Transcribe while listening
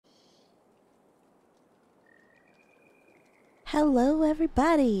Hello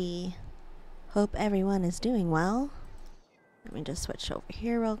everybody! Hope everyone is doing well. Let me just switch over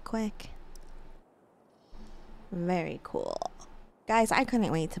here real quick. Very cool. Guys, I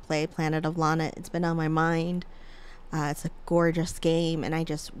couldn't wait to play Planet of Lana. It's been on my mind. It's a gorgeous game and I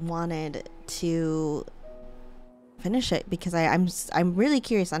just wanted to finish it because I'm really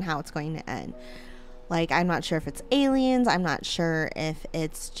curious on how it's going to end. Like, I'm not sure if it's aliens. I'm not sure if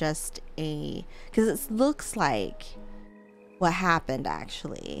it's just a... Because it looks like what happened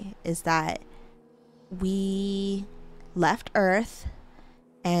actually is that we left Earth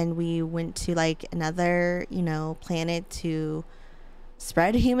and we went to like another, planet to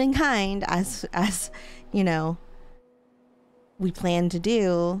spread humankind as we planned to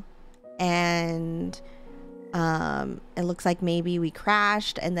do. And it looks like maybe we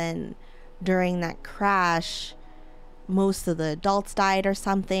crashed, and then during that crash most of the adults died or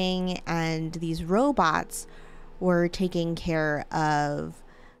something, and these robots were taking care of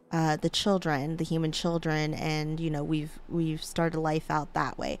the children, the human children, and we've started life out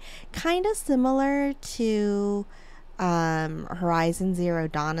that way. Kind of similar to Horizon Zero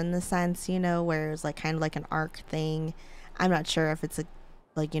Dawn in the sense, where it was like kind of like an arc thing. I'm not sure if it's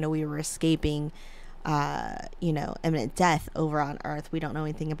we were escaping imminent death over on Earth. We don't know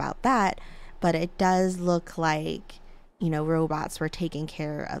anything about that, but it does look like robots were taking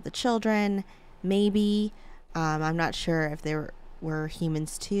care of the children, maybe. I'm not sure if they were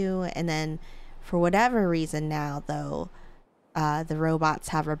humans too. And then for whatever reason now, though, the robots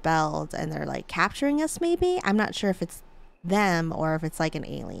have rebelled and they're like capturing us, maybe. I'm not sure if it's them or if it's like an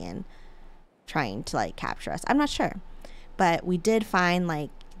alien trying to like capture us. I'm not sure. But we did find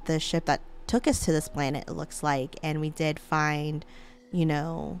like the ship that took us to this planet, it looks like. And we did find,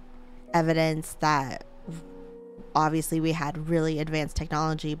 evidence that obviously we had really advanced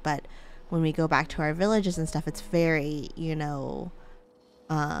technology, but when we go back to our villages and stuff, it's very,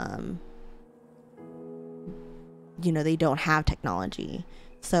 they don't have technology.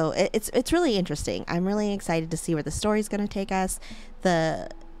 So it's really interesting. I'm really excited to see where the story's going to take us. The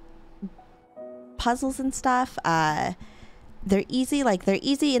puzzles and stuff, they're easy. Like, they're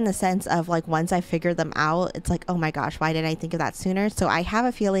easy in the sense of like once I figure them out, it's like, oh my gosh, why didn't I think of that sooner? So I have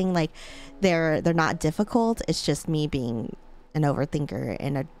a feeling like they're not difficult. It's just me being an overthinker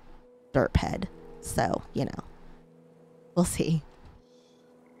and a derp head. So we'll see.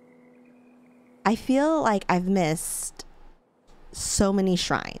 I feel like I've missed so many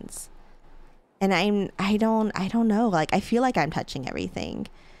shrines, and I don't know, like I feel like I'm touching everything,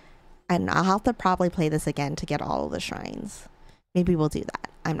 and I'll have to probably play this again to get all of the shrines. Maybe we'll do that.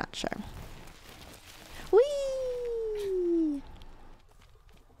 I'm not sure. Whee!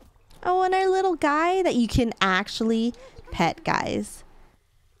 Oh, and our little guy that you can actually pet, guys.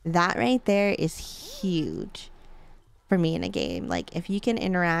 That right there is huge for me in a game. Like, if you can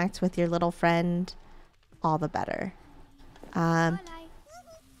interact with your little friend, all the better.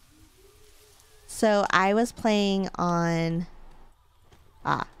 So I was playing on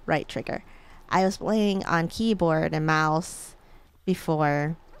right trigger. I was playing on keyboard and mouse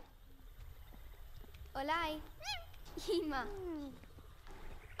before.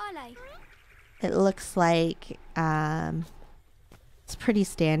 It looks like it's pretty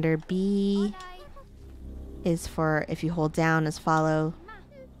standard. B is for if you hold down is follow.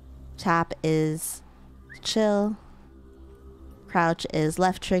 Tap is chill. Crouch is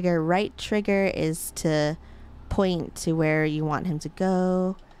left trigger. Right trigger is to point to where you want him to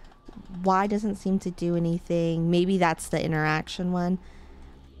go. Y doesn't seem to do anything. Maybe that's the interaction one.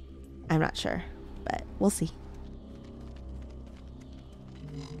 I'm not sure, but we'll see.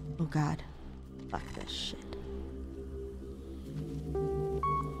 Oh god. Fuck this shit.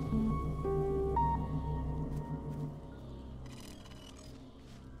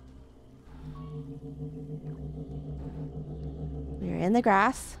 We're in the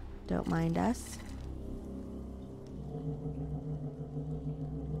grass. Don't mind us.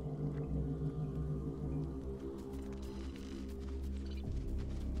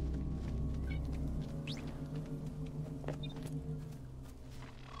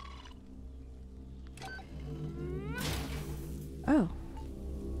 Oh.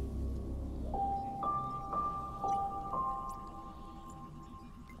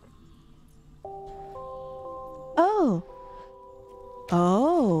 Oh.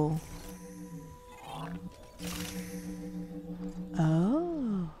 Oh.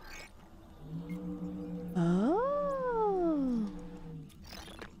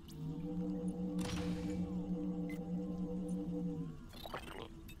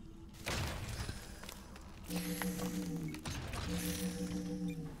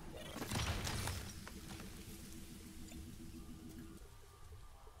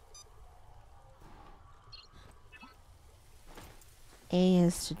 A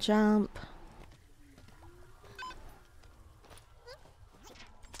is to jump.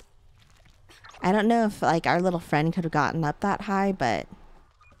 I don't know if like our little friend could have gotten up that high, but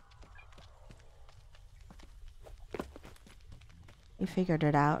we figured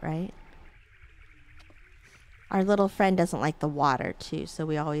it out, right? Our little friend doesn't like the water too, so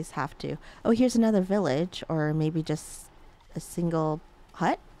we always have to. Oh, here's another village, or maybe just a single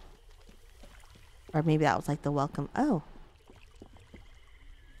hut? Or maybe that was like the welcome. Oh.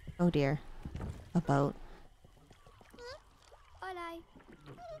 Oh dear. A boat.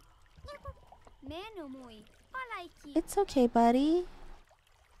 It's okay, buddy.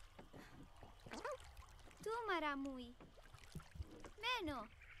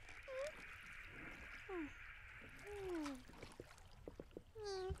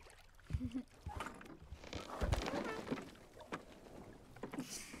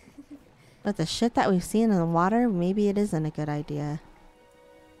 With the shit that we've seen in the water, maybe it isn't a good idea.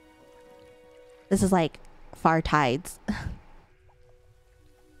 This is like far tides.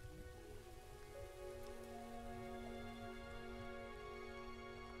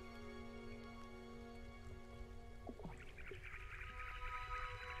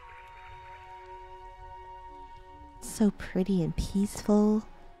 So pretty and peaceful.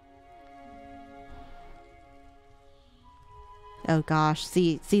 Oh gosh,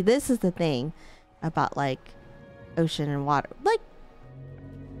 see, this is the thing about like ocean and water. Like,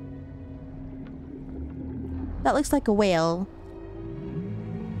 that looks like a whale.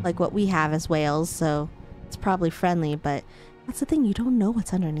 Like what we have as whales, so it's probably friendly, but that's the thing, you don't know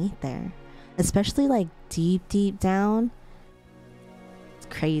what's underneath there. Especially like deep, deep down. It's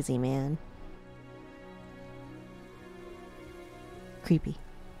crazy, man. Creepy.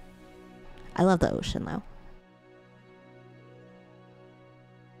 I love the ocean though.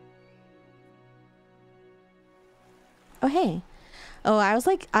 Oh, hey. Oh,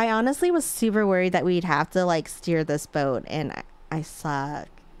 I honestly was super worried that we'd have to like steer this boat, and I suck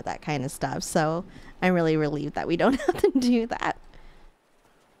at that kind of stuff. So I'm really relieved that we don't have to do that.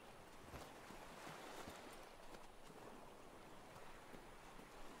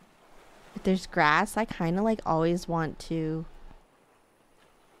 If there's grass, I kind of like always want to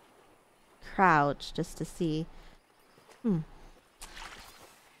crouch just to see.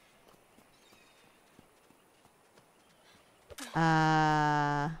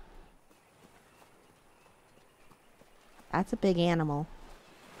 That's a big animal.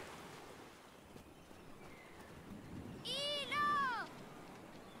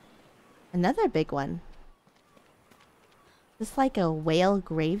 Another big one. Is this like a whale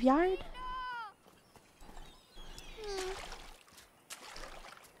graveyard?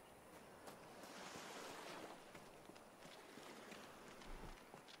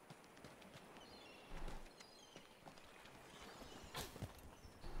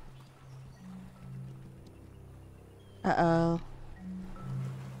 Uh-oh.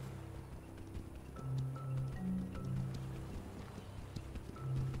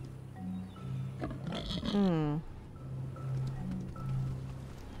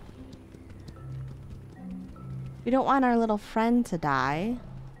 We don't want our little friend to die.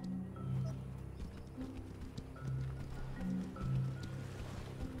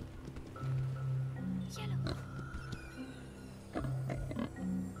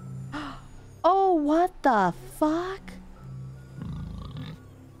 Oh, what the fuck?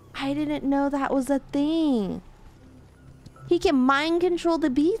 I didn't know that was a thing. He can mind control the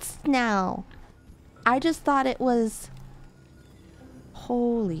beasts now. I just thought it was...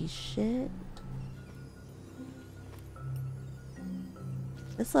 Holy shit.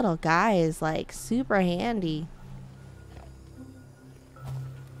 This little guy is like super handy.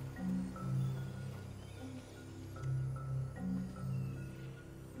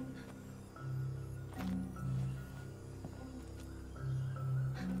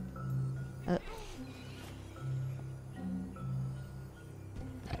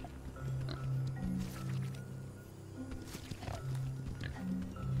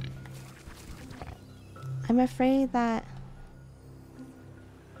 I'm afraid that...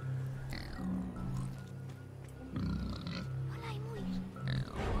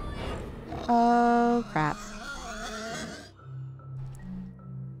 Oh, crap.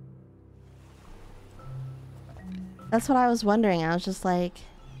 That's what I was wondering. I was just like...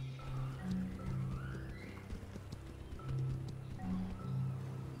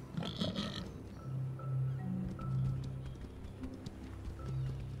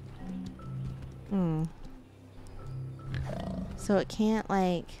 So it can't,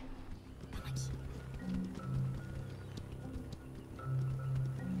 like...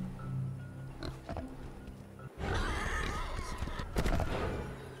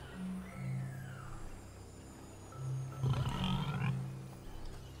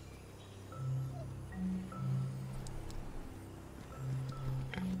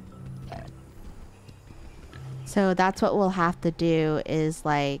 So that's what we'll have to do is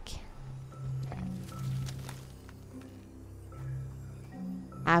like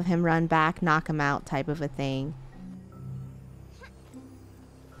have him run back, knock him out type of a thing.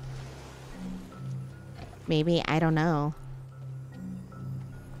 Maybe, I don't know.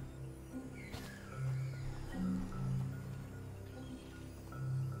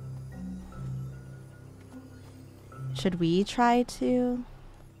 Should we try to?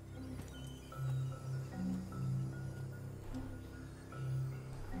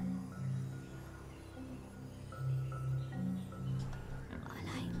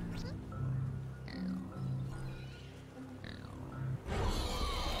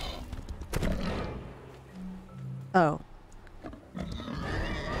 Oh.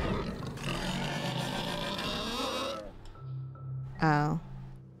 Oh.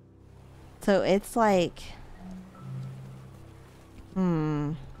 So it's like...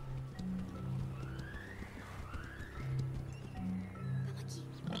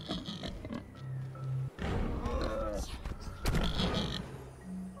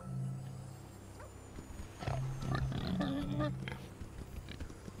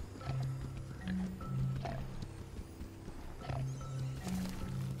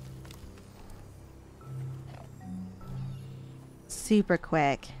 super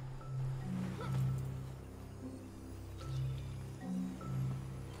quick.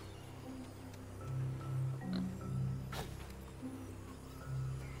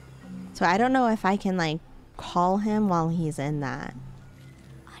 So I don't know if I can like call him while he's in that.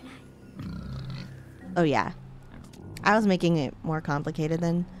 Oh yeah. I was making it more complicated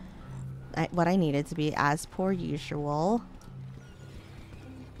than what I needed to be, as per usual.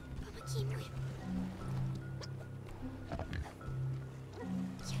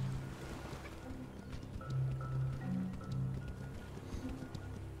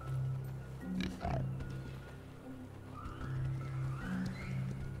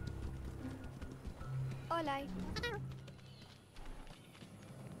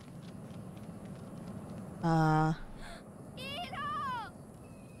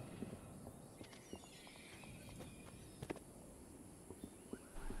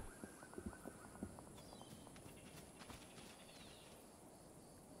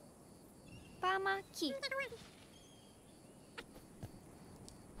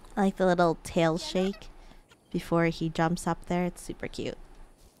 I like the little tail shake before he jumps up there. It's super cute.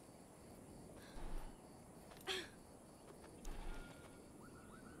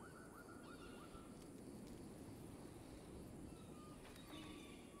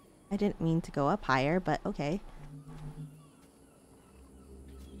 I didn't mean to go up higher, but okay.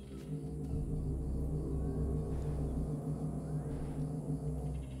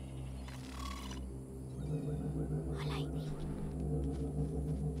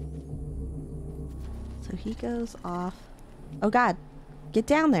 So he goes off. Oh god, get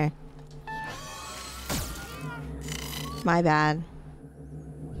down there. My bad.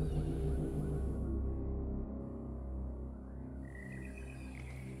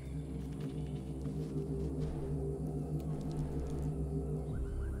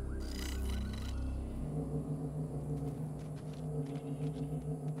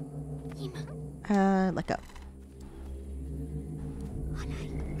 Let go.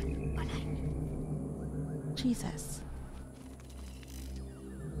 Jesus.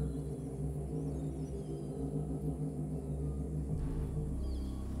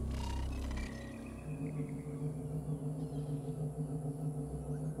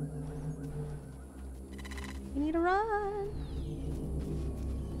 We need to run.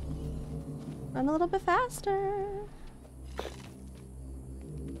 Run a little bit faster.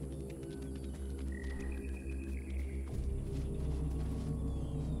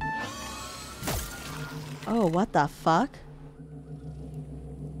 Oh, what the fuck?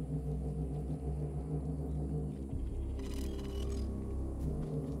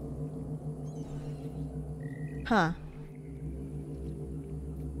 Huh.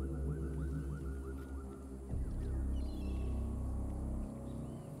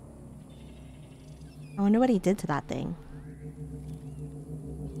 I wonder what he did to that thing.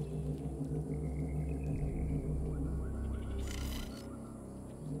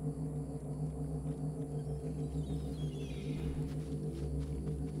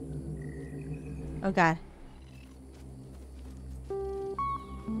 Oh god.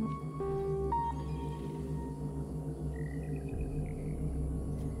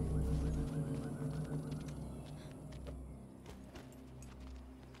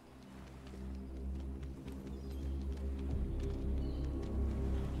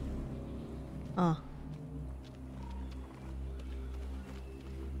 Oh.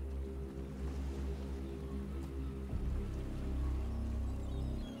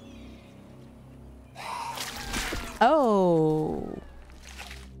 Oh.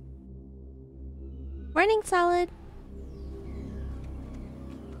 Morning, Solid.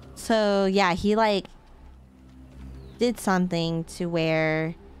 So, yeah, he, like, did something to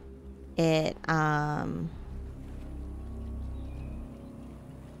where it,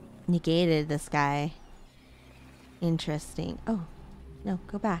 negated this guy. Interesting. Oh, no,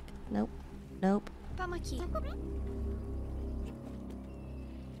 go back. Nope. Nope.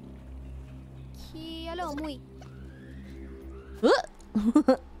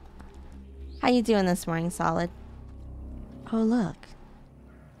 How you doing this morning, Solid? Oh, look.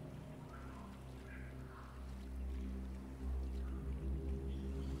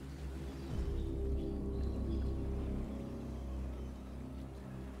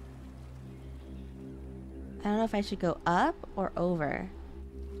 I don't know if I should go up or over.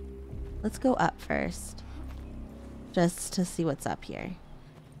 Let's go up first. Just to see what's up here.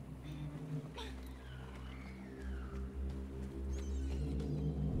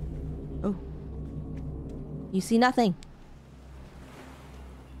 Oh. You see nothing.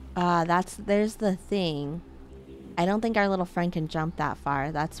 There's the thing. I don't think our little friend can jump that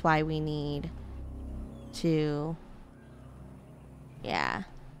far. That's why we need to... Yeah.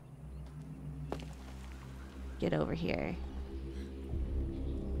 Get over here.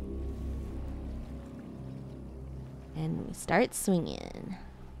 And we start swinging.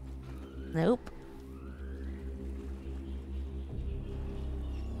 Nope.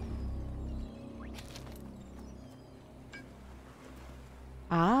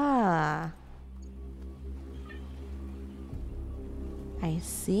 Ah. I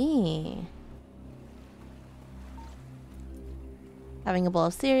see. Having a bowl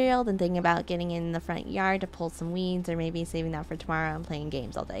of cereal, then thinking about getting in the front yard to pull some weeds, or maybe saving that for tomorrow and playing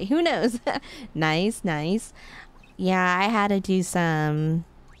games all day. Who knows? Nice, nice. Yeah, I had to do some,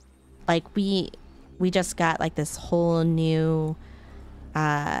 like, we just got like this whole new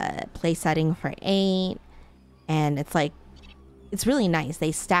play setting for 8, and it's like, it's really nice.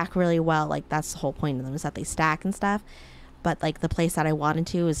 They stack really well. Like, that's the whole point of them, is that they stack and stuff. But like the place that I wanted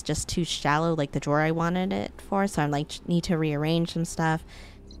to is just too shallow, like the drawer I wanted it for. So I'm like, need to rearrange some stuff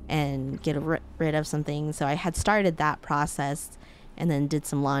and get rid of some things. So I had started that process and then did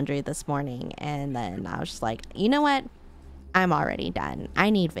some laundry this morning. And then I was just like, you know what? I'm already done.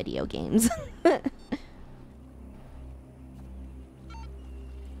 I need video games.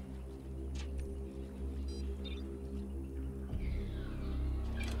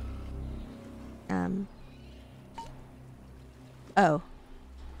 Oh.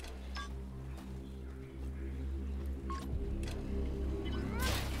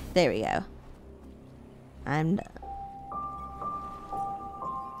 There we go. I'm done.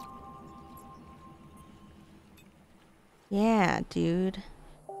 Yeah, dude.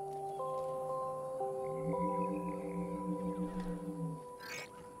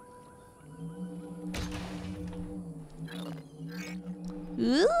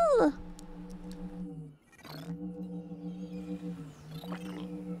 Ooh.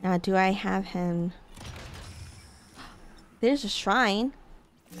 Now, do I have him? There's a shrine.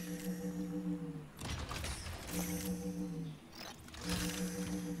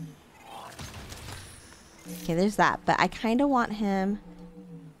 Okay, there's that. But I kind of want him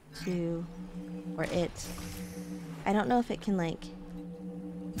to... Or it. I don't know if it can, like...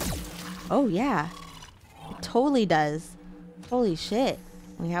 Oh, yeah. It totally does. Holy shit.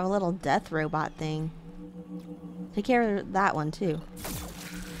 We have a little death robot thing. Take care of that one, too.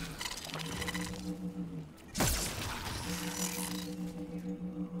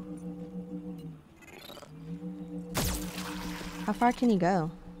 How far can you go?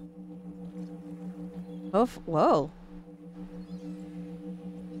 Oh, whoa.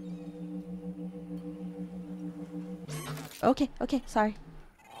 Okay, okay, sorry.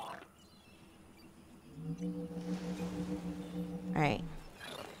 Alright.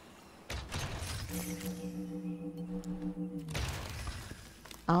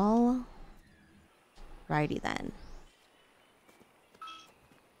 Alrighty then.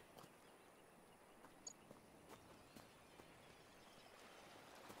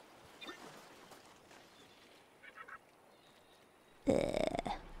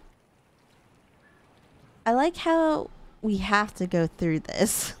 I like how we have to go through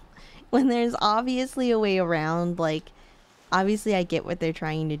this when there's obviously a way around. Like, obviously I get what they're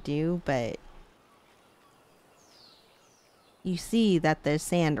trying to do, but you see that there's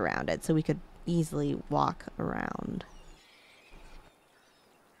sand around it, so we could easily walk around.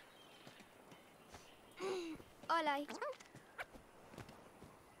 Hola.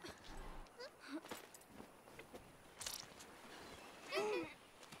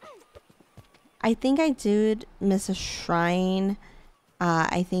 I think I did miss a shrine.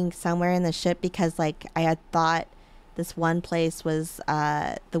 I think somewhere in the ship, because like I had thought this one place was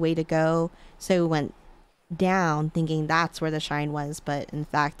the way to go, so we went down thinking that's where the shrine was, but in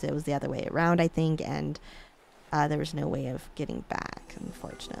fact it was the other way around, I think, and there was no way of getting back,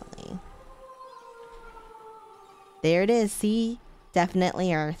 unfortunately. There it is. See?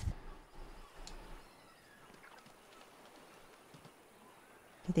 Definitely Earth.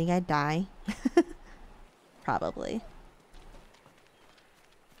 You think I'd die? Probably.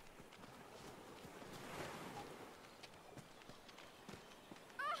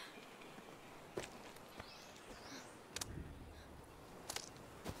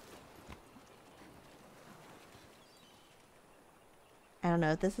 I don't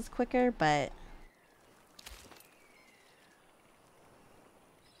know if this is quicker, but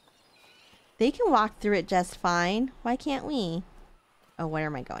they can walk through it just fine. Why can't we? Oh, where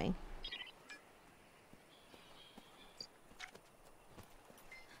am I going?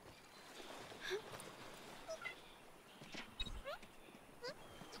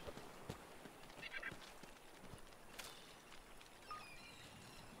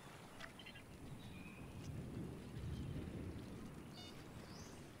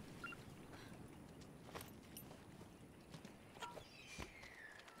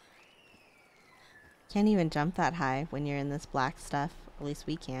 Can't even jump that high when you're in this black stuff. At least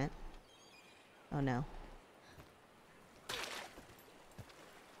we can't. Oh no.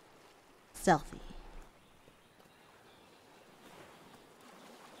 Stealthy.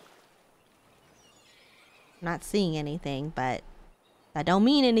 I'm not seeing anything, but that don't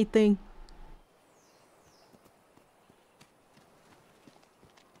mean anything.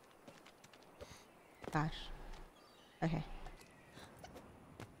 Gosh. Okay.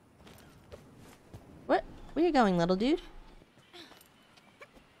 What? Where you going, little dude?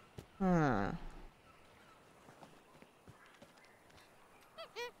 Huh.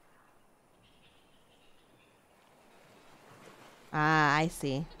 Ah, I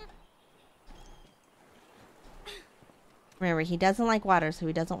see. Remember, he doesn't like water, so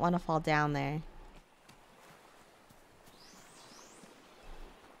he doesn't want to fall down there.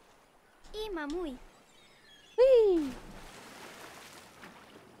 Whee!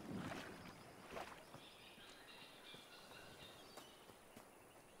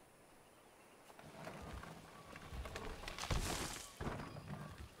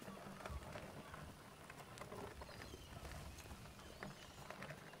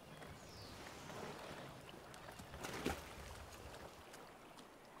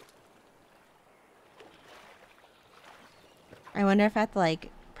 I wonder if I have to, like,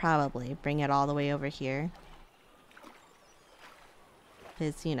 probably bring it all the way over here.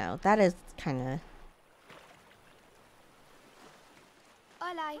 Because, you know, that is kind of...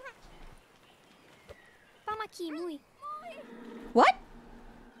 What?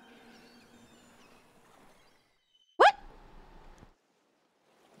 What?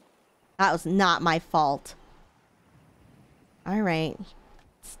 That was not my fault. Alright.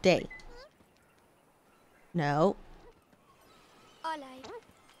 Stay. No.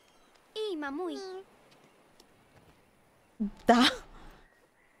 The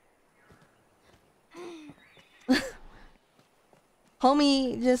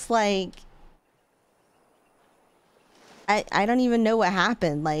homie just like... I don't even know what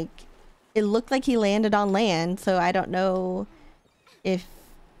happened. Like, it looked like he landed on land, so I don't know if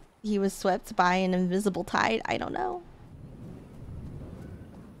he was swept by an invisible tide. I don't know.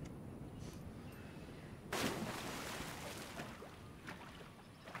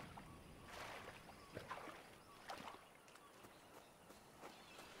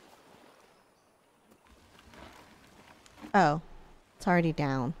 Oh, it's already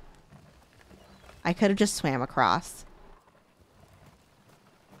down. I could have just swam across.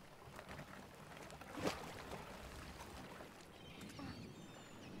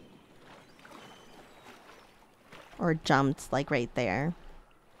 Or jumped, like, right there.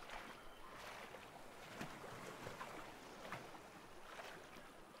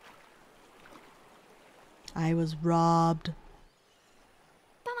 I was robbed.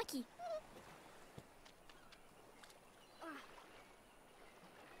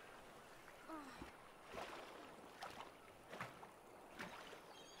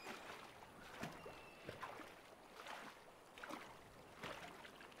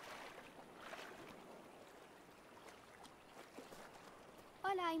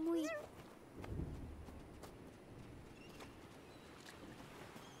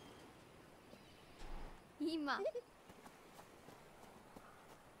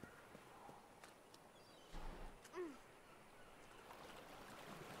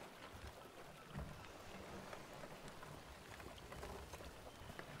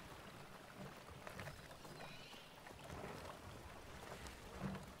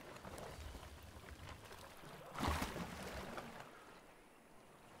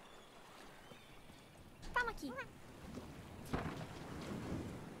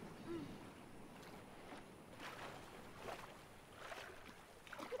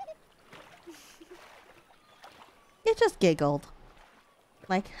 It just giggled.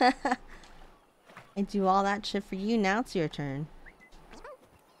 Like, I do all that shit for you, now it's your turn.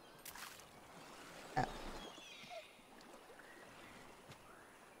 Oh.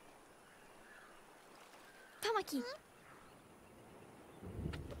 Tamaki.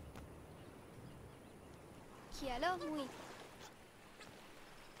 Qui alors, oui.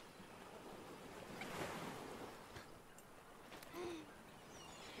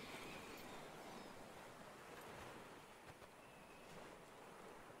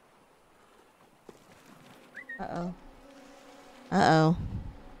 Uh-oh. Uh-oh.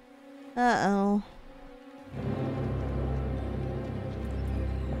 Uh-oh.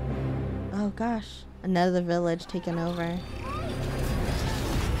 Oh gosh. Another village taken over.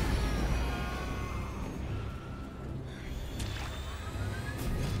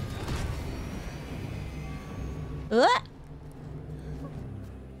 Ugh!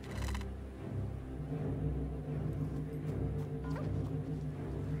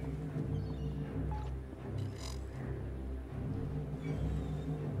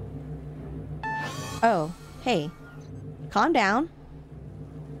 Oh, hey. Calm down.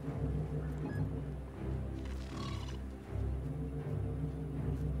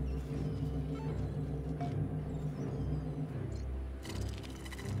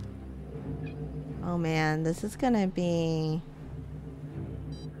 Oh man, this is gonna be...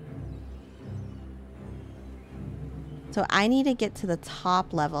 So I need to get to the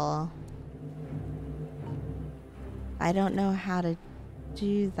top level. I don't know how to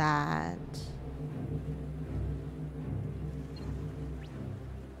do that.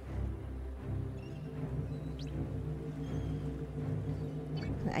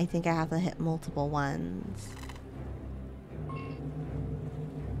 I think I have to hit multiple ones.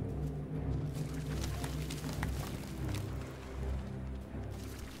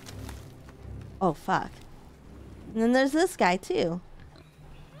 Oh, fuck. And then there's this guy, too.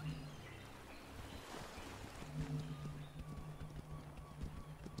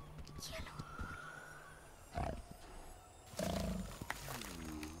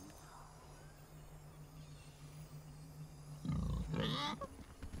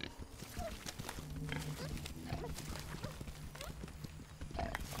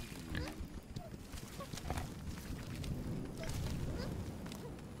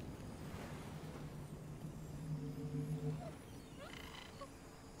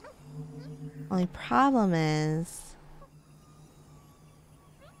 Only problem is...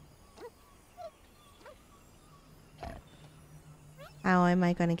 how am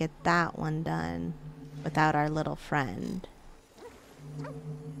I going to get that one done without our little friend?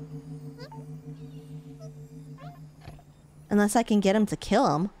 Unless I can get him to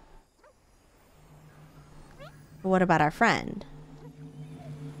kill him. But what about our friend?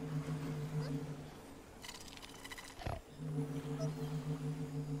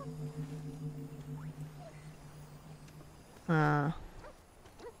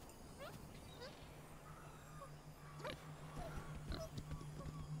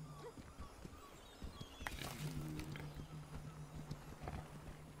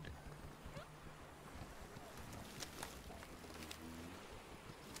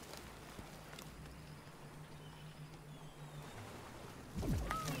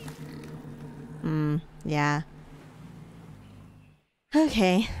 Yeah.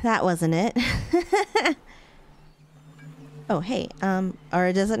 Okay, that wasn't it. Oh, hey,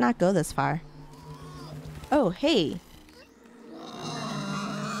 or does it not go this far? Oh, hey.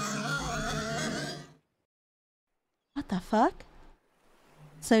 What the fuck?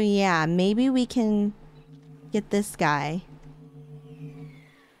 So yeah, maybe we can get this guy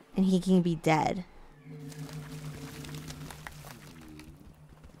and he can be dead.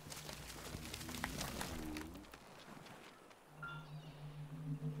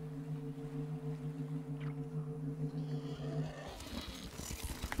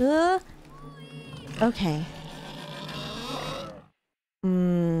 Okay.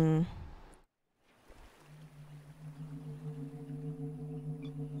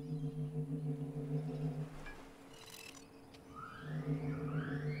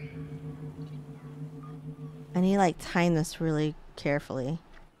 I need to like time this really carefully.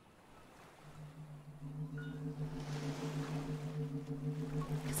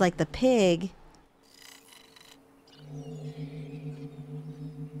 It's like the pig.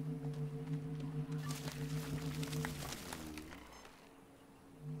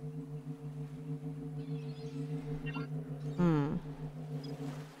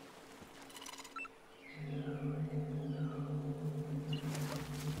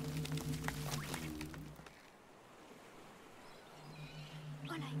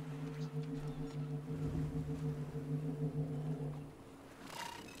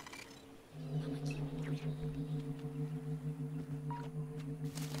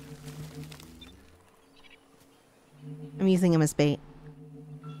 using him as bait.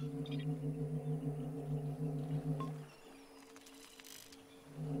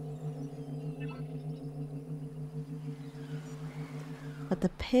 But the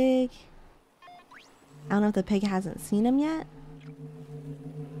pig... I don't know if the pig hasn't seen him yet.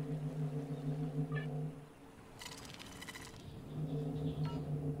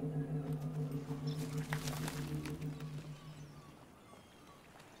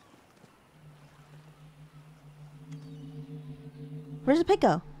 Where's the pig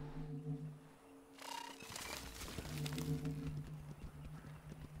go?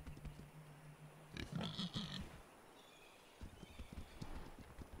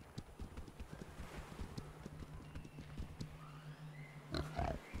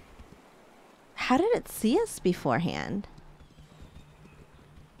 How did it see us beforehand?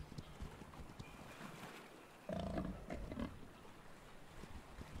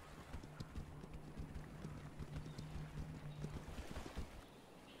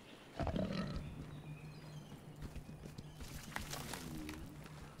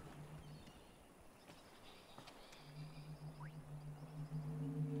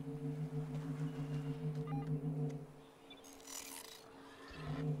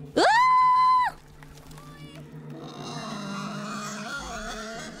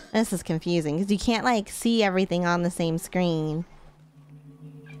 This is confusing because you can't like see everything on the same screen.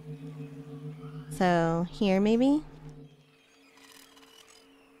 So here maybe?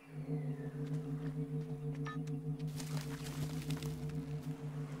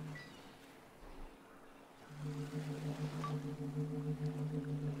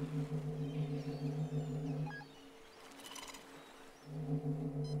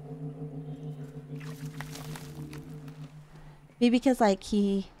 Maybe because like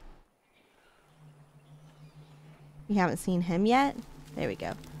we haven't seen him yet. There we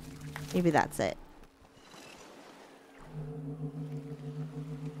go. Maybe that's it.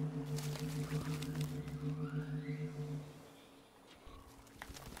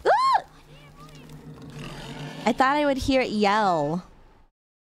 Ah! I thought I would hear it yell.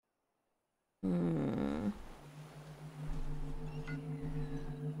 And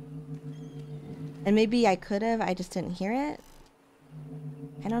maybe I could have, I just didn't hear it.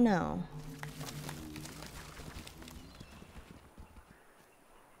 I don't know.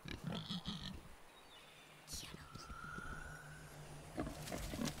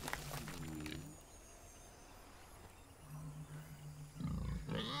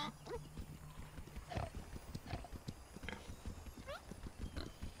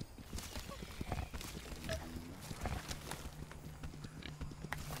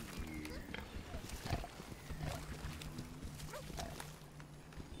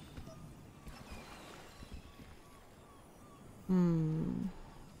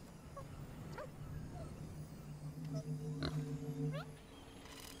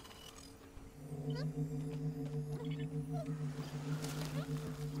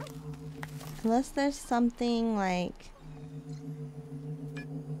 Unless there's something like...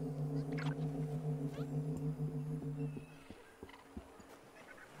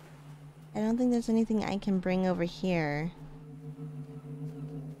 I don't think there's anything I can bring over here.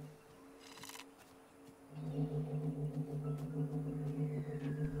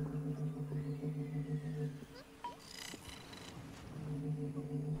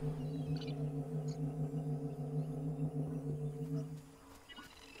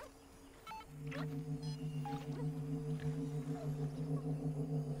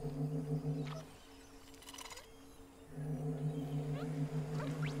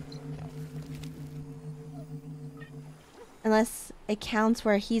 Unless it counts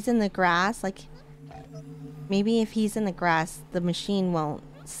where he's in the grass, like maybe if he's in the grass, the machine won't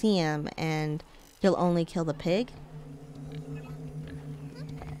see him and he'll only kill the pig.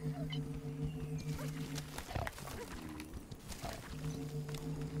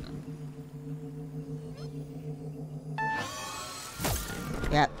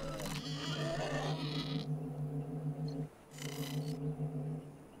 Yep.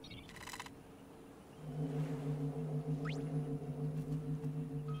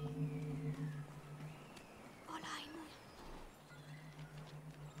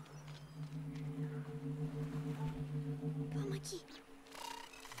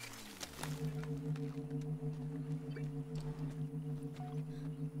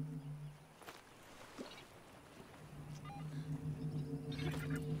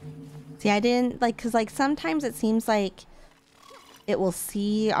 See, I didn't like, cause like sometimes it seems like it will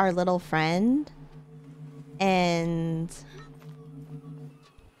see our little friend and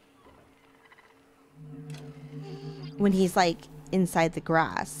when he's like inside the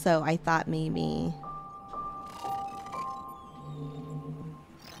grass. So I thought maybe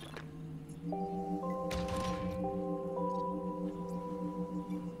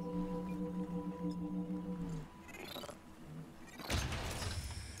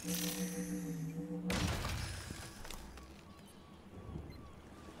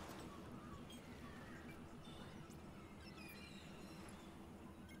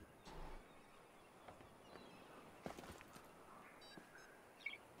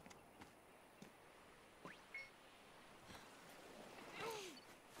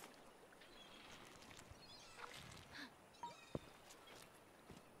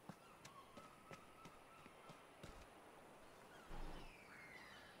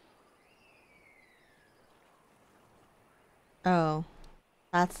Oh,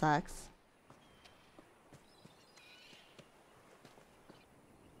 that sucks.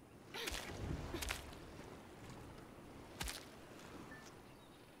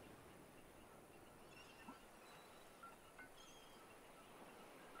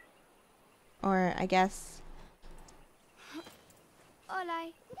 Or I guess.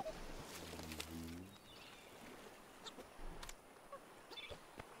 Hola.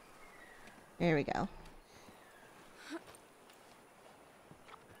 There we go.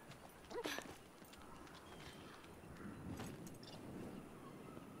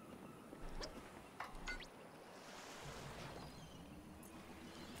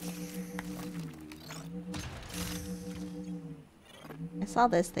 I saw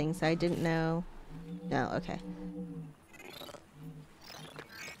this thing, so I didn't know. No, okay.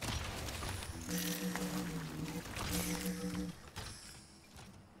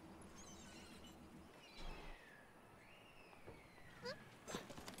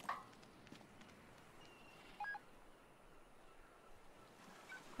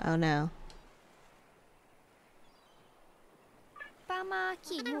 Oh no.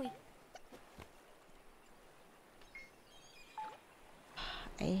 Pamaki muy.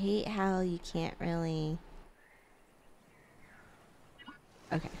 I hate how you can't really.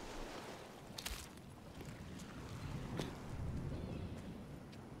 Okay.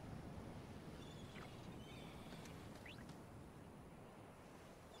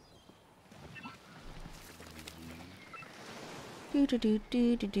 Do do do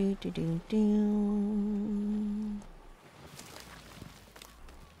do do do do do do.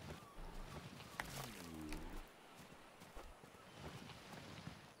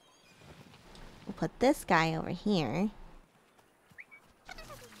 We'll put this guy over here.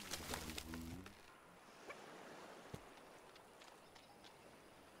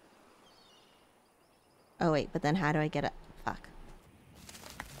 Oh wait, but then how do I get it? Fuck.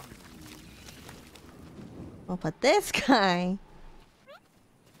 We'll put this guy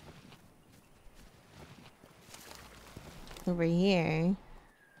over here.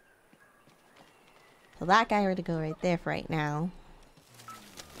 So that guy were to go right there for right now.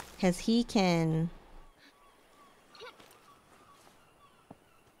 Because he can...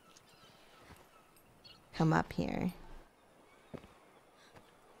 come up here.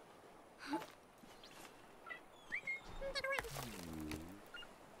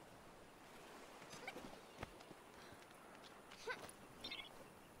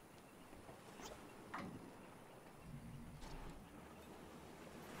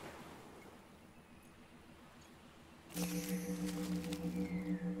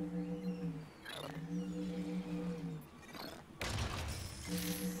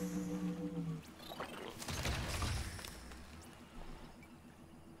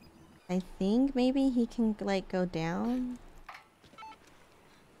 I think maybe he can, like, go down.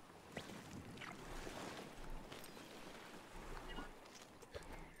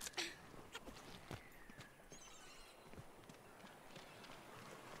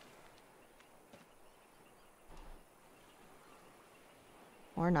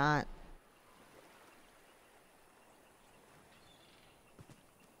 Or not.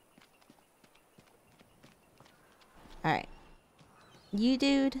 Alright. You,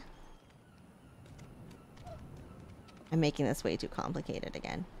 dude. I'm making this way too complicated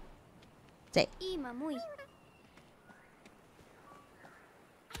again. Stay. Ima muy.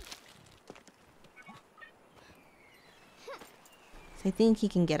 So I think he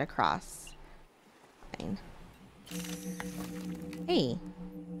can get across. Fine. Hey.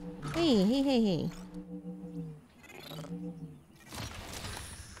 Hey, hey, hey, hey.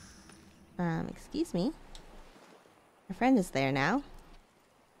 Excuse me. My friend is there now.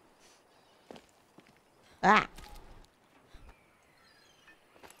 Ah!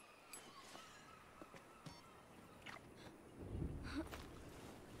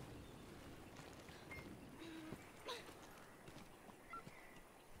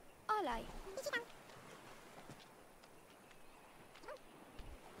 Hola.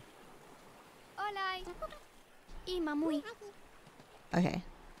 Hola. Ima muy. Okay.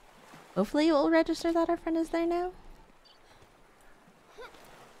 Hopefully it will register that our friend is there now.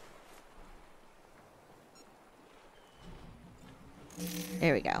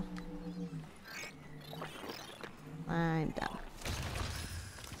 There we go. I'm done.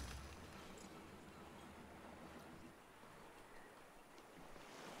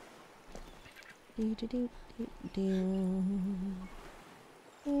 Do do do do do.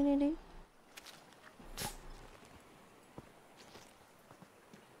 Do do do.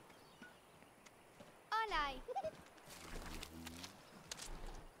 Alai.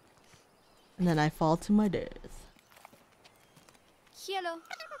 And then I fall to my death. Hello.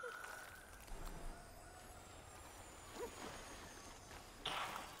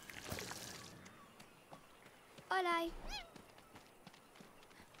 Alai.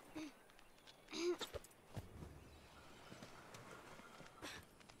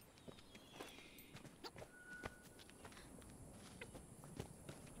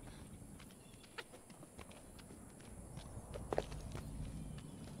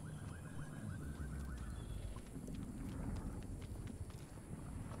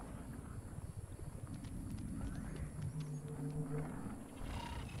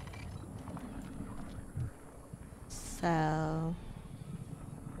 So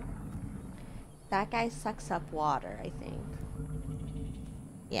that guy sucks up water, I think.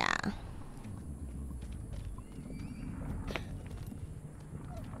 Yeah.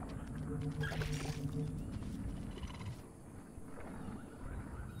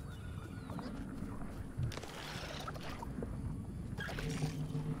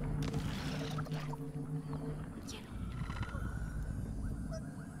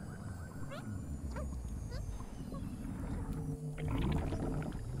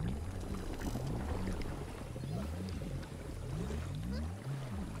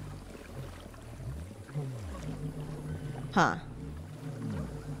 Huh.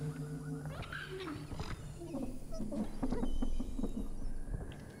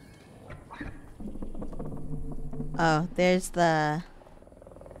 Oh, there's the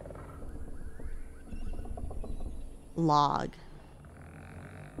log.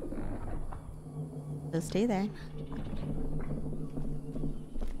 So stay there.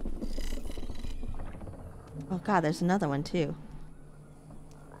 Oh god, there's another one too.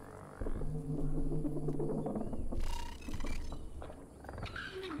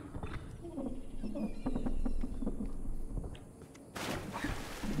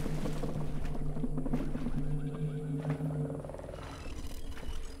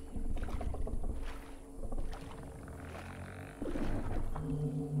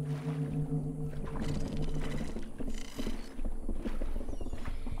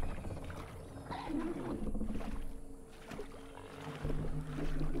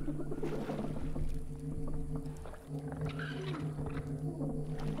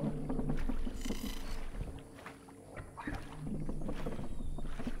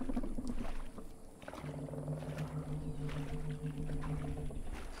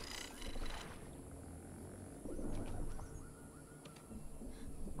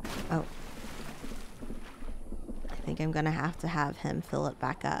 Oh. I think I'm gonna have to have him fill it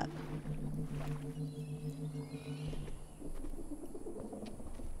back up.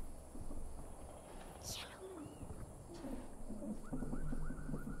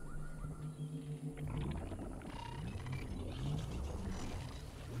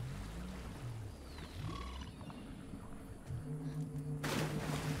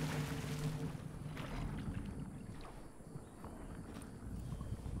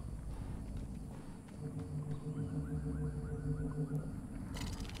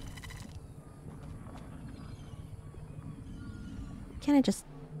 Can't I just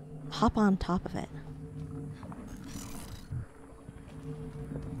hop on top of it?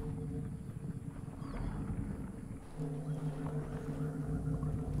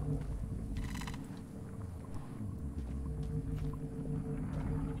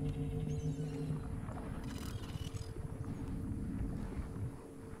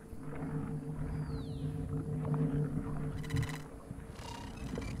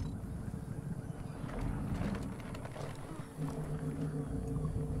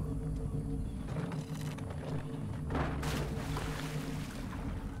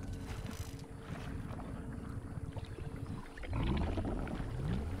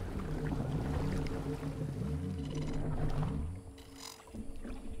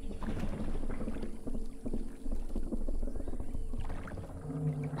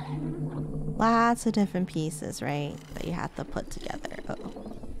 Lots of different pieces, right? That you have to put together.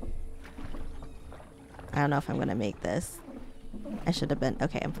 Oh. I don't know if I'm gonna make this. I should have been.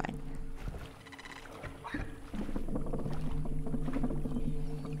 Okay, I'm fine.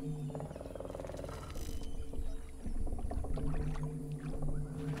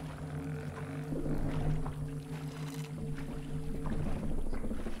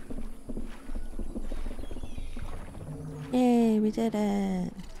 We did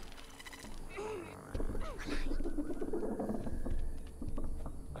it.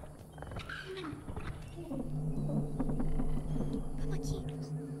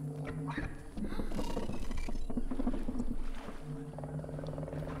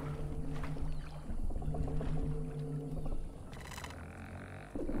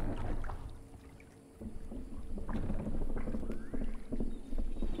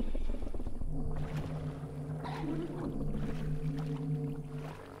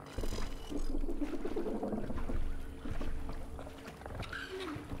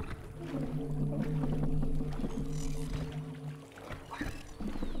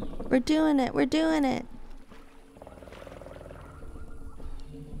 We're doing it. We're doing it.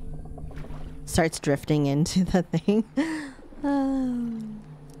 Starts drifting into the thing.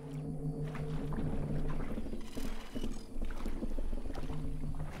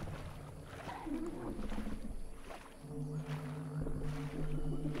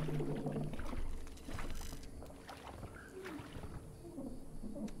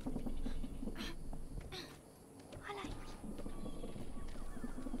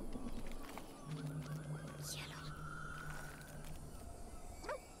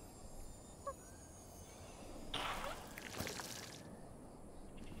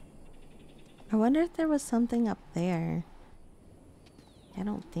 I wonder if there was something up there. I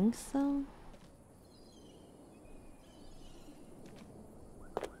don't think so.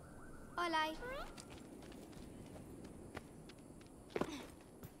 Olay.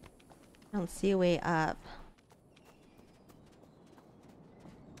 I don't see a way up.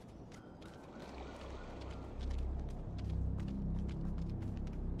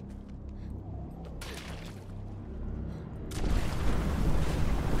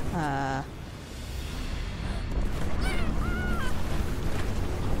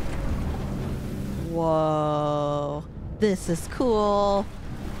 Whoa. This is cool.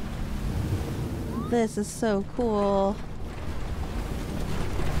 This is so cool.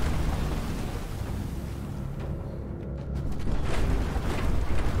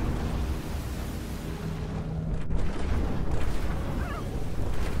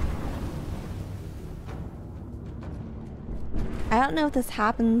 I don't know if this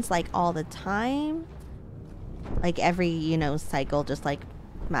happens like all the time. Like every, you know, cycle, just like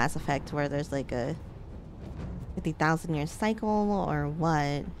Mass Effect, where there's like a 50,000 year cycle or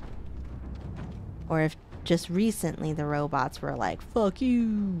what. Or if just recently the robots were like, fuck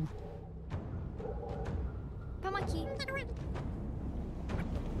you. Come aquí.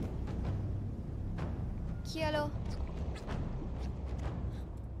 Quiero.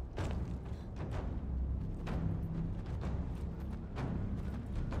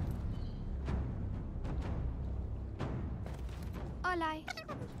 Olay.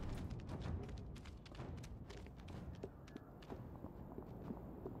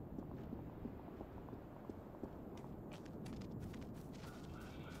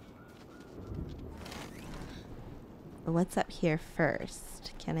 But what's up here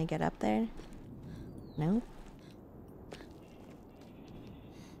first? Can I get up there? No?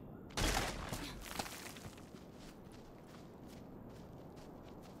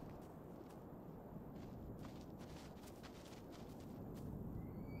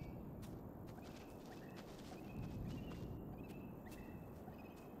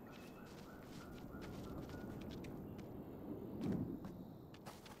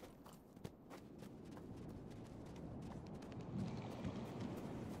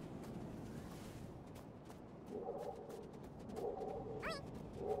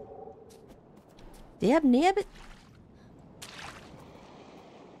 Dab nabbit.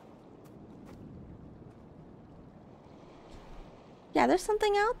 Yeah, there's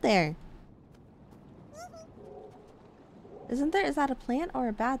something out there. Isn't there? Is that a plant or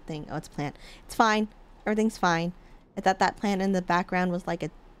a bad thing? Oh, it's a plant. It's fine. Everything's fine. I thought that plant in the background was like a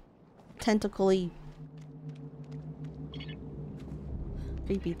tentacly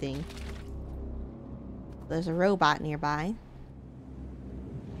creepy thing. There's a robot nearby.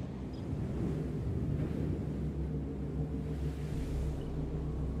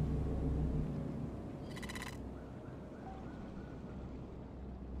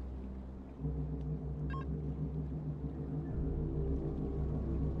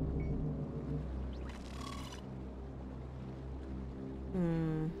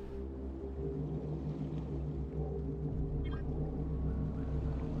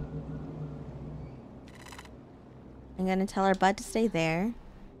 I'm gonna tell our bud to stay there,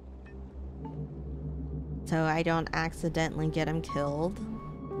 so I don't accidentally get him killed.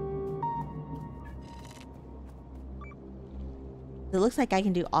 It looks like I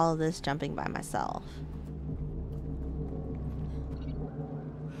can do all of this jumping by myself.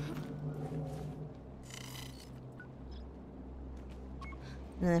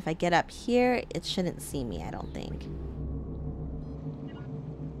 And then if I get up here, it shouldn't see me, I don't think.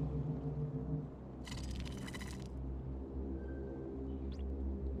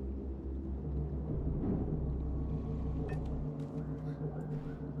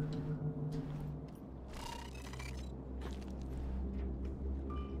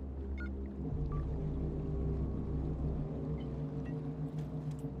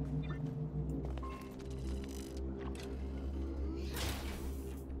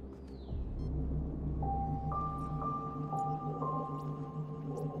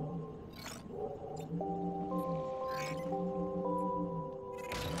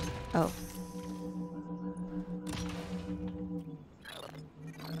 Oh.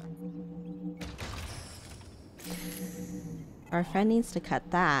 Our friend needs to cut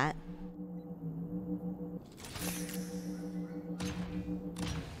that.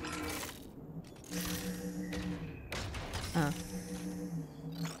 Oh.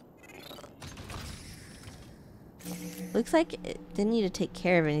 Looks like it didn't need to take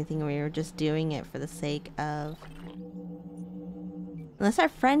care of anything. We were just doing it for the sake of... Unless our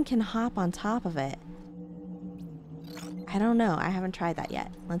friend can hop on top of it. I don't know. I haven't tried that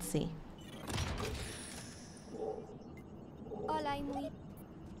yet. Let's see. Hola, muy.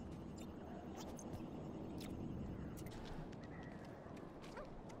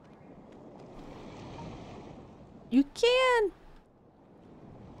 You can!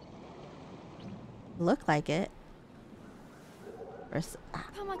 Look like it.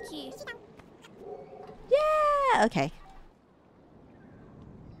 Come aqui. Yeah! Okay.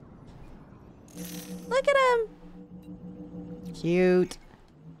 Look at him! Cute.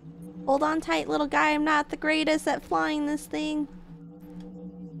 Hold on tight, little guy. I'm not the greatest at flying this thing.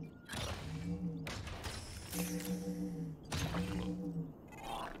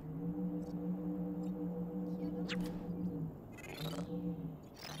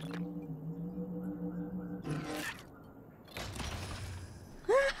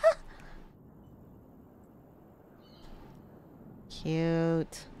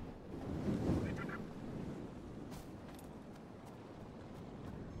 Cute.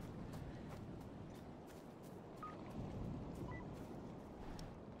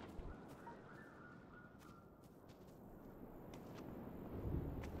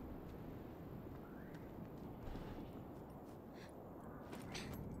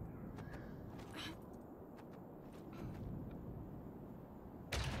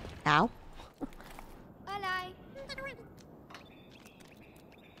 Ow. Hola.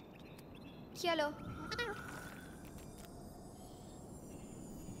 Hello.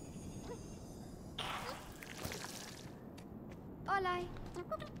 Hola.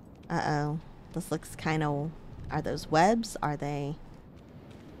 Uh-oh. This looks kind of... Are those webs? Are they...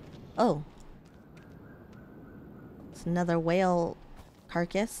 Oh. It's another whale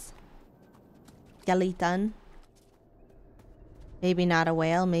carcass. Skeleton. Maybe not a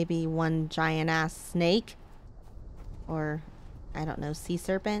whale. Maybe one giant-ass snake. Or, I don't know, sea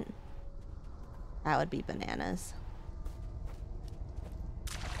serpent. That would be bananas.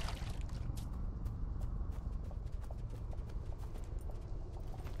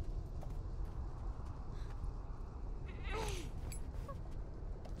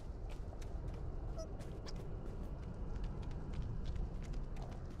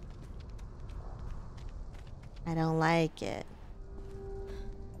 I don't like it.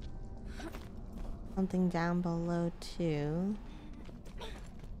 Something down below too.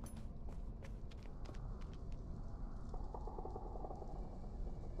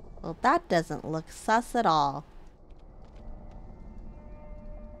 Well, that doesn't look sus at all.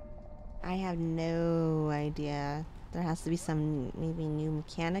 I have no idea. There has to be some maybe new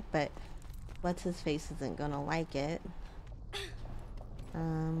mechanic, but what's his face isn't gonna like it.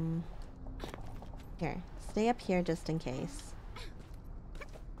 Here, stay up here just in case.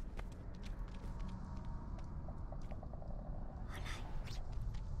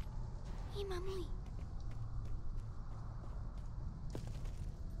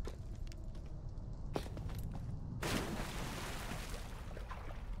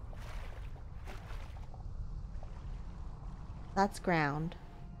 That's ground.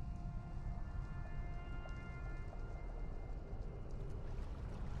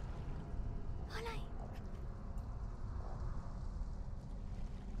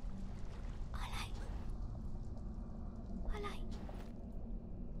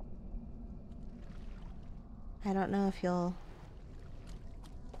 I don't know if you'll...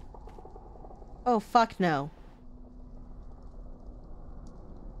 Oh, fuck no.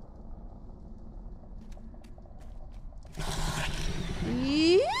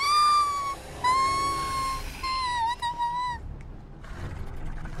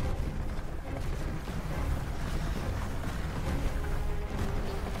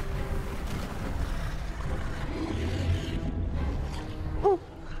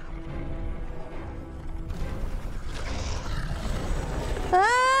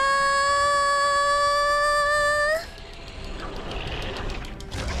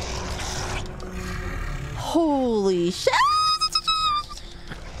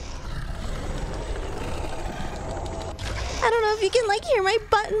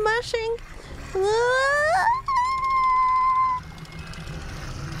 I'm mushing.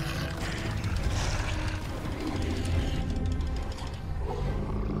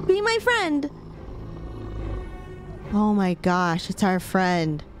 Be my friend. Oh my gosh, it's our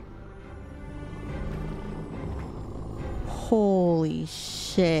friend. Holy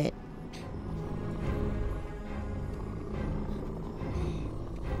shit.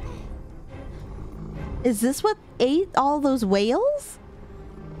 Is this what ate all those whales?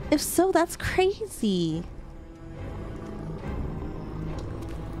 If so, that's crazy.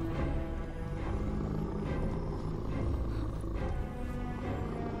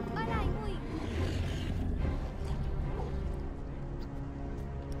 Alay, muy.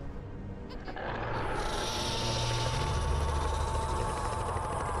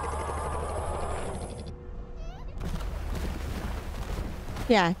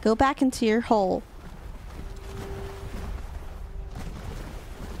 Yeah, go back into your hole.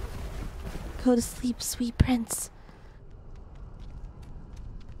 Go to sleep, sweet prince.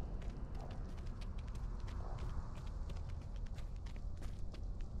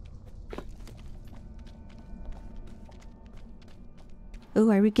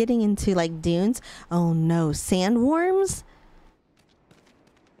 Ooh, are we getting into like dunes? Oh no, sandworms?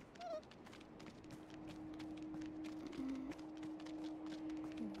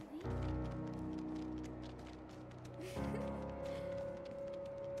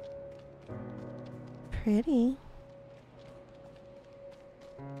 Pretty.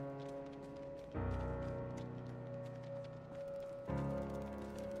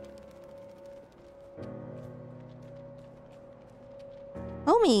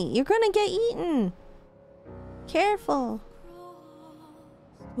 Homie, you're gonna get eaten. Careful.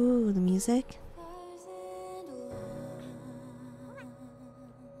 Ooh, the music.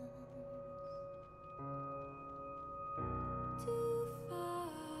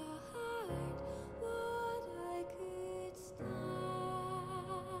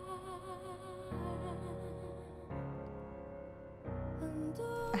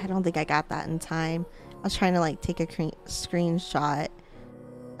 I don't think I got that in time. I was trying to like take a screenshot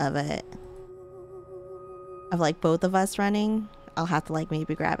of it. Of like both of us running. I'll have to like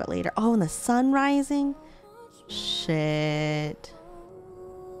maybe grab it later. Oh, and the sun rising? Shit.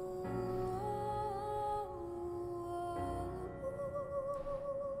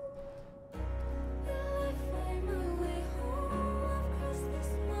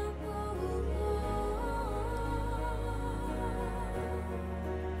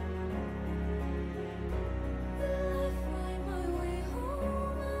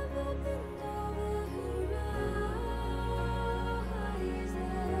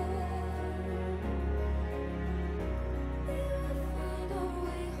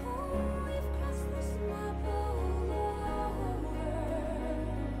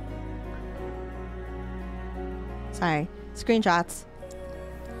 Sorry. Screenshots.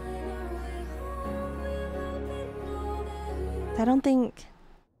 I don't think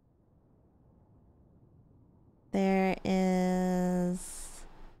there is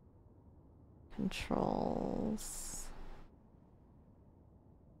controls.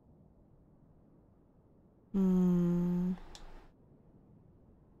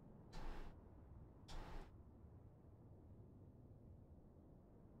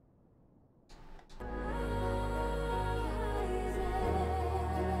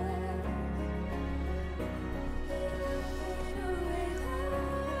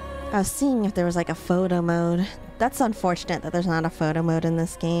 I was seeing if there was like a photo mode. That's unfortunate that there's not a photo mode in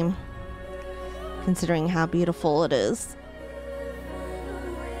this game, considering how beautiful it is.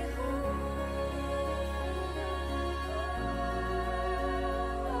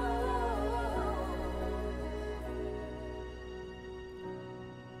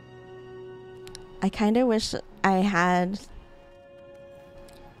 I kind of wish I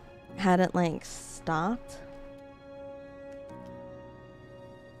hadn't like stopped.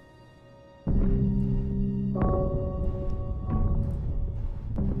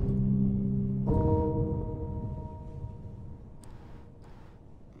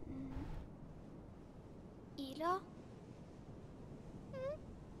 Ilo?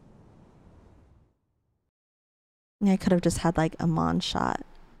 Yeah, I could have just had like a montage.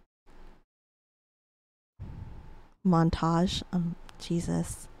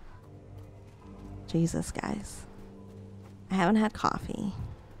 Jesus, guys, I haven't had coffee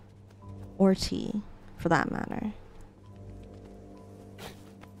or tea, for that matter.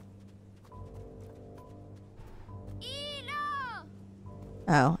 Ilo!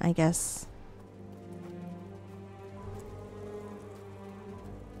 Oh, I guess.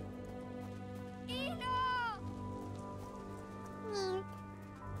 Ilo!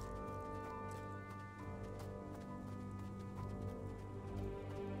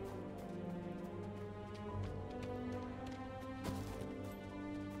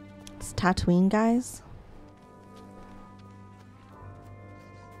 It's Tatooine, guys.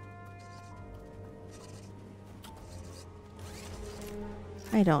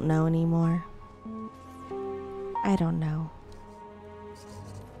 I don't know anymore. I don't know.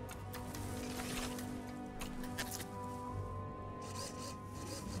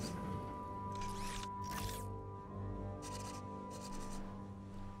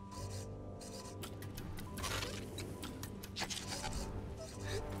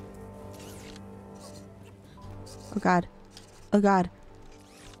 Oh god. Oh god.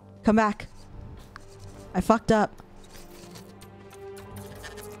 Come back. I fucked up.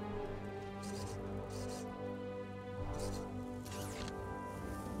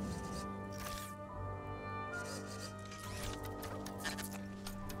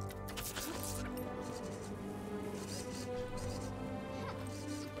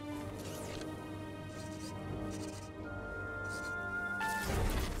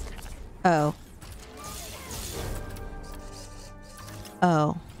 Oh.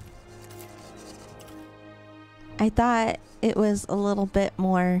 Oh. I thought it was a little bit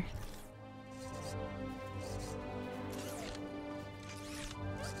more.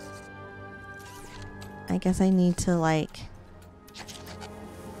 I guess I need to like.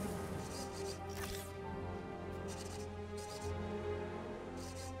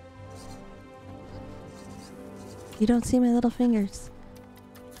 You don't see my little fingers.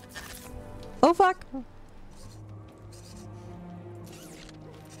 Oh fuck!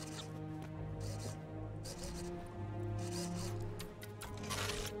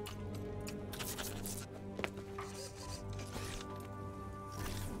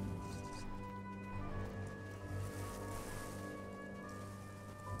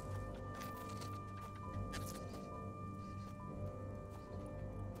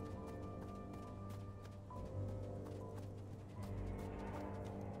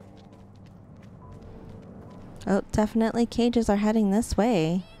 Oh, definitely cages are heading this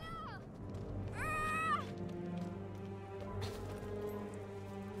way.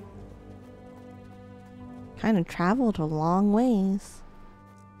 Kind of traveled a long ways.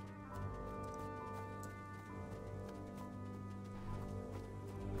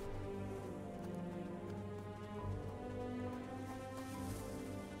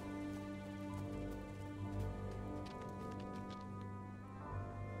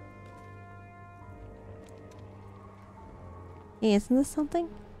 Hey, isn't this something?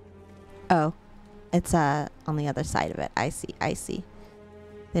 Oh, it's on the other side of it. I see, I see.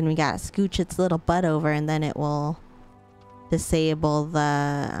 Then we gotta scooch its little butt over and then it will disable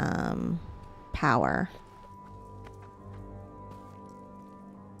the power.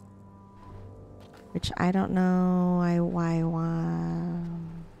 Which I don't know why.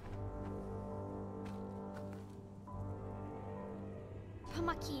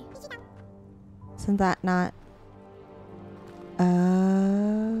 Pamaki. Isn't that not?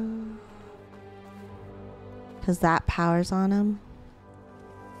 Oh. Because that power's on him.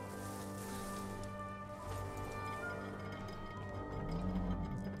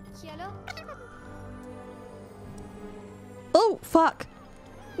 Hello? Oh, fuck.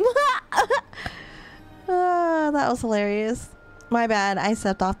 That was hilarious. My bad. I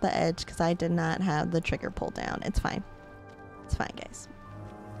stepped off the edge because I did not have the trigger pulled down. It's fine. It's fine, guys.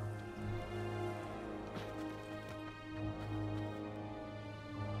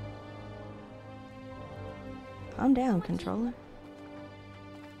 Calm down, controller.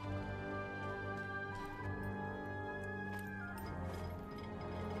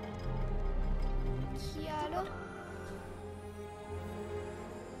 Hello?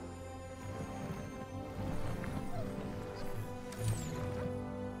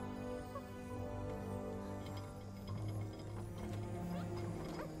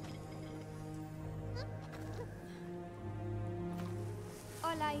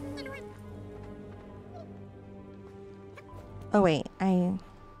 Hola. Oh wait, I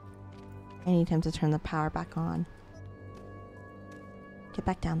need him to turn the power back on. Get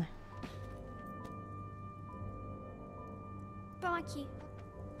back down there. Pamaki.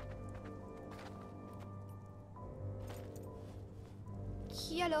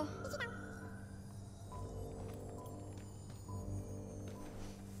 Hello?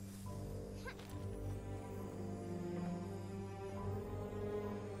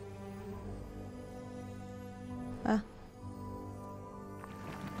 Ah.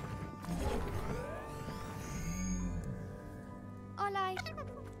 Hola.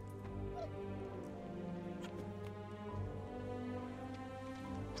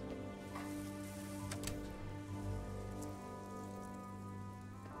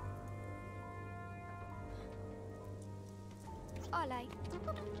 Olay.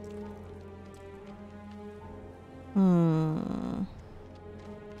 Hmm.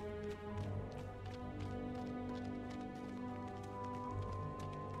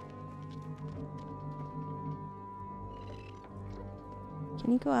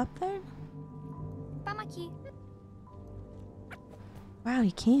 Can you go up there? Pamaki. Wow,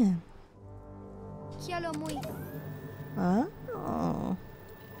 you can. Kialo mui. Oh.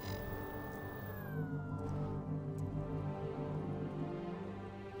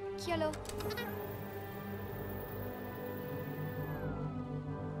 Kialo.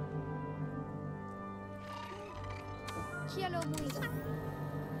 Kialo mui.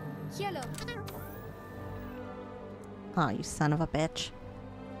 Kialo. Oh, you son of a bitch.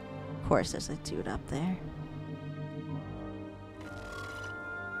 Of course there's a dude up there.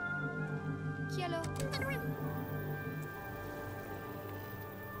 Kialo.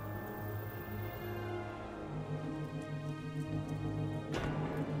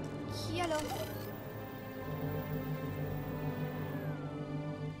 Kialo.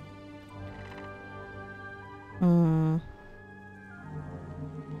 Hmm.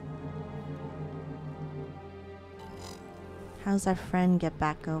 How's our friend get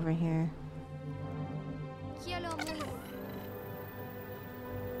back over here? Kialo mui.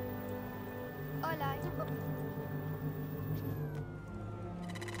 Olay.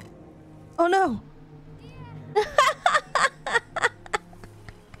 Oh no!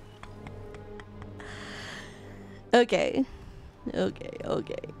 Okay. Okay.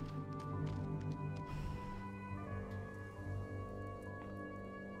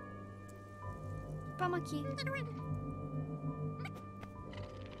 Pamaki.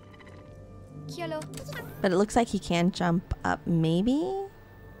 Kialo. But it looks like he can jump up, maybe?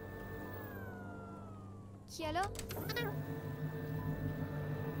 Kialo.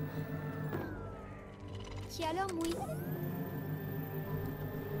 Kialo mui.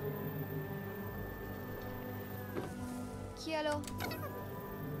 Kialo.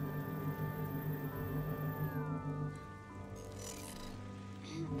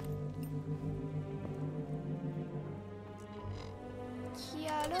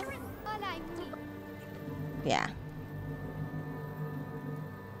 Kialo. Olay mui. Yeah.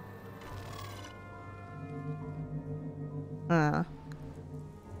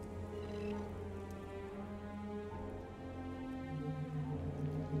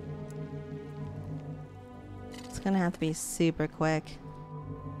 It's gonna have to be super quick.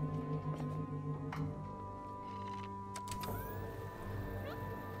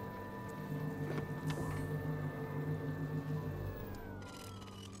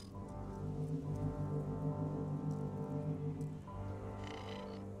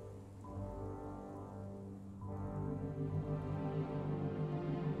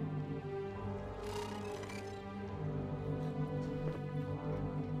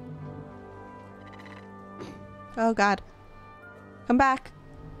 Oh god. Come back.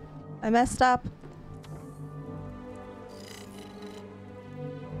 I messed up.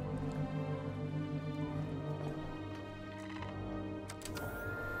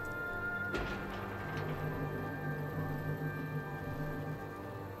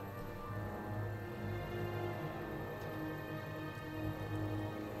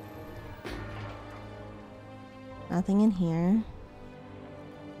 Nothing in here.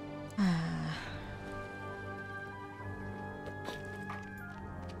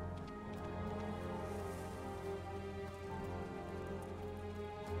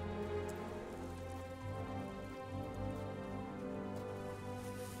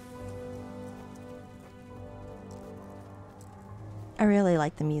 I really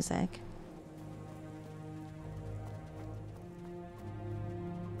like the music.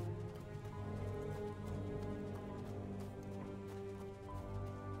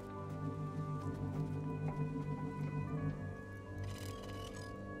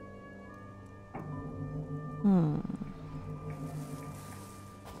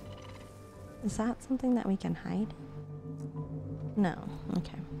 Is that something that we can hide? No.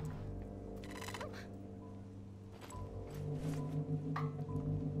 Okay.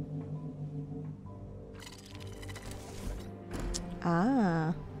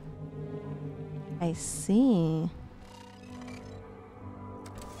 Ah. I see.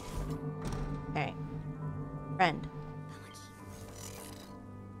 Alright. Friend.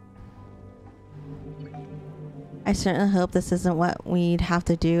 I certainly hope this isn't what we'd have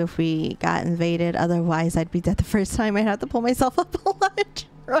to do if we got invaded. Otherwise, I'd be dead the first time. I'd have to pull myself up a ledge,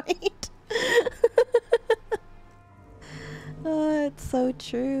 right? Oh, it's so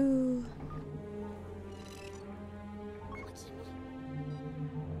true.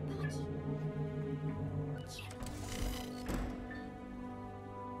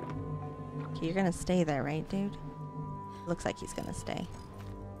 Okay, you're gonna stay there, right, dude? Looks like he's gonna stay.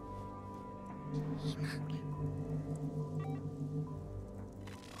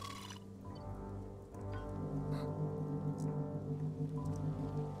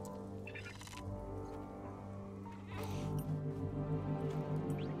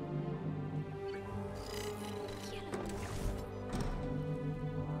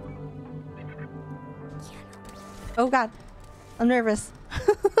 Oh god, I'm nervous.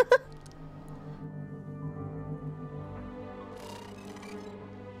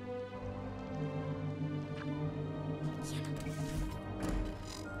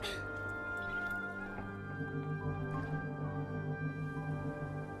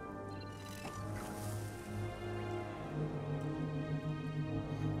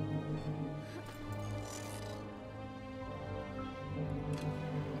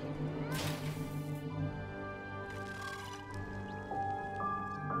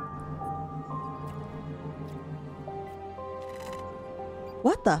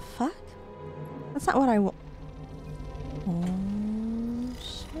 What the fuck? That's not what I want. Oh,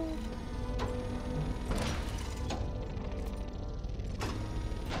 shit.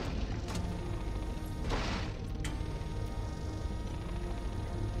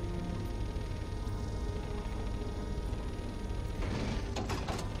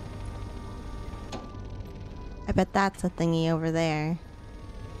 I bet that's a thingy over there.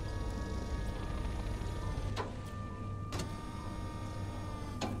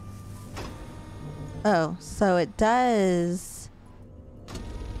 Oh, so it does.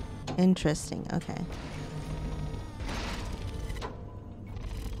 Interesting. Okay.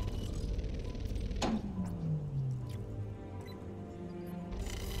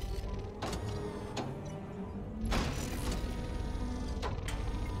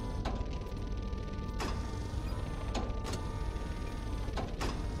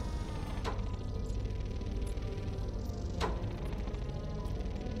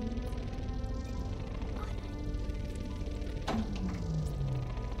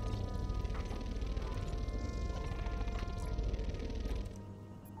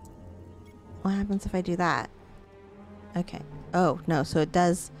 What happens if I do that? Okay. Oh, no. So it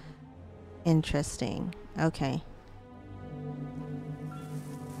does. Interesting. Okay.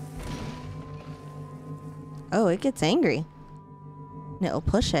 Oh, it gets angry. And it'll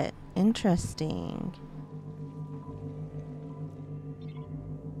push it. Interesting.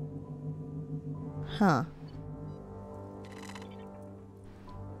 Huh.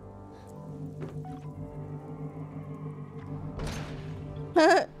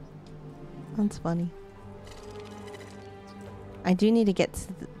 That's funny. I do need to get to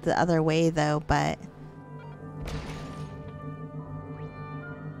the other way though, but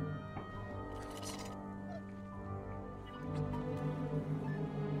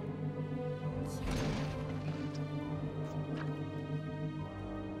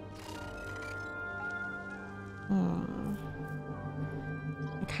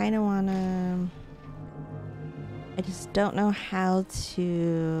I kind of want to. I just don't know how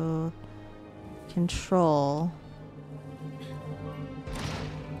to control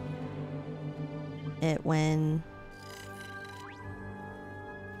it when,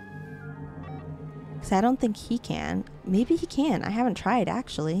 because I don't think he can. Maybe he can. I haven't tried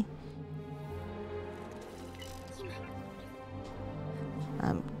actually.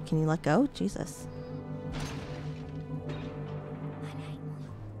 Can you let go? Jesus.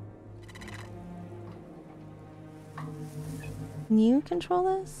 Can you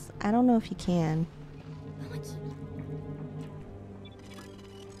control this? I don't know if you can.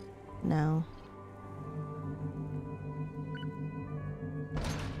 No.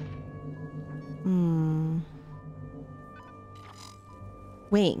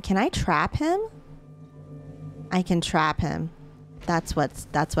 Wait, can I trap him? I can trap him. That's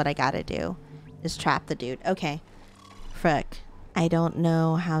what I gotta do. Is trap the dude. Okay. Frick. I don't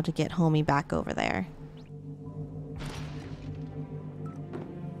know how to get homie back over there.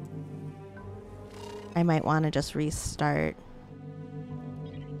 I might want to just restart.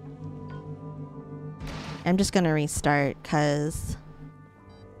 I'm just gonna restart because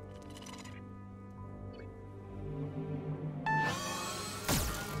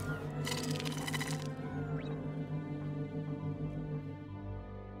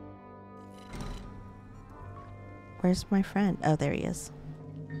where's my friend? Oh, there he is.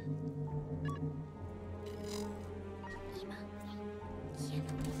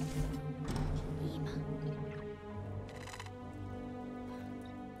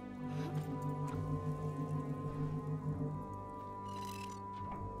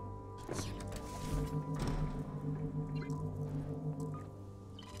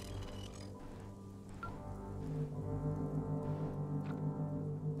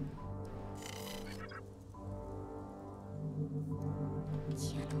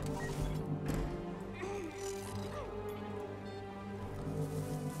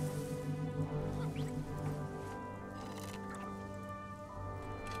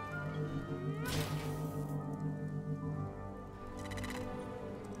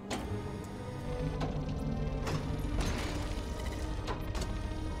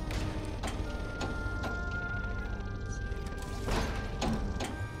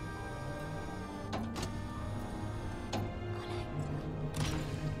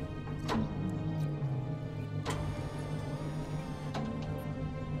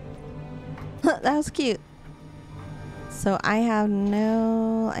 that was cute. So I have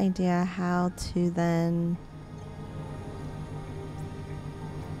no idea how to then...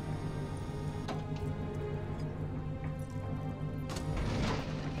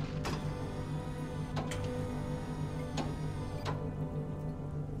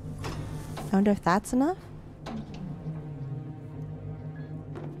 I wonder if that's enough?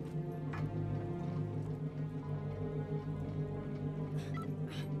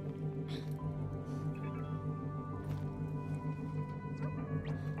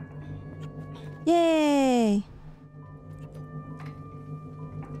 Yay!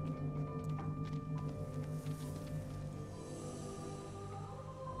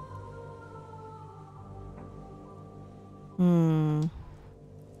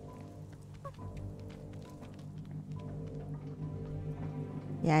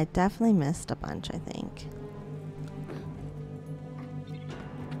 Yeah, I definitely missed a bunch, I think.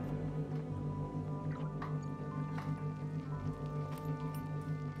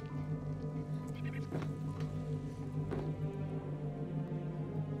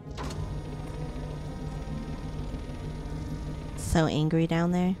 So angry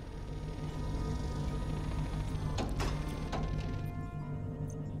down there.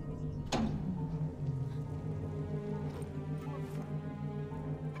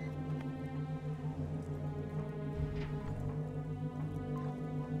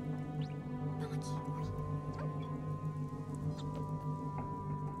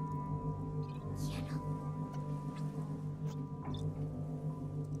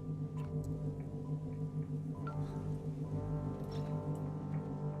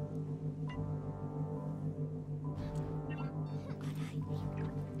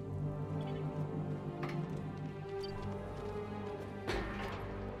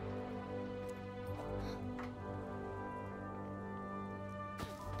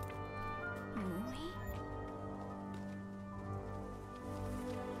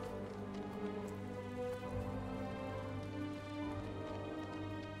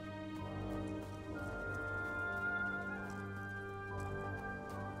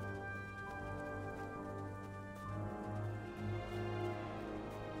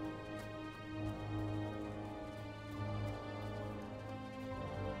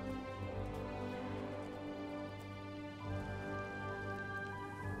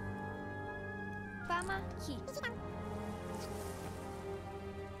 Pama ki.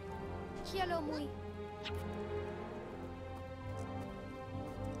 Kialo muy.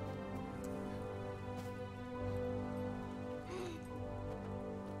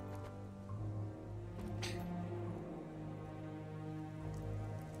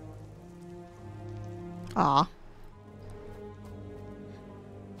 Aw.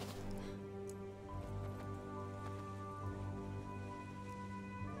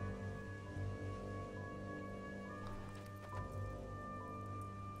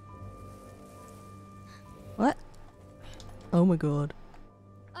 What? Oh my god.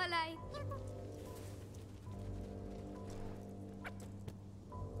 Olay.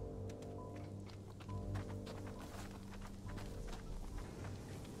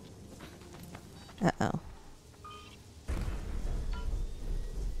 Uh-oh.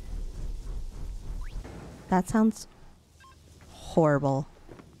 That sounds horrible.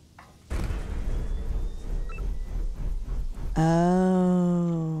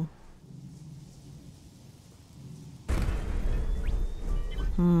 Oh.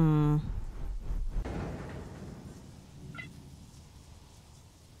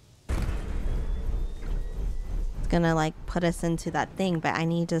 It's gonna like put us into that thing, but I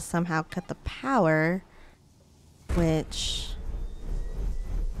need to somehow cut the power, which...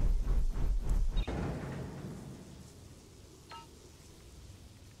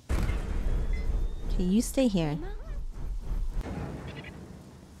 Okay, you stay here.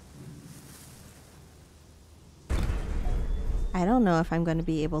 I don't know if I'm going to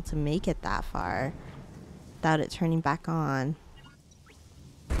be able to make it that far without it turning back on.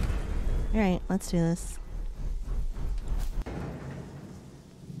 Alright, let's do this.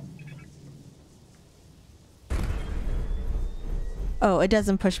 Oh, it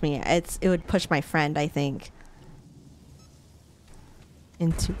doesn't push me. It would push my friend, I think.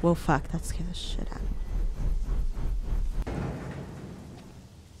 Into... Whoa, fuck. That scared the shit out of me.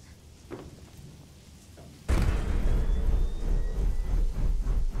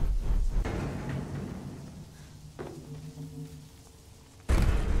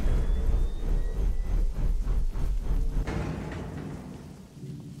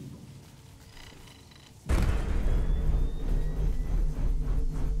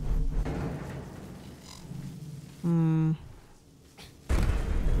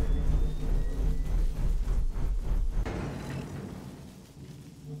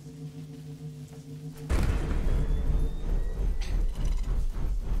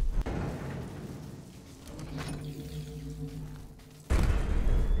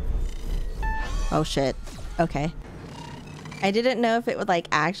 Oh shit. Okay. I didn't know if it would like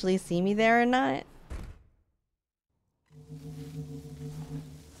actually see me there or not.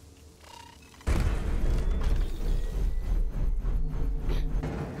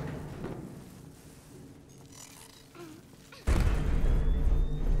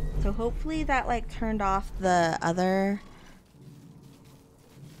 So hopefully that like turned off the other.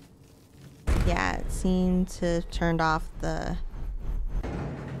 Yeah, it seemed to have turned off the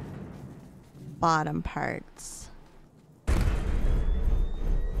bottom parts.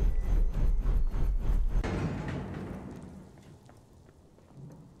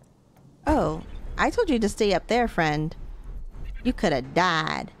 Oh, I told you to stay up there, friend. You could have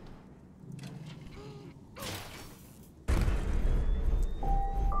died.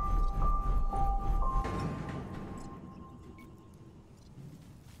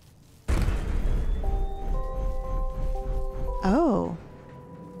 Oh.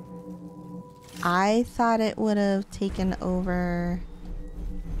 I thought it would have taken over.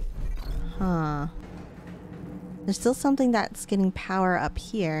 Huh. There's still something that's getting power up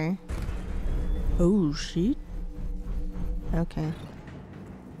here. Oh, shit. Okay.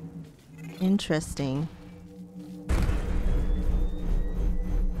 Interesting.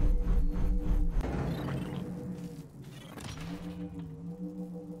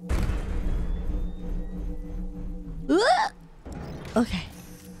 Okay.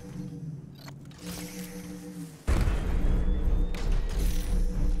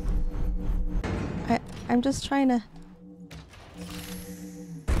 I'm just trying to...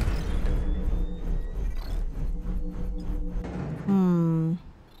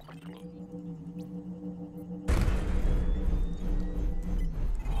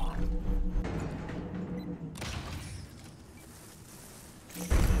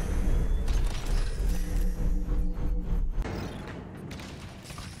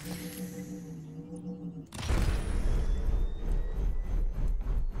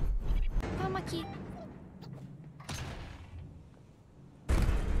 Vamos aqui.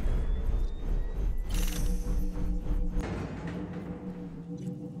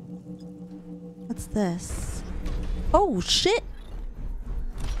 What's this? Oh, shit!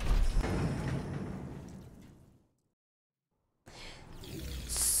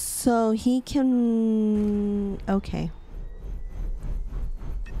 So he can... Okay.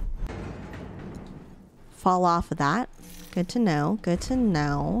 Fall off of that. Good to know. Good to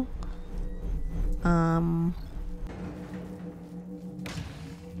know.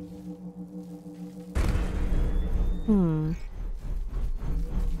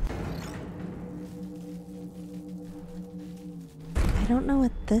 I don't know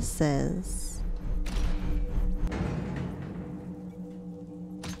what this is.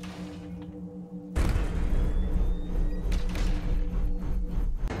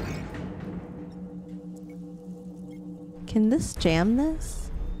 Can this jam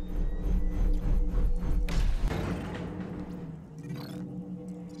this?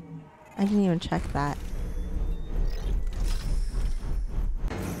 I didn't even check that.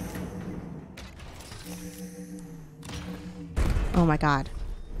 Oh my god.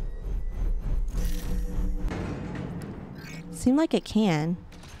 Seemed like it can.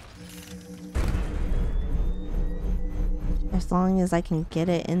 As long as I can get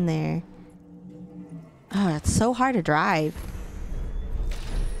it in there. Oh, it's so hard to drive.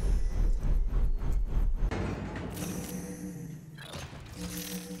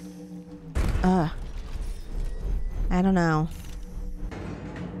 I don't know.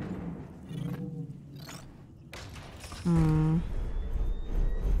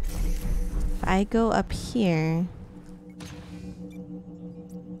 If I go up here,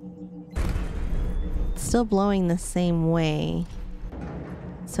 it's still blowing the same way.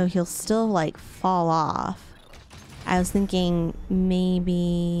 So he'll still like fall off. I was thinking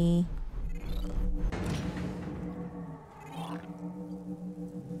maybe...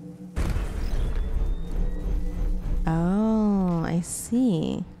 Oh, I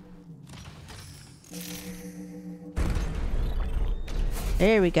see.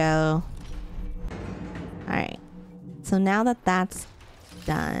 There we go. Alright. So now that that's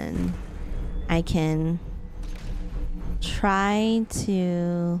done, I can try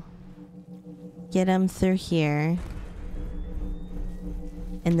to get him through here.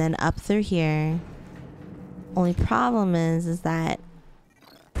 And then up through here. Only problem is that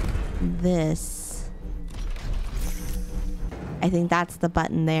this... I think that's the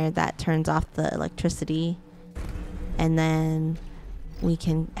button there that turns off the electricity. And then we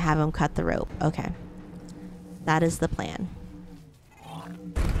can have him cut the rope. Okay. That is the plan.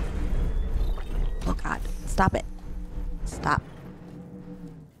 Oh God. Stop it. Stop.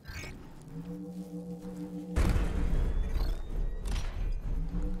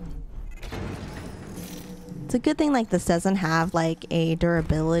 It's a good thing like this doesn't have like a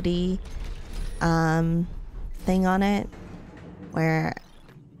durability thing on it where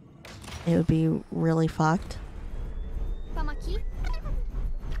it would be really fucked. Vamos aqui.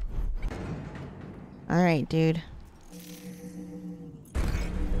 All right, dude.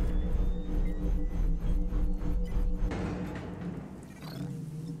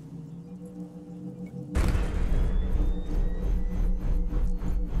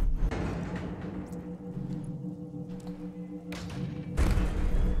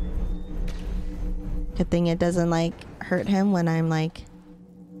 Good thing it doesn't like hurt him when I'm like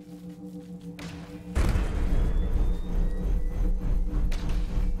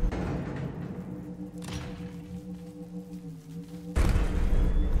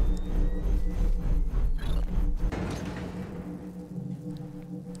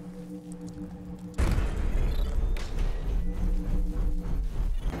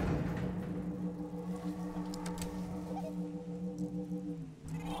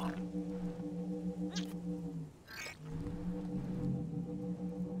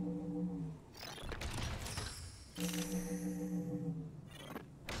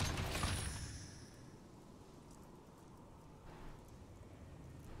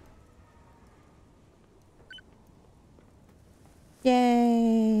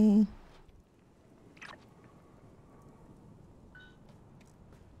yay.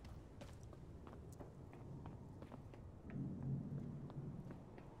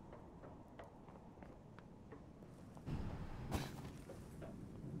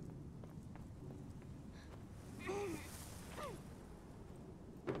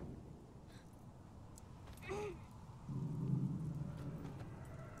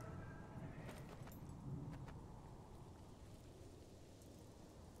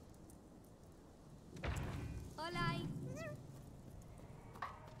 Hola.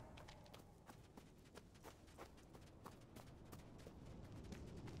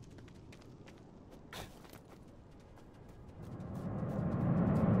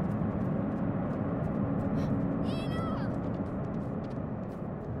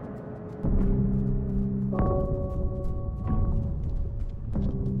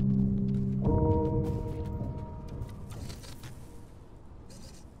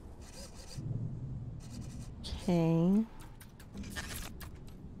 Okay.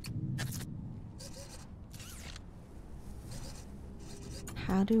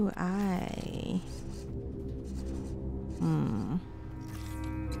 How do I?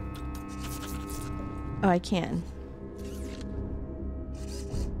 Oh, I can.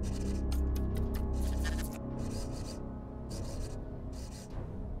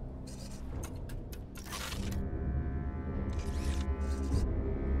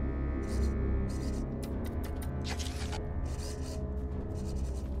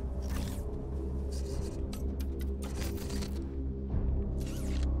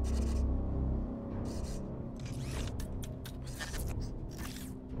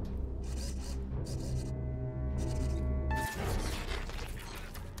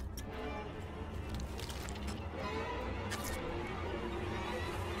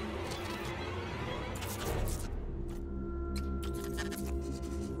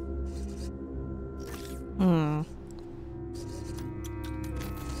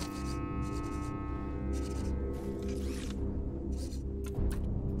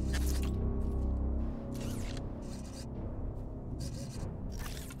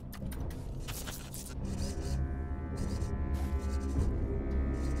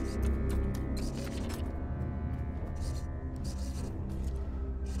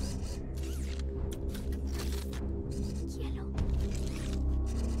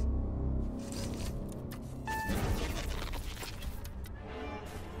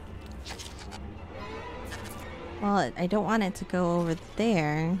 Well, I don't want it to go over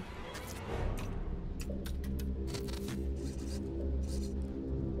there.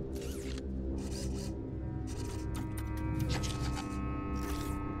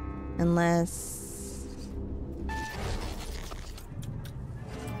 Unless...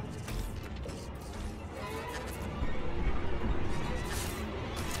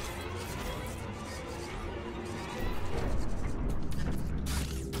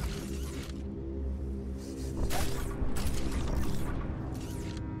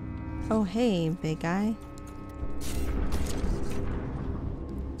 Oh, hey, big guy.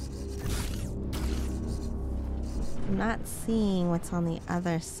 not seeing what's on the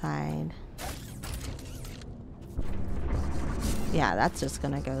other side. Yeah, that's just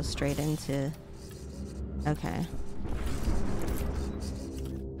gonna go straight into... Okay.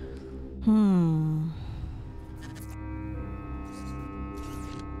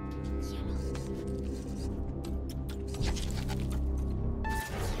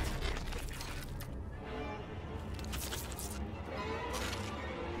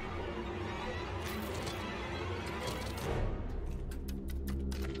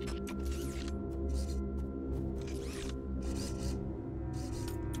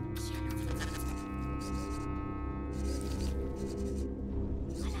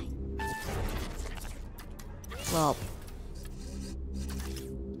 Well...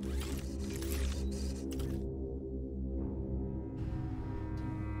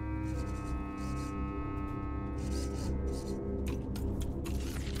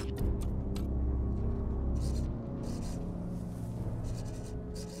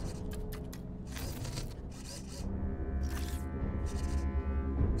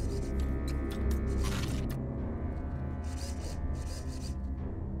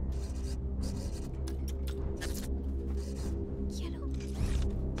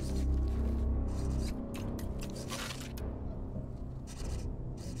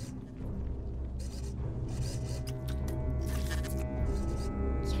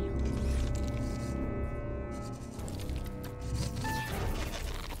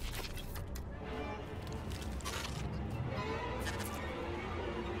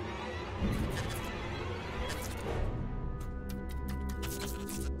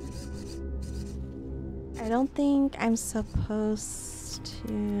 I don't think I'm supposed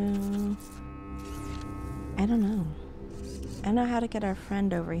to... I don't know. I don't know how to get our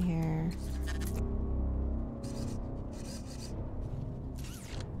friend over here.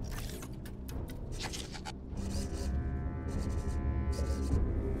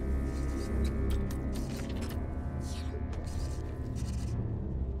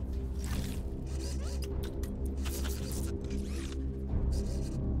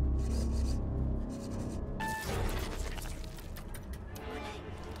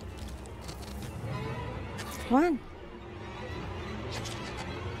 Come on.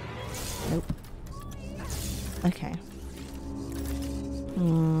 Nope. Okay.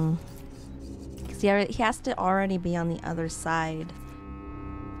 Because he has to already be on the other side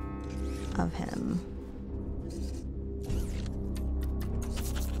of him.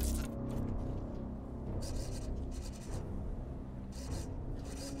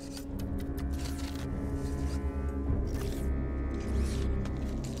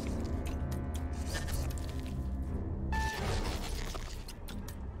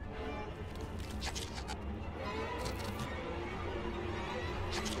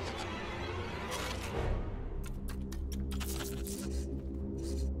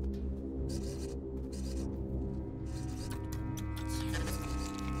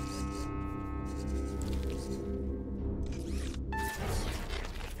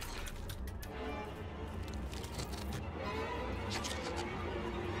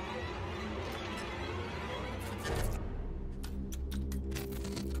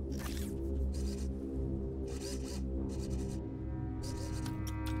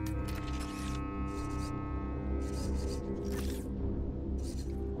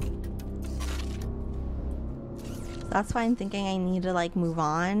 That's why I'm thinking I need to like move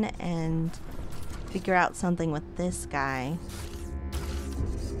on and figure out something with this guy.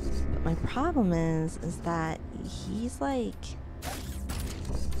 But my problem is that he's like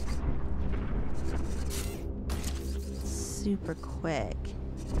super quick.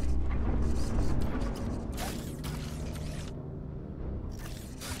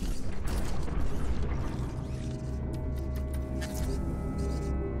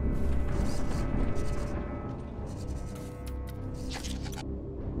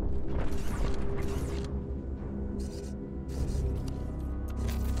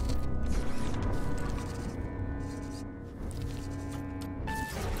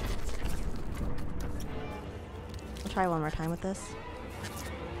 Try one more time with this.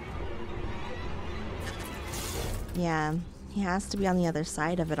 Yeah, he has to be on the other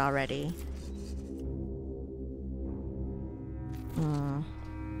side of it already. And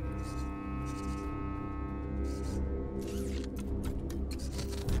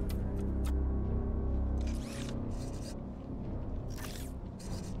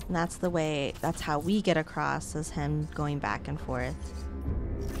that's the way, that's how we get across, is him going back and forth.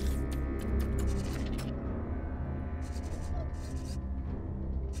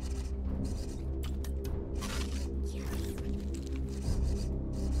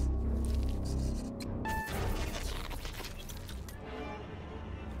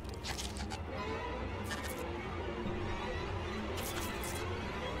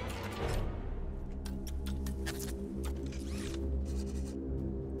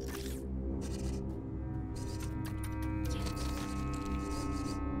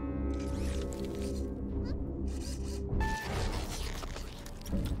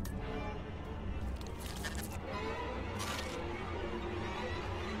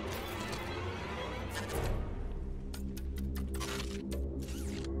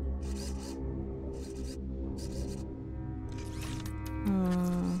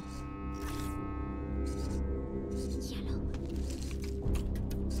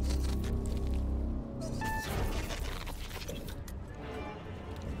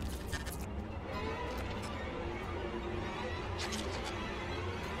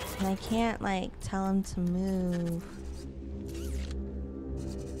 And I can't, like, tell him to move.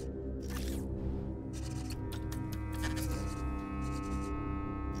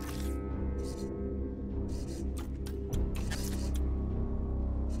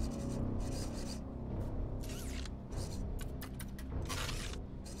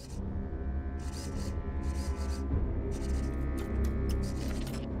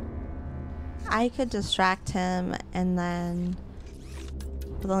 I could distract him, and then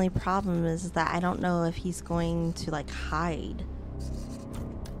but the only problem is that I don't know if he's going to like hide.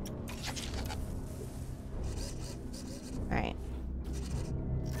 All right.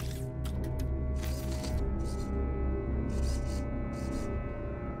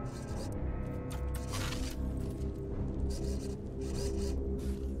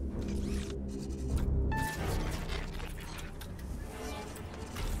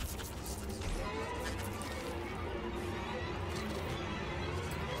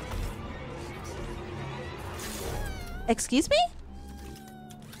 Excuse me?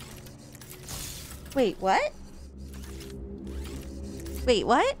 Wait, what? Wait,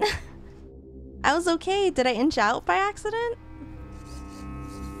 what? I was okay. Did I inch out by accident?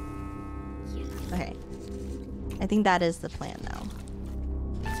 Okay. I think that is the plan now.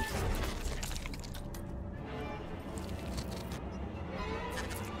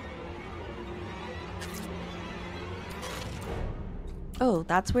 Oh,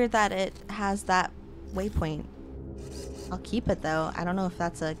 that's weird that it has that waypoint. I'll keep it though. I don't know if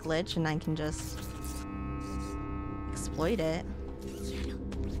that's a glitch and I can just exploit it.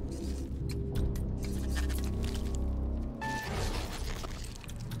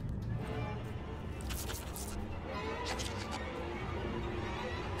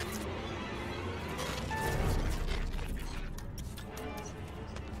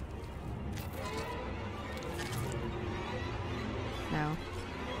 No.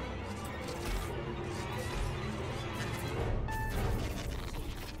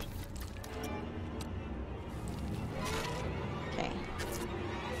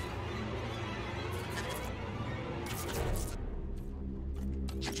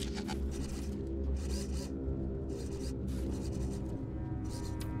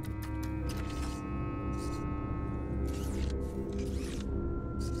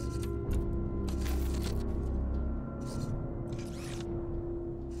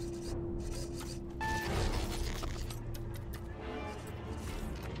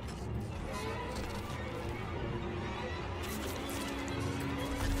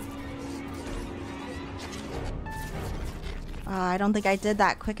 I don't think I did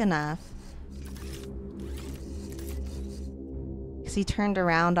that quick enough. Because he turned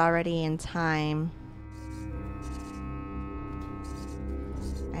around already in time.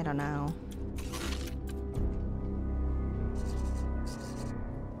 I don't know.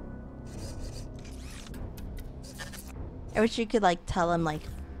 I wish you could like tell him like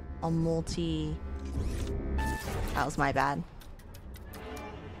a multi... That was my bad.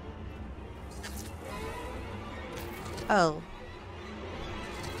 Oh.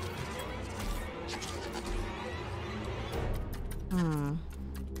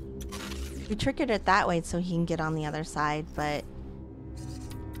 We triggered it that way so he can get on the other side, but...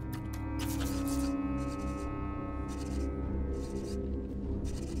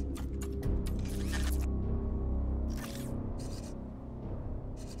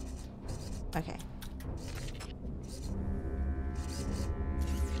 Okay.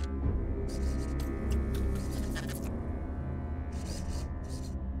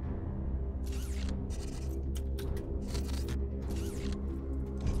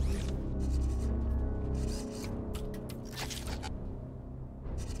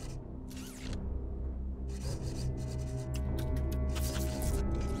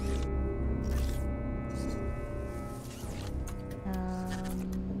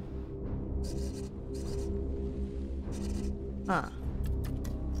 Huh.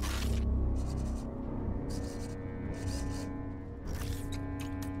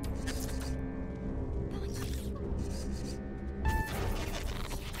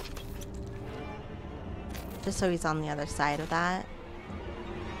 Just so he's on the other side of that.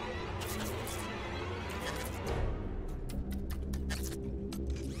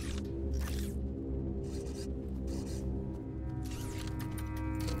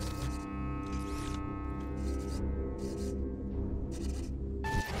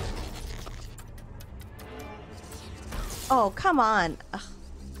 Oh, come on. Ugh.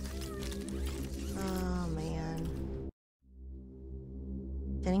 Oh, man.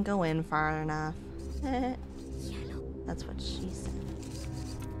 Didn't go in far enough. That's what she said.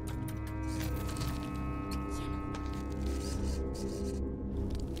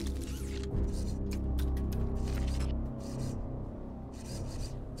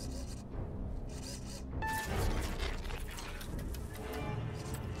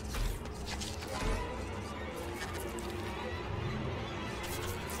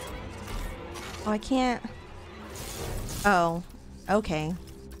 Oh, I can't. Oh, okay.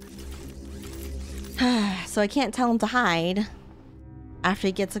 So I can't tell him to hide after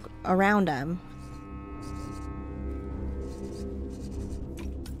he gets around him.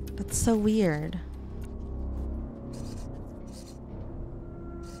 That's so weird.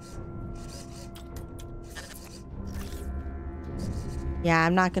 Yeah,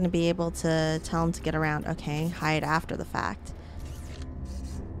 I'm not going to be able to tell him to get around. Okay, hide after the fact.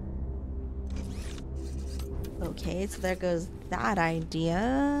 Okay, so there goes that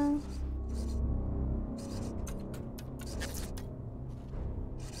idea.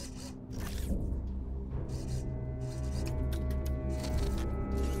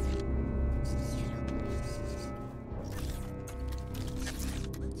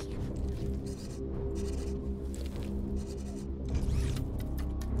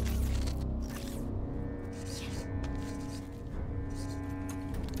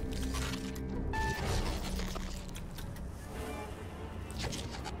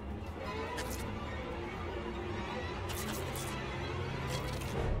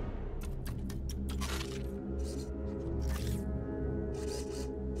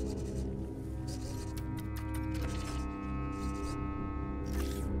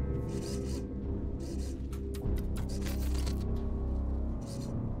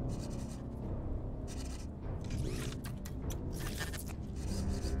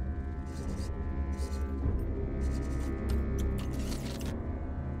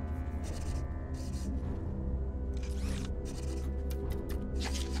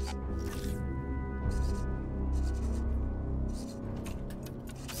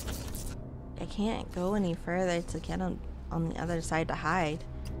 I can't go any further to get on the other side to hide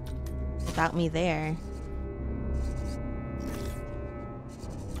without me there.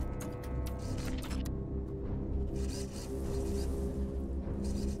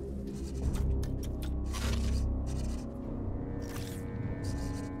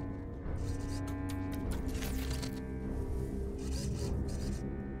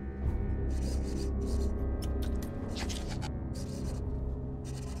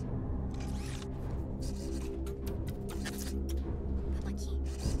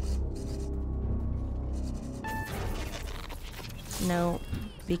 No,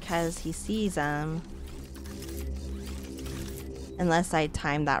 because he sees him. Unless I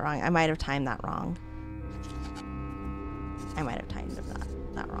timed that wrong. I might have timed that wrong. I might have timed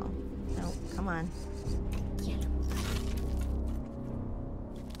that wrong. No, come on.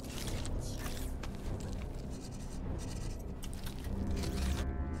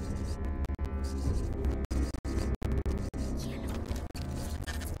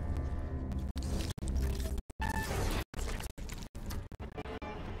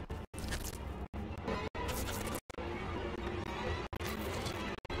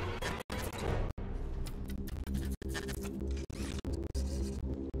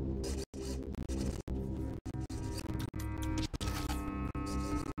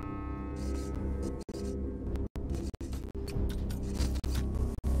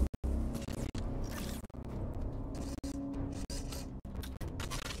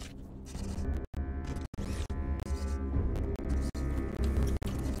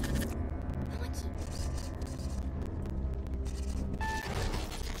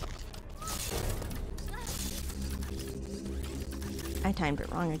 I timed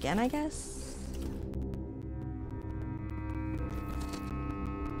it wrong again, I guess.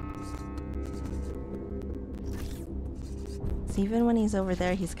 So even when he's over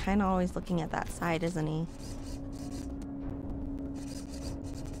there, he's kind of always looking at that side, isn't he?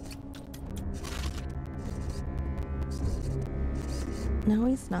 No,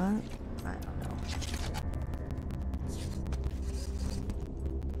 he's not. I don't know.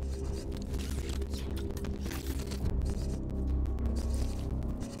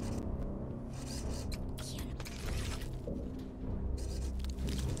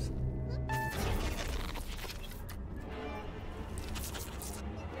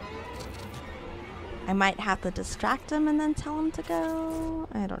 I might have to distract him and then tell him to go.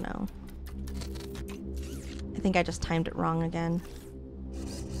 I don't know. I think I just timed it wrong again.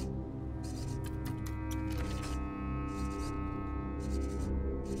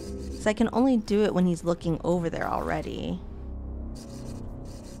 So I can only do it when he's looking over there already.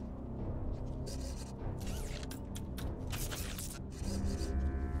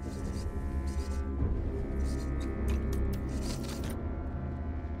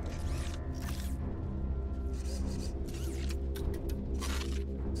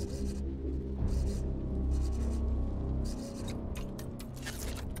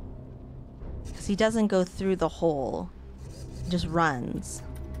 He doesn't go through the hole, he just runs.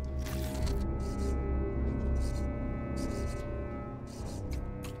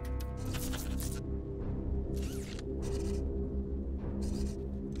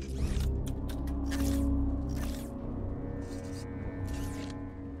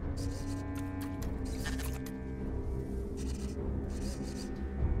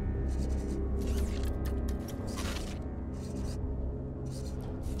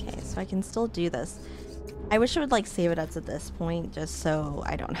 So I can still do this. I wish I would like save it up at this point just so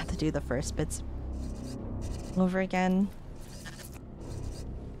I don't have to do the first bits over again.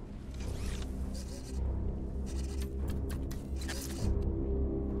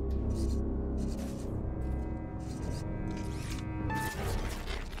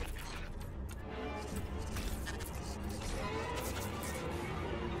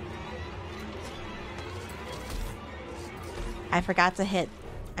 I forgot to hit,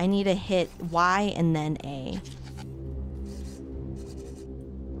 I need to hit Y and then A.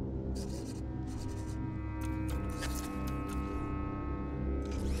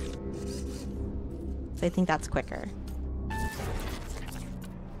 So I think that's quicker.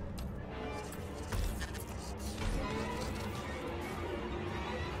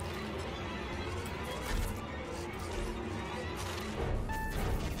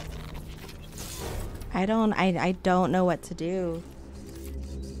 I don't know what to do.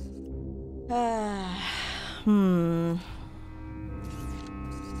 I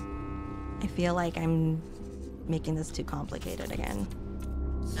feel like I'm making this too complicated again.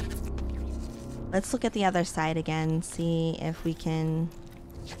 Let's look at the other side again, see if we can...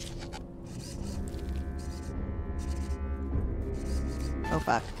 Oh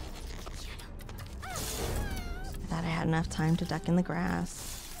fuck. I thought I had enough time to duck in the grass.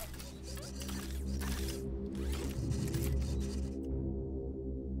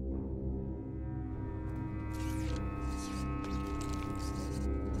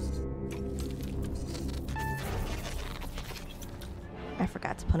 I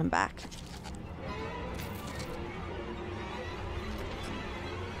forgot to put him back.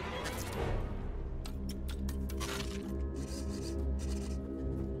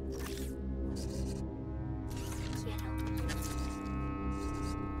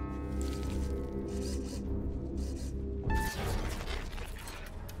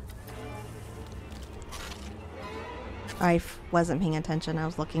 I wasn't paying attention. I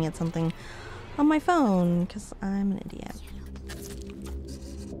was looking at something on my phone because I'm an idiot.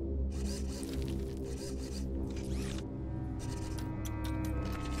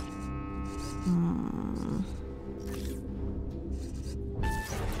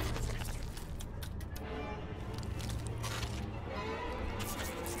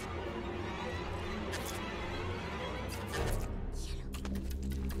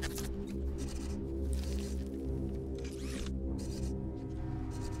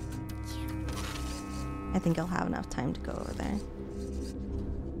 I think I'll have enough time to go over there.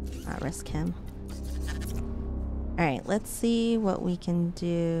 Not risk him. Alright, let's see what we can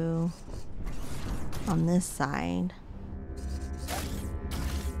do on this side.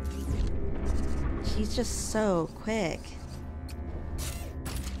 She's just so quick.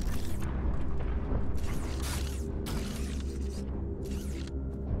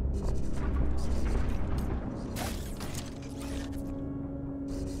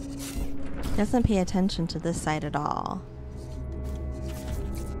 Doesn't pay attention to this side at all.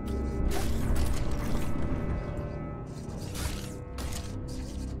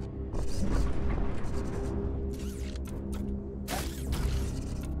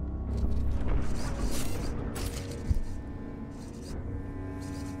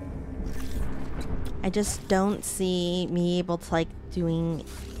 I just don't see me able to like doing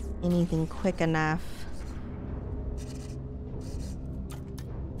anything quick enough.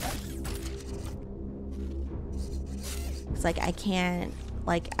 It's like I can't,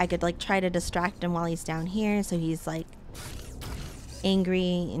 like I could like try to distract him while he's down here so he's like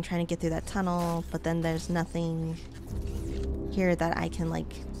angry and trying to get through that tunnel, but then there's nothing here that I can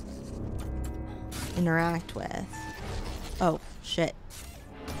like interact with. Oh shit.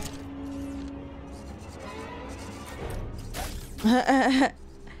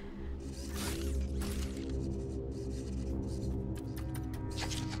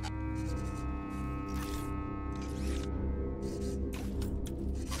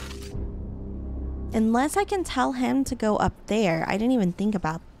 Unless I can tell him to go up there. I didn't even think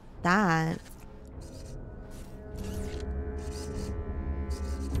about that.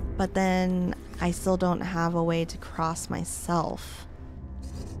 But then I still don't have a way to cross myself.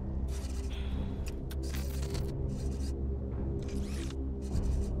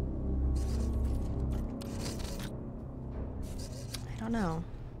 I don't know.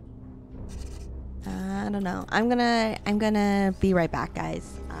 I don't know. I'm gonna be right back,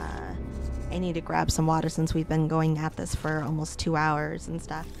 guys. I need to grab some water since we've been going at this for almost 2 hours and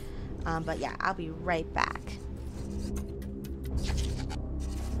stuff. But yeah, I'll be right back.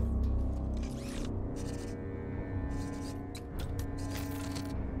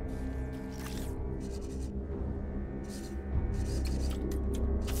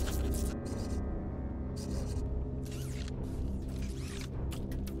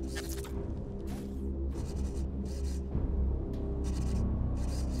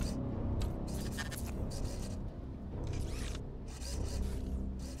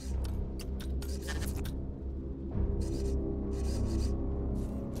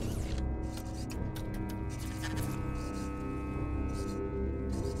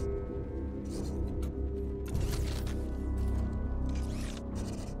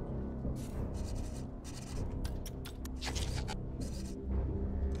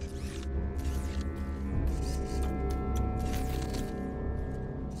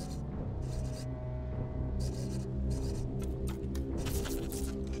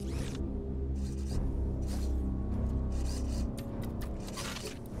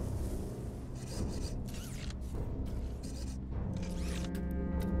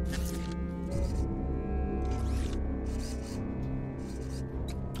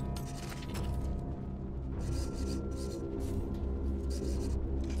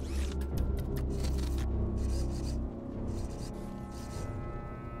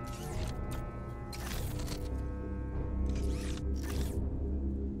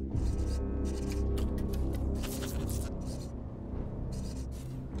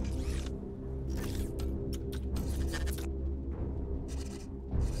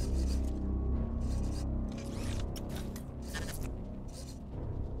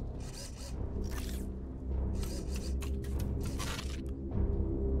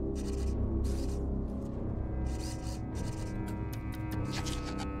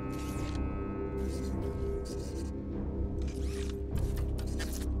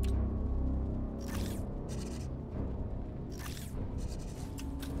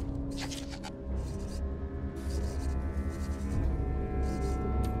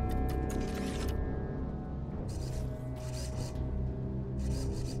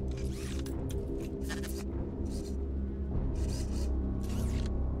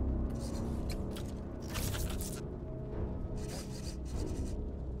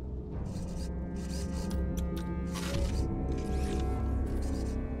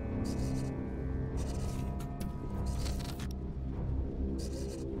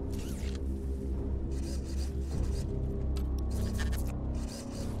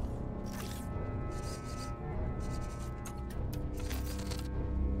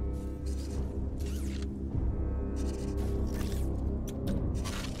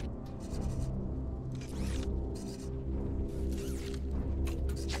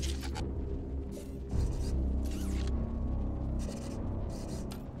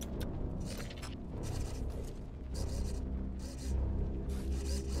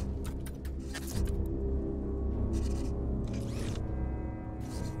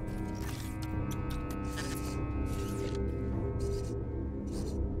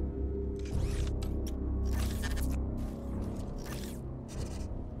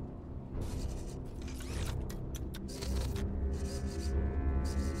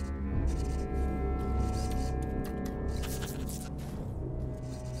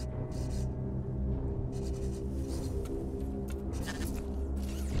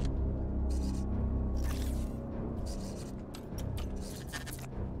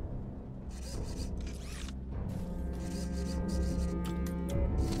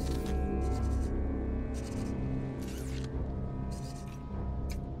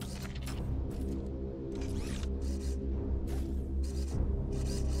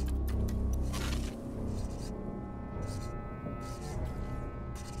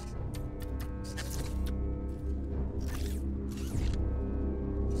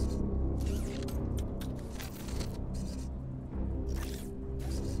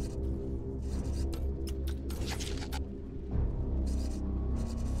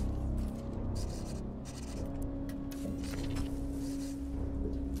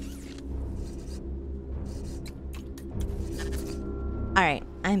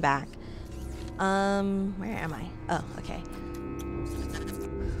 I'm back. Where am I? Oh, okay.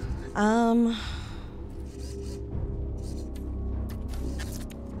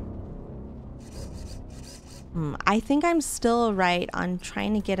 I think I'm still right on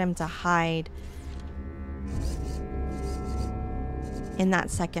trying to get him to hide in that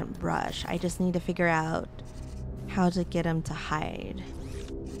second brush. I just need to figure out how to get him to hide.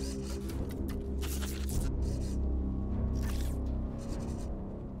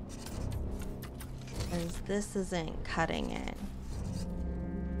 Because this isn't cutting it.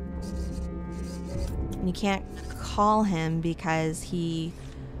 You can't call him because he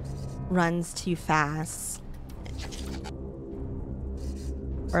runs too fast.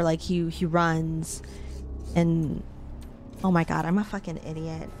 Or like he runs and oh my god, I'm a fucking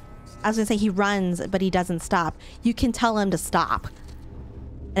idiot. I was gonna say he runs but he doesn't stop. You can tell him to stop.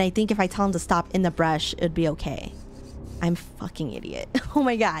 And I think if I tell him to stop in the brush, it'd be okay. I'm a fucking idiot. Oh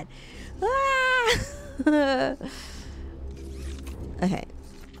my god. Ah! Okay.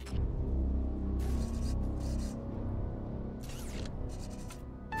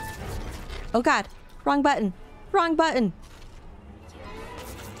 Oh god, wrong button. Wrong button.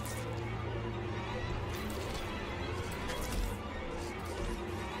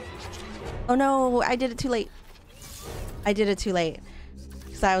 Oh no, I did it too late. I did it too late.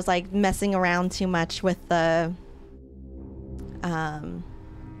 So I was like messing around too much with the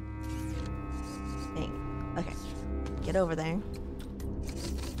thing. Okay. Get over there.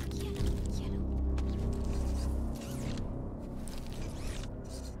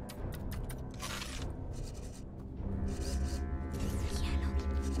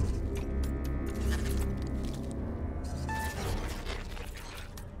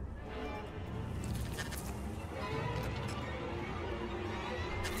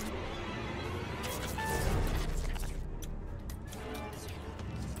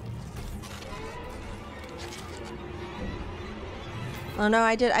 Oh no,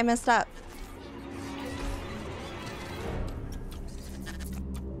 I messed up.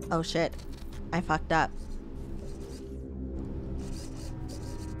 Oh shit. I fucked up.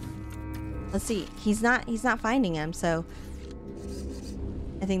 Let's see. He's not finding him, so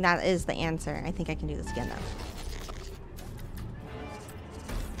I think that is the answer. I think I can do this again though.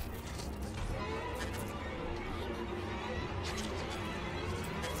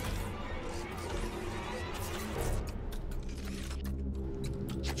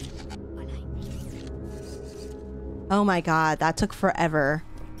 Oh my god, that took forever.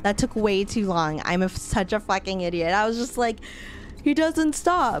 That took way too long. I'm such a fucking idiot. I was just like, he doesn't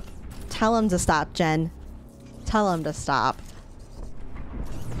stop. Tell him to stop, Jen. Tell him to stop.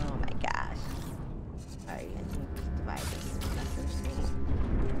 Oh my gosh. Alright, I can divide this message thing.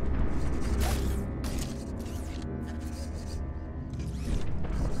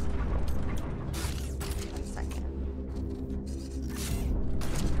 One second.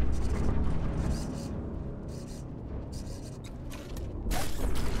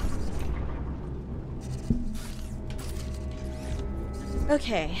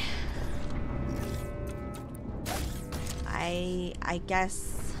 Okay. I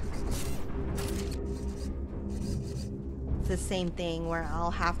guess it's the same thing where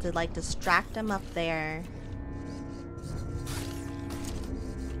I'll have to like distract him up there.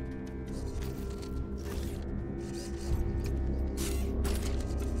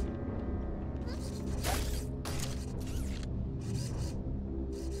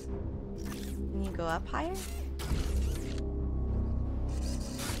 Can you go up higher?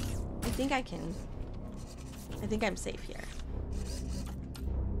 I think I can. I think I'm safe here.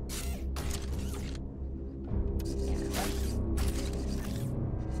 Yeah.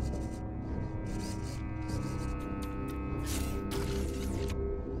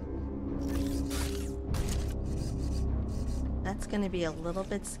 That's gonna be a little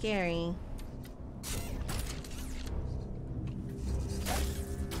bit scary.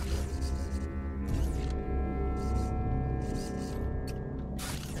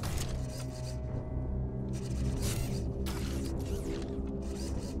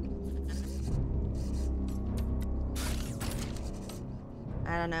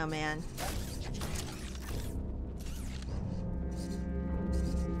 I don't know, man.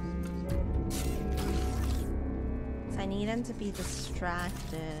 So I need him to be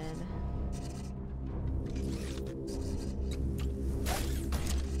distracted.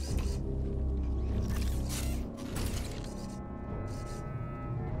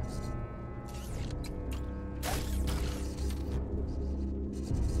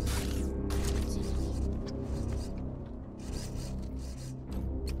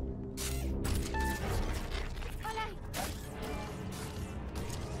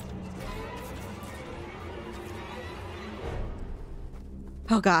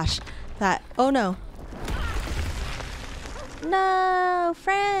 Oh gosh. That. Oh no. No,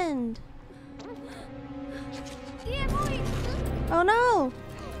 friend. Oh no.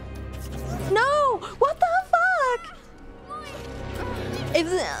 No. What the fuck? If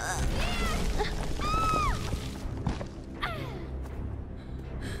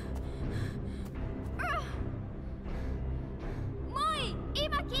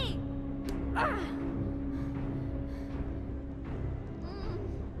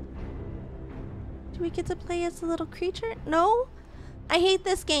do we get to play as a little creature? No? I hate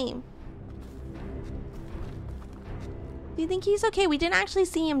this game. Do you think he's okay? We didn't actually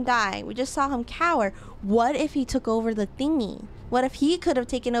see him die. We just saw him cower. What if he took over the thingy? What if he could have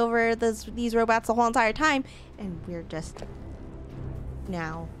taken over these robots the whole entire time and we're just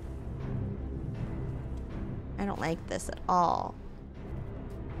now? I don't like this at all.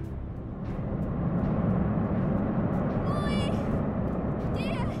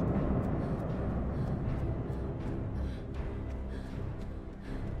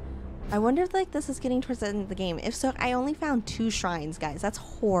 I wonder if like this is getting towards the end of the game. If so, I only found 2 shrines, guys. That's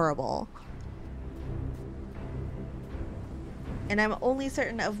horrible. And I'm only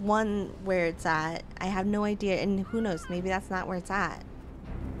certain of one where it's at. I have no idea, and who knows, maybe that's not where it's at.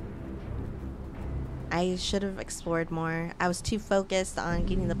 I should have explored more. I was too focused on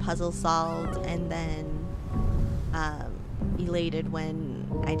getting the puzzle solved and then elated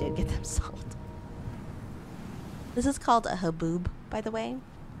when I did get them solved. This is called a haboob, by the way.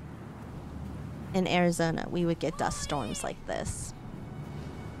 In Arizona, we would get dust storms like this.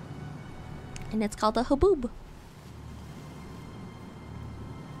 And it's called a haboob.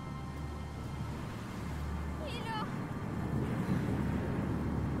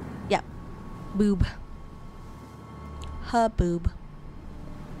 Yep. Boob. Haboob.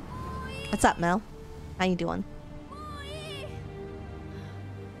 What's up, Mel? How you doing?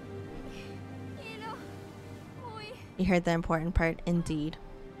 You heard the important part, indeed.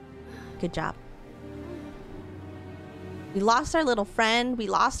 Good job. We lost our little friend. We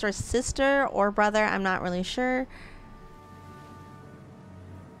lost our sister or brother. I'm not really sure.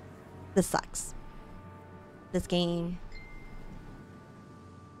 This sucks. This game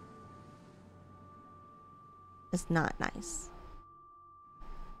is not nice.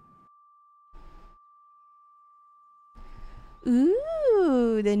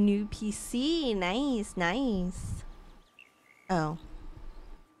 Ooh, the new PC. Nice, nice. Oh.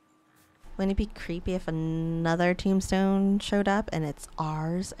 Wouldn't it be creepy if another tombstone showed up and it's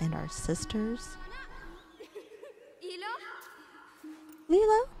ours and our sisters?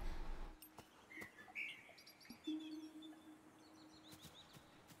 Lilo?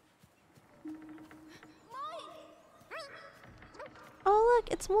 Oh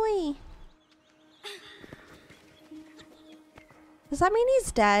look, it's Moi. Does that mean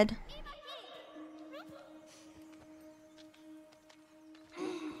he's dead?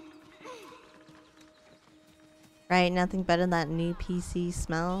 Right, nothing better than that new PC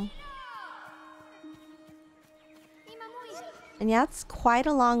smell. And yeah, it's quite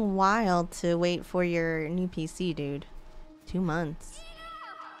a long while to wait for your new PC, dude. 2 months.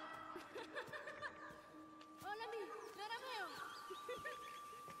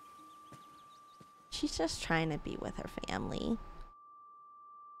 She's just trying to be with her family.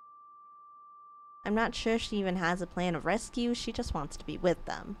 I'm not sure she even has a plan of rescue. She just wants to be with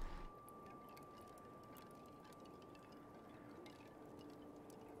them.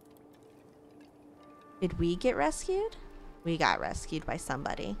 Did we get rescued? We got rescued by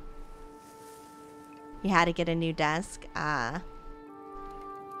somebody. You had to get a new desk.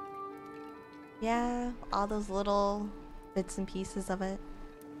 Yeah, all those little bits and pieces of it.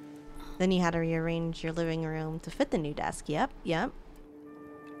 Then you had to rearrange your living room to fit the new desk. Yep, yep.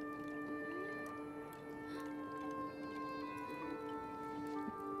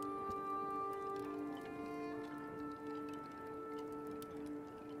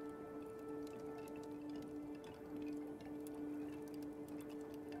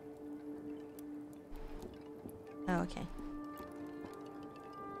 Oh, okay.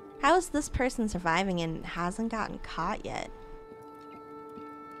 How is this person surviving and hasn't gotten caught yet?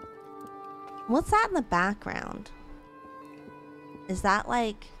 What's that in the background? Is that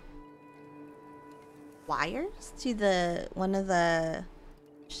like wires to one of the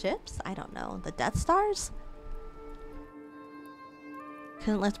ships? I don't know. The Death Stars?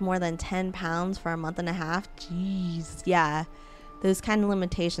 Couldn't lift more than 10 pounds for a month and a half? Jeez. Yeah. Those kind of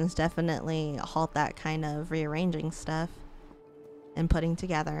limitations definitely halt that kind of rearranging stuff and putting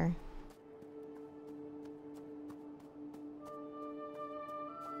together.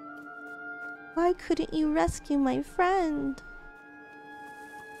 Why couldn't you rescue my friend?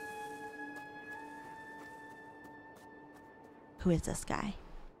 Who is this guy?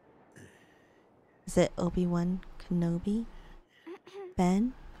 Is it Obi-Wan Kenobi?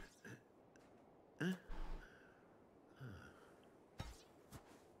 Ben?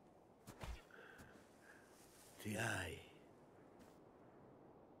 Ti.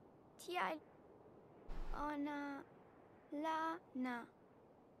 Tial. Ona. Lana.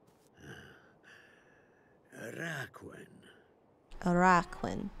 Rakwen.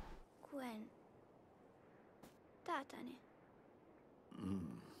 Araquin. Gwen. Tatane.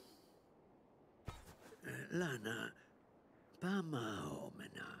 Lana. Pama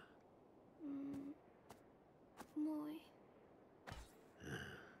omena. Muy.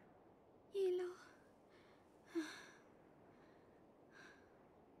 Hilo.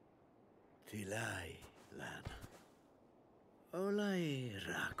 Tilai, Lana. Olai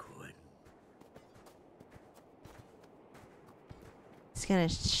Rakwen. He's gonna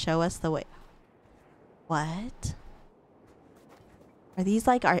show us the way. What? Are these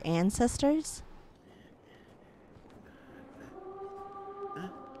like our ancestors?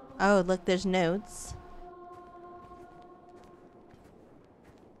 Oh, look, there's notes.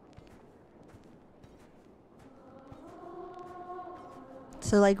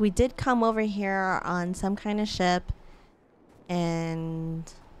 So, like, we did come over here on some kind of ship,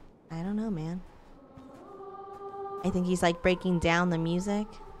 and I don't know, man. I think he's like breaking down the music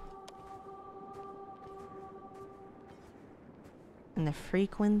and the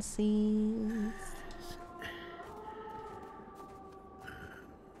frequencies.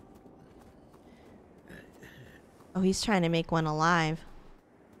 Oh, he's trying to make one alive.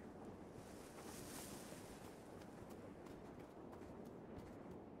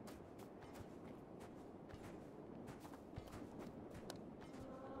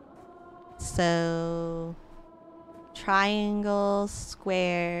 So, triangle,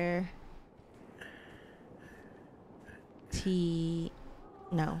 square, T.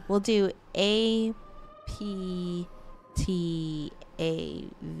 No, we'll do A, P, T, A,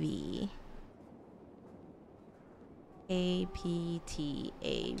 V. A, P, T,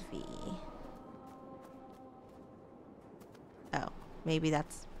 A, V. Oh, maybe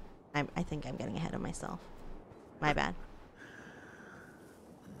that's... I think I'm getting ahead of myself. My bad.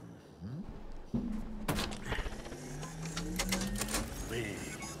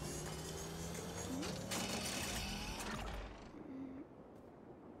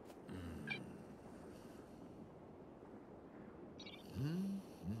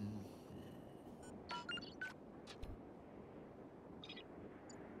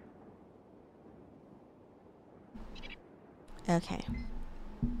 Okay.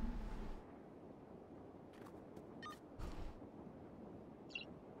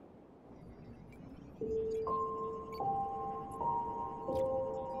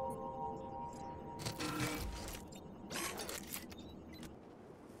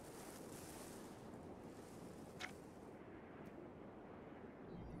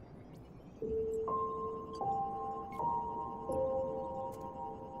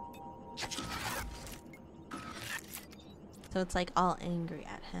 So it's like all angry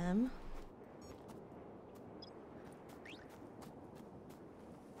at him.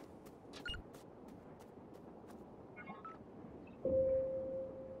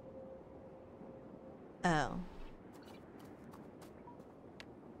 Oh.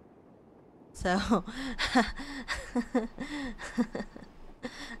 So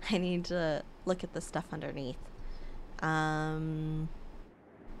I need to look at the stuff underneath.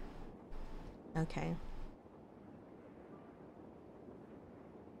 Okay.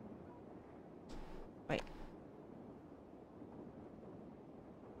 Wait.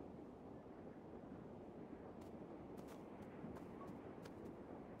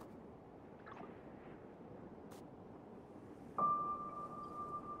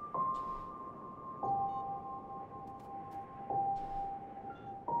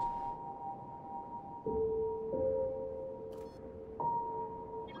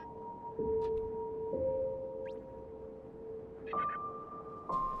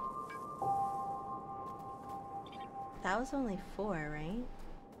 That was only 4, right?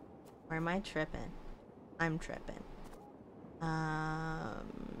 Or am I tripping? I'm tripping. I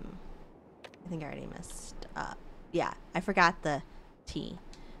think I already messed up. Yeah, I forgot the T,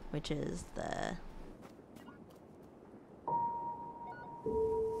 which is the...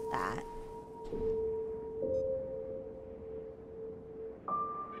 that.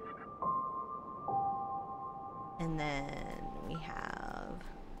 And then we have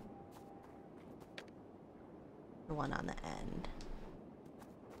the one on the end.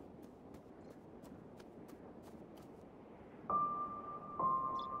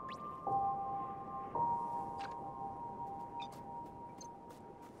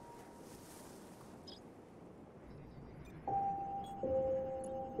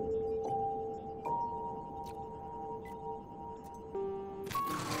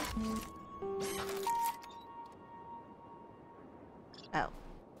 Oh.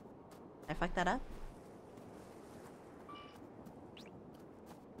 I fucked that up?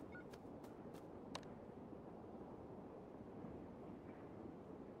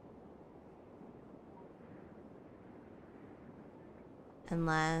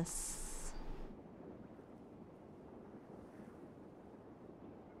 Unless...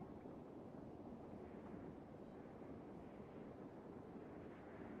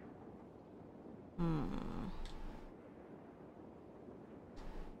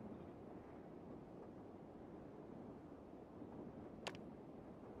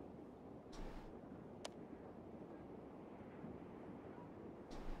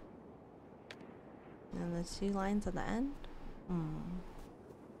 And the 2 lines at the end?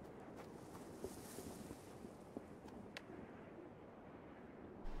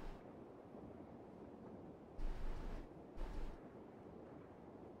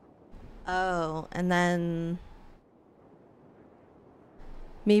 Oh, and then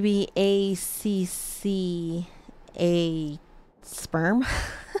maybe ACC a sperm?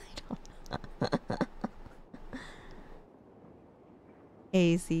 I don't know.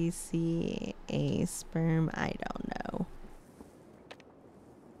 ACC a sperm? I don't know.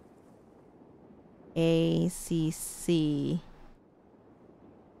 ACC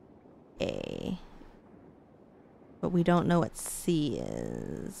a. But we don't know what C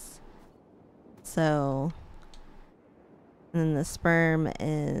is. So, and then the sperm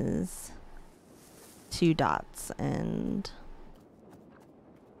is 2 dots and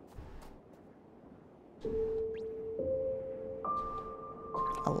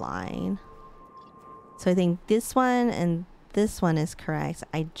a line. So I think this one and this one is correct.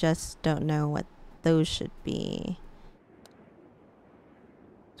 I just don't know what those should be.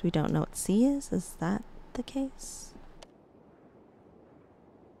 So we don't know what C is? Is that the case?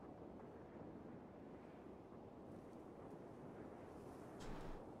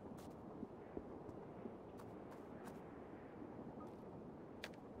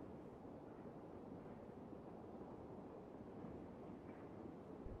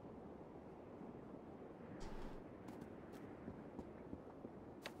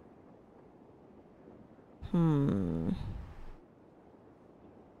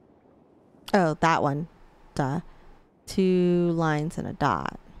 Oh, that one. Duh. 2 lines and a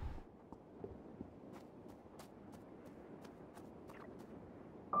dot.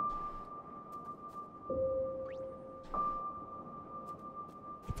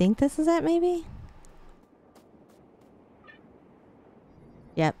 I think this is it, maybe?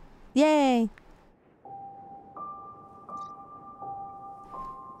 Yep. Yay!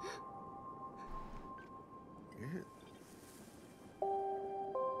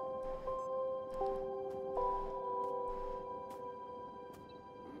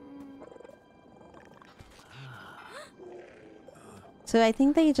 So I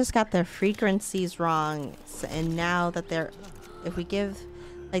think they just got their frequencies wrong, and now that they're, if we give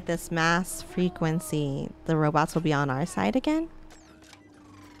like this mass frequency, the robots will be on our side again.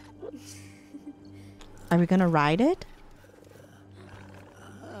 Are we gonna ride it?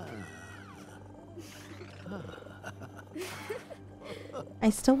 I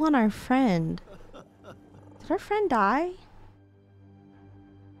still want our friend. Did our friend die?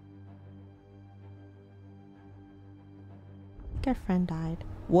 I think our friend died.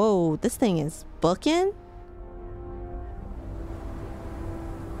 Whoa, this thing is booking?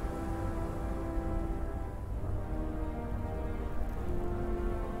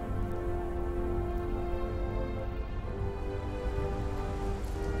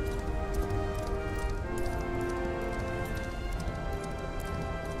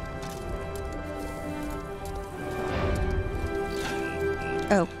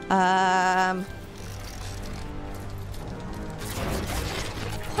 Oh, ah.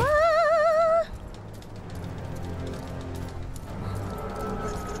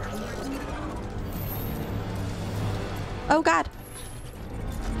 Oh God.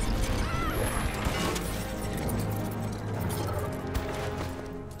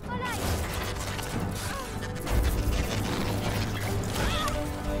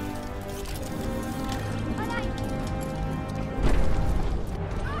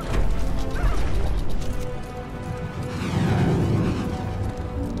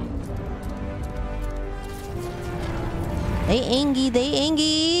 They angy, they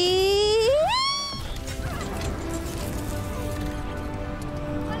angy.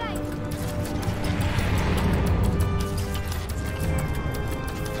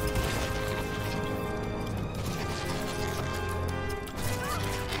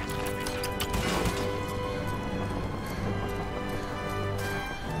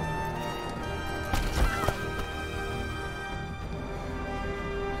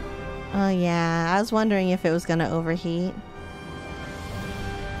 Oh yeah, I was wondering if it was gonna overheat.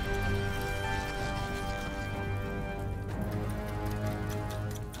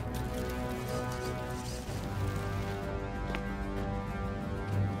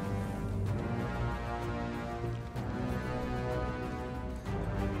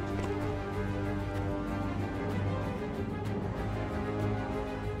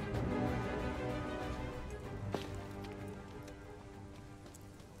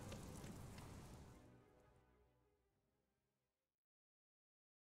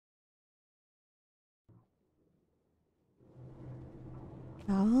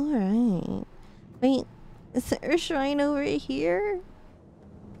 Alright. Wait, is there a shrine over here?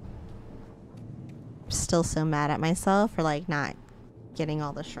 I'm still so mad at myself for like not getting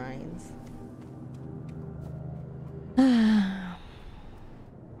all the shrines.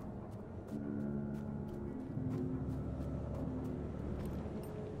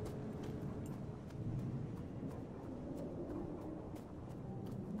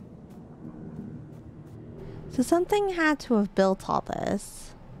 So something had to have built all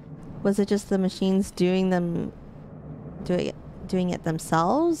this. Was it just the machines doing it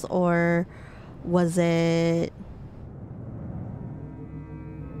themselves, or was it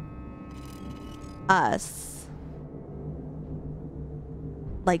us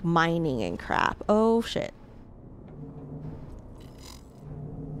like mining and crap? Oh shit.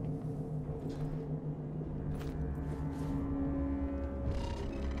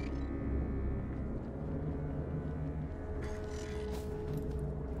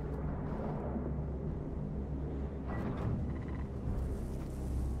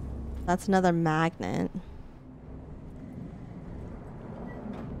 That's another magnet.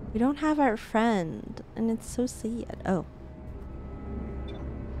 We don't have our friend, and it's so sad. Oh.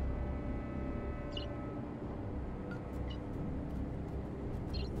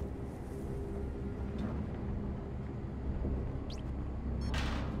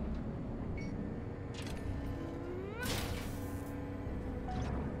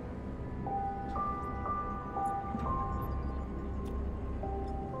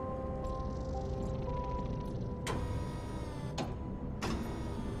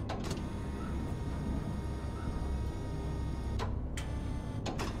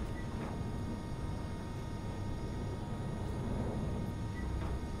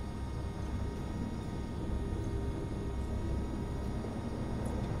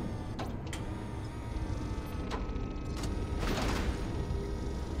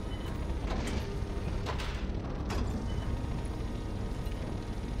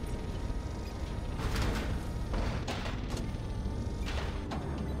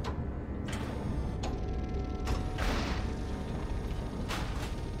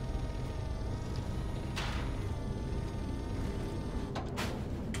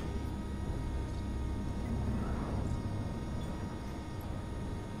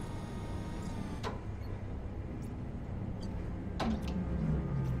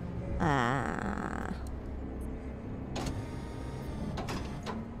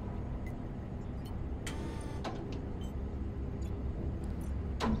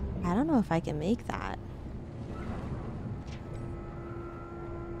 I don't know if I can make that.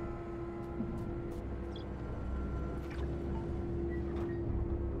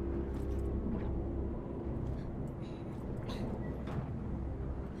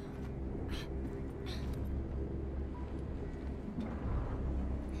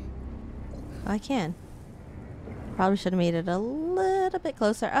 I can. Probably should have made it a little bit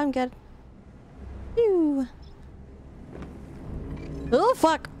closer. I'm good. Phew. Oh,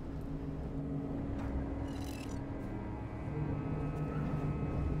 fuck.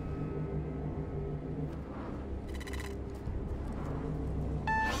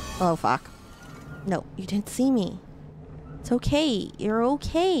 Oh, fuck. No, you didn't see me. It's okay. You're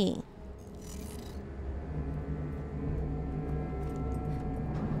okay.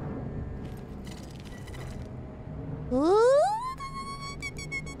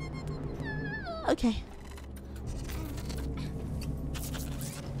 Okay.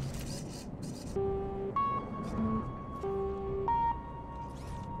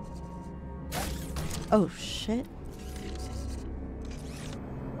 Oh, shit.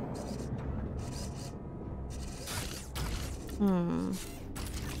 Hmm.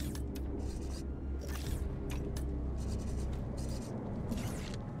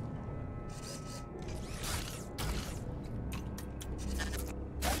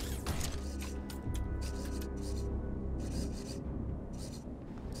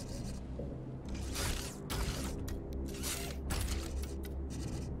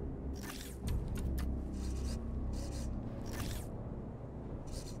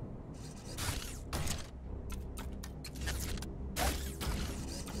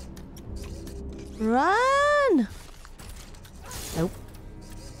 Run! Nope.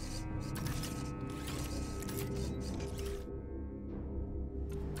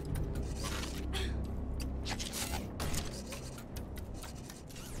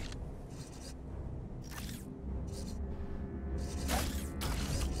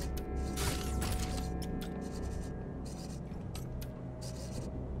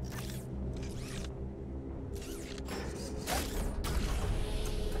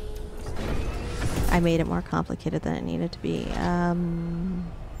 I made it more complicated than it needed to be.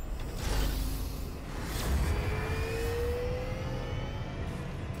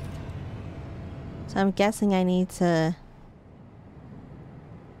 So I'm guessing I need to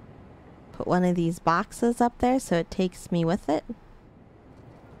put one of these boxes up there so it takes me with it.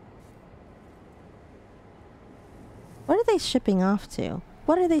 What are they shipping off to?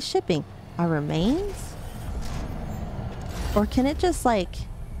 What are they shipping? Our remains? Or can it just like...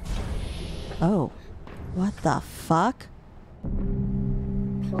 Oh. What the fuck?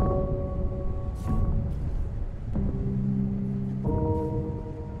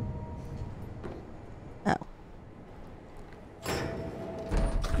 Oh.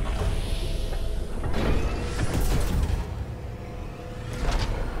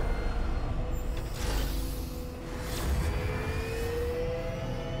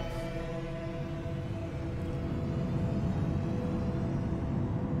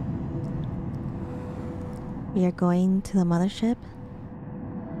 We are going to the mothership.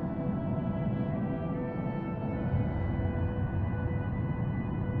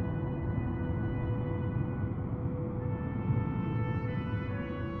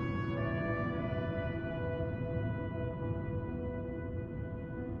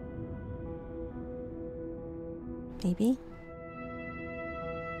 Maybe.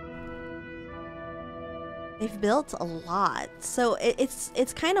 They've built a lot, so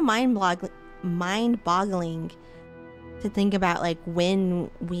it's kind of mind-boggling to think about like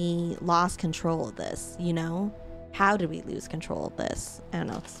when we lost control of this, you know? How did we lose control of this? I don't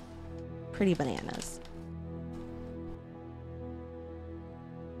know, it's pretty bananas.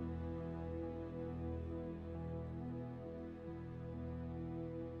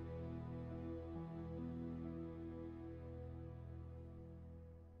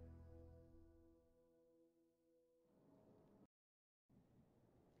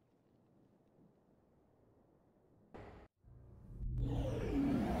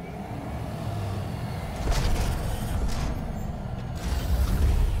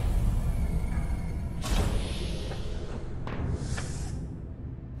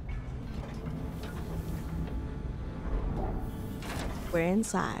 We're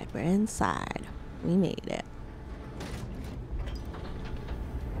inside. We're inside. We made it.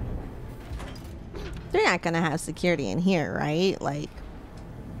 They're not gonna have security in here, right? Like,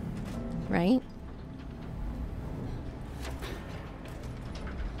 right?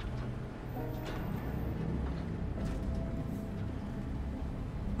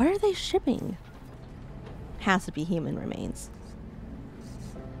 What are they shipping? Has to be human remains.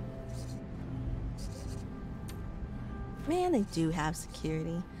 Man, they do have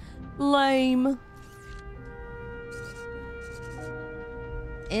security. Lame.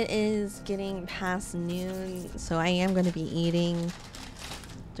 It is getting past noon, so I am going to be eating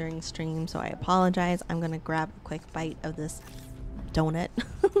during stream, so I apologize. I'm going to grab a quick bite of this donut.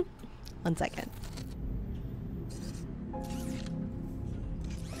 1 second.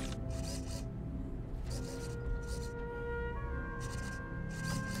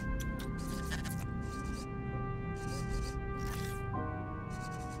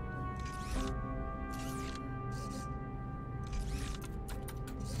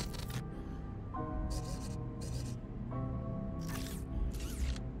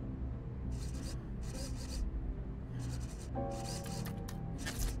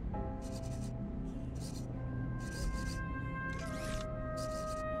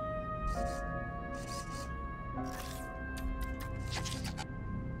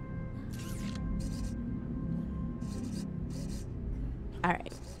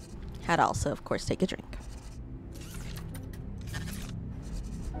 Alright. Had to also, of course, take a drink.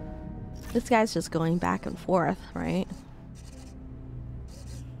 This guy's just going back and forth, right?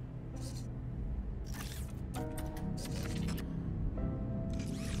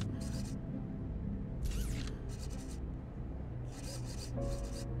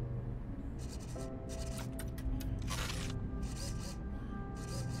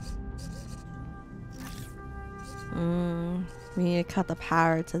 We need to cut the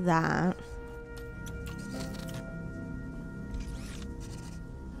power to that.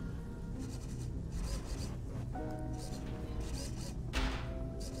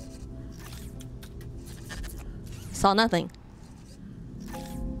 Saw nothing.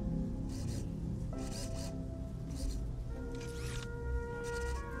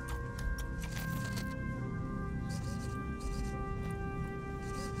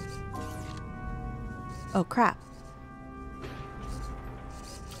 Oh crap.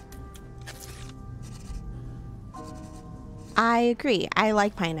 I agree. I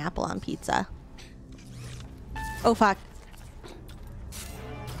like pineapple on pizza. Oh fuck.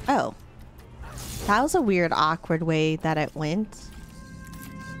 Oh. That was a weird, awkward way that it went.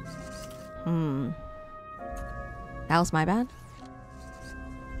 That was my bad.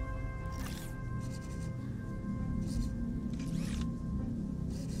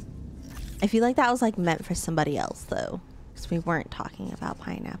 I feel like that was like meant for somebody else though, because we weren't talking about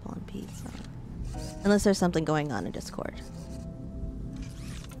pineapple and pizza. Unless there's something going on in Discord.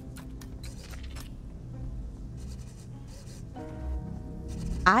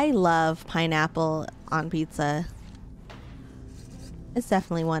 I love pineapple on pizza. It's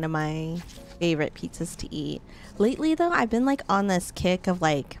definitely one of my favorite pizzas to eat. Lately though, I've been like on this kick of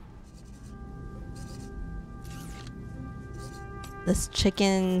like this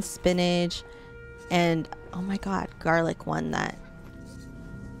chicken, spinach, and oh my god, garlic one that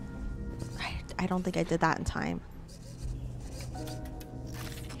I don't think I did that in time.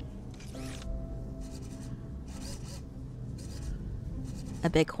 A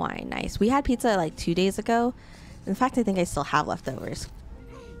big Hawaiian, nice. We had pizza like 2 days ago. In fact, I think I still have leftovers.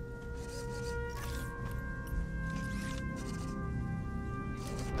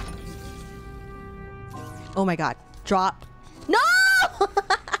 Oh my god, drop. No!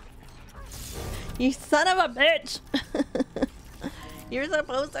 You son of a bitch! You're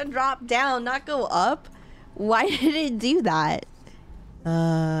supposed to drop down, not go up. Why did it do that?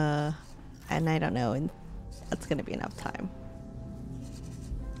 And I don't know, and that's gonna be enough time.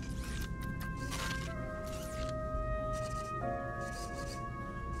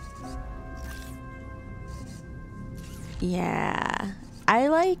 Yeah, I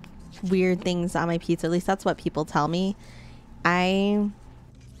like weird things on my pizza. At least that's what people tell me.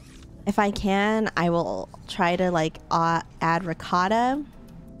 If I can, I will try to like add ricotta,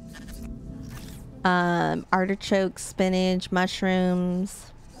 artichoke, spinach,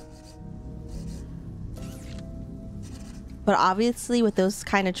 mushrooms. But obviously with those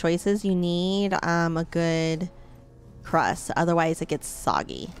kind of choices, you need a good crust. Otherwise it gets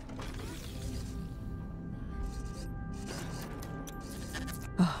soggy.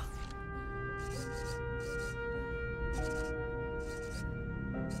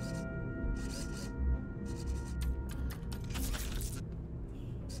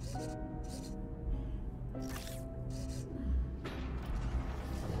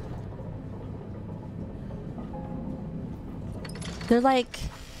 They're like,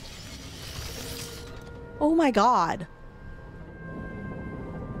 oh my god.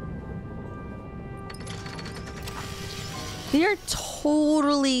 They're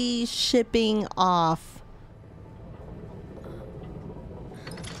totally shipping off.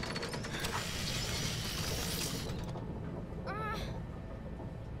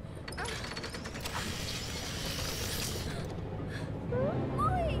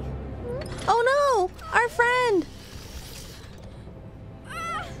 Oh no, our friend.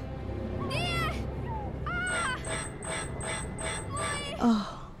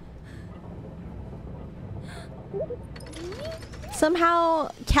 Oh. Somehow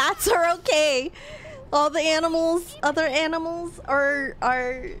cats are okay. All the animals, other animals are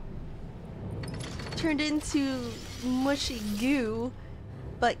turned into mushy goo,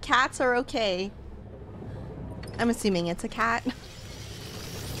 but cats are okay. I'm assuming it's a cat.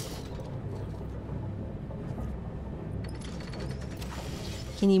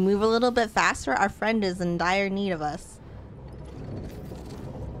 Can you move a little bit faster? Our friend is in dire need of us.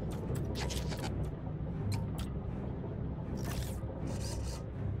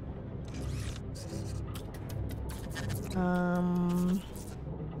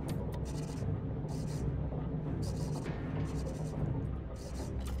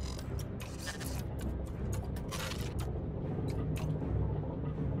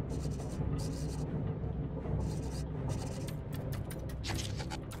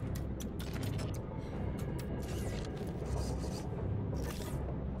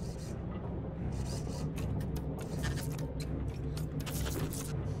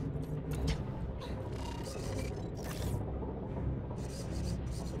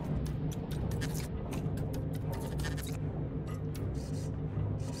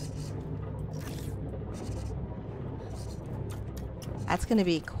 That's gonna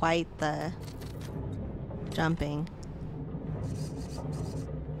be quite the jumping.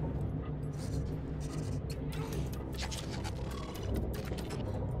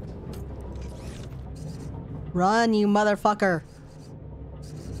 Run, you motherfucker.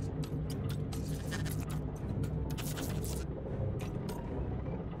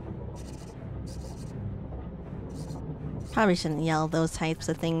 Probably shouldn't yell those types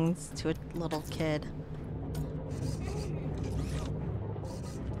of things to a little kid.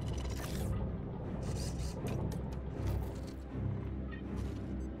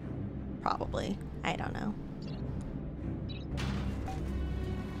 Probably. I don't know.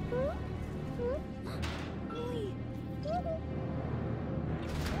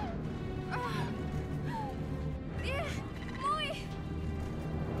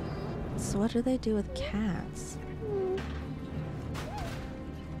 So what do they do with cats?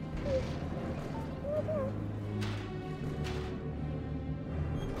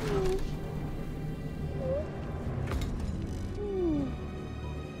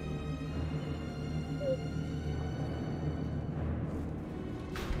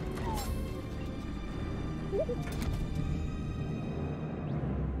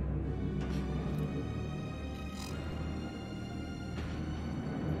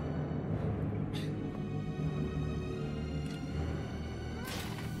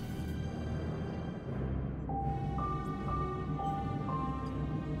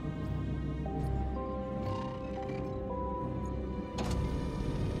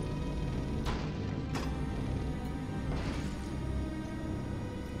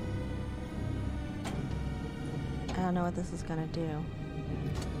 I don't know what this is gonna do.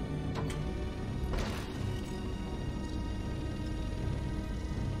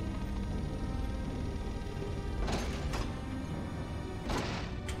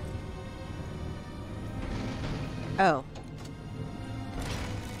 Oh.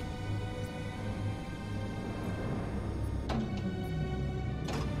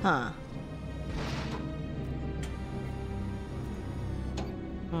 Huh.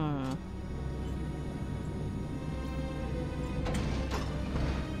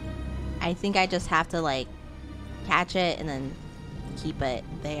 I think I just have to like catch it and then keep it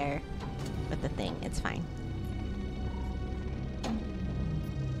there with the thing. It's fine.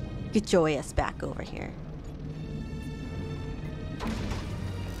 Get your ass back over here.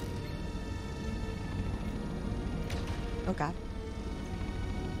 Oh god.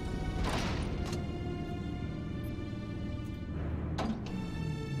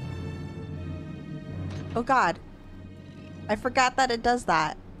 Oh god. I forgot that it does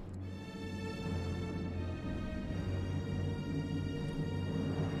that.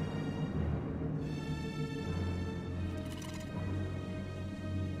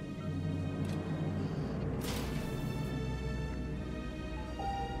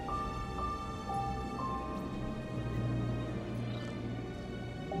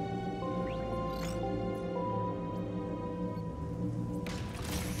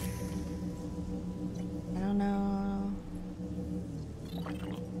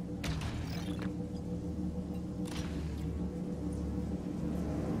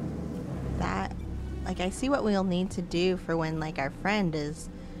 I see what we'll need to do for when like our friend is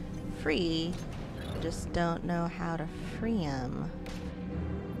free. I just don't know how to free him.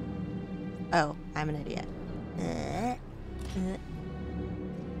 Oh, I'm an idiot.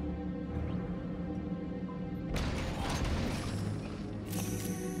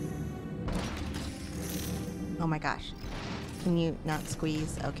 Oh my gosh. Can you not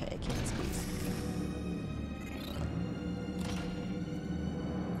squeeze? Okay, I can't squeeze.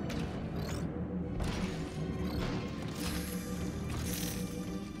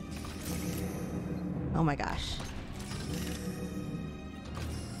 Oh my gosh.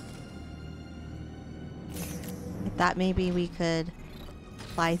 I thought maybe we could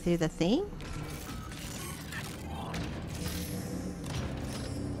fly through the thing?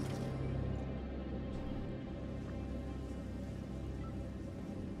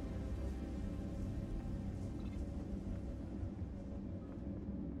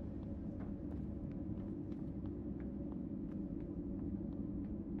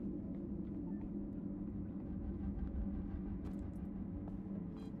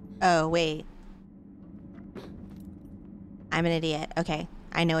 Oh, wait. I'm an idiot. Okay,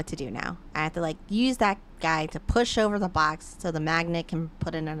 I know what to do now. I have to, like, use that guy to push over the box so the magnet can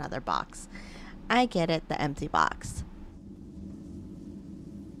put in another box. I get it, the empty box.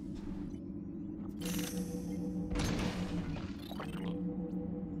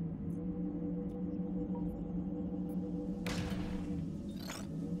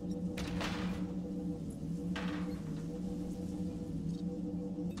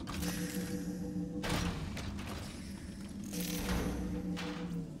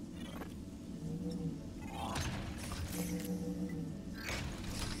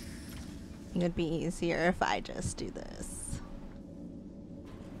 It would be easier if I just do this.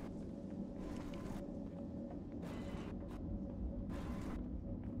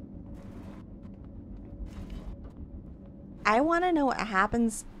 I want to know what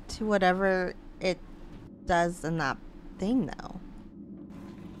happens to whatever it does in that thing, though.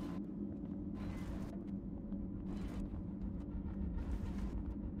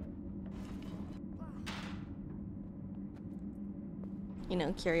 You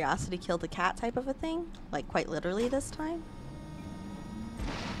know, curiosity killed the cat type of a thing? Like, quite literally this time?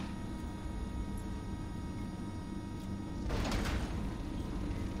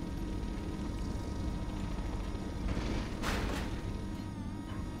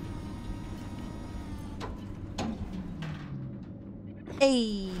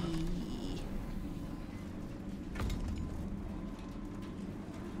 Hey!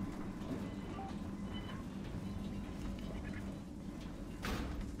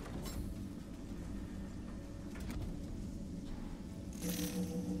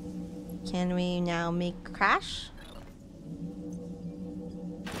 Can we now make crash?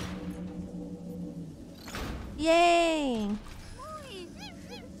 Yay!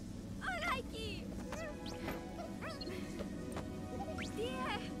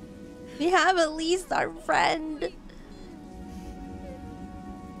 We have at least our friend.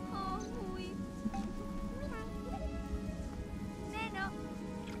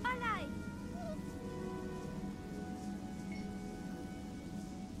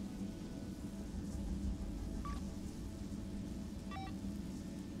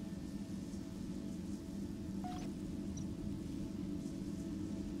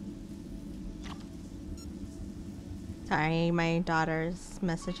 Sorry, my daughter's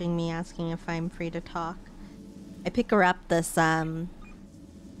messaging me asking if I'm free to talk. I pick her up this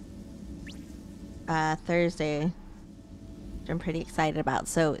Thursday, which I'm pretty excited about.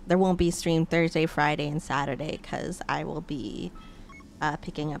 So there won't be stream Thursday, Friday, and Saturday because I will be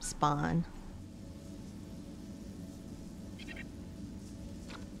picking up Spawn.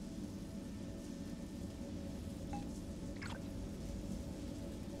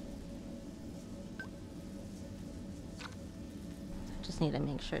 Need to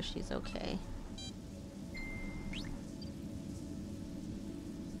make sure she's okay.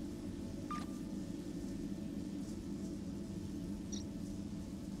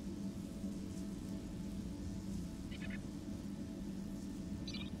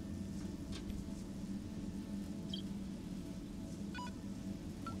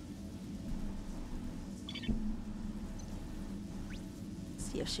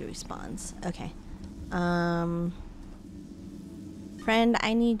 See if she responds. Okay. Friend,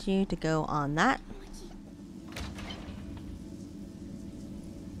 I need you to go on that.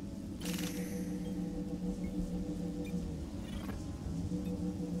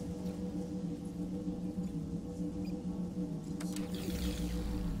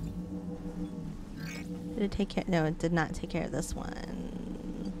 Did it take care? No, it did not take care of this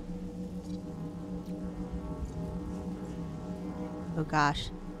one. Oh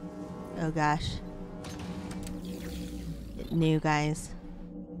gosh. Oh gosh. New guys.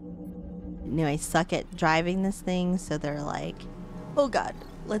 Knew I suck at driving this thing, so they're like, oh god,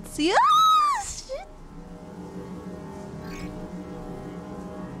 let's see. Ah, shit.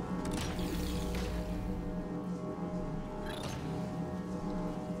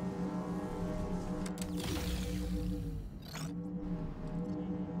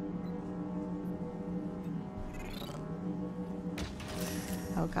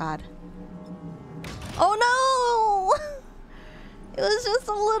 Oh god. Oh no! It was just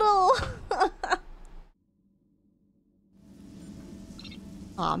a little.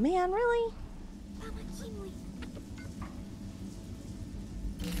 Aw, man, really?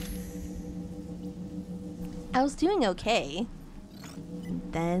 I was doing okay.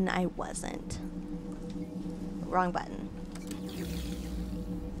 Then I wasn't. Wrong button.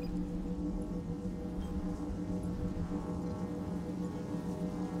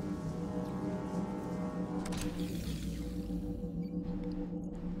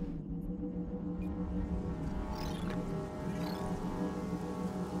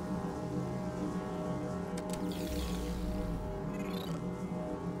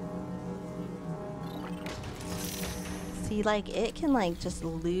 See, like, it can, like, just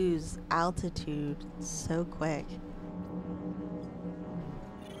lose altitude so quick.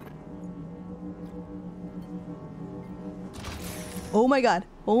 Oh my god.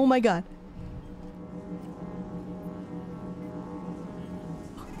 Oh my god.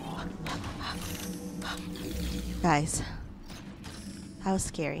 Guys, that was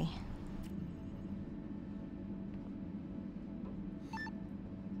scary.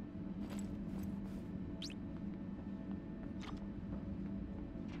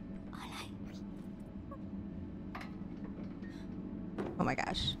 my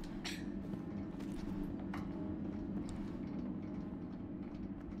gosh.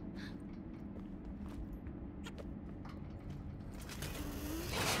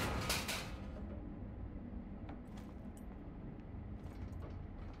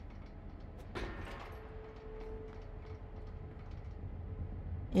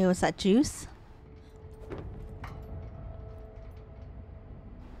 Ew, is that juice?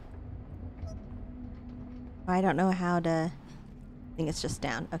 I don't know how to... I think it's just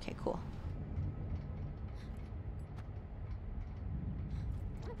down. Okay, cool.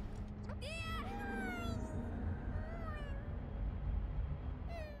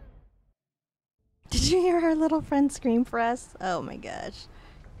 Did you hear our little friend scream for us? Oh my gosh.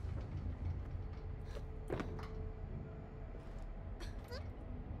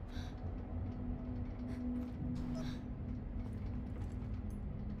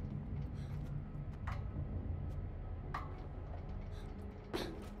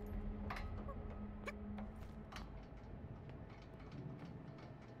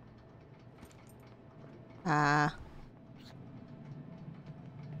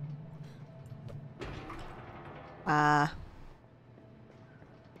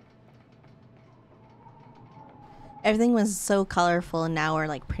 Everything was so colorful and now we're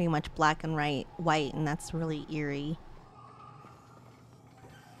like pretty much black and white, and that's really eerie.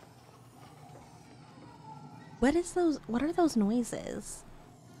 What are those noises?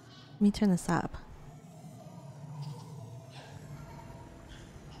 Let me turn this up.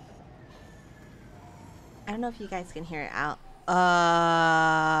 I don't know if you guys can hear it out.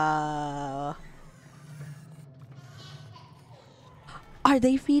 Are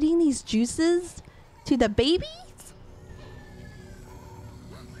they feeding these juices to the babies?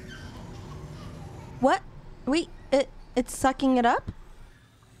 What? Wait, it's sucking it up?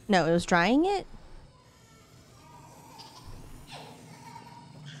 No, it was drying it?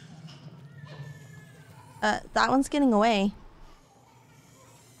 That one's getting away.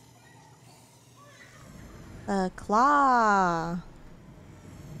 Claw.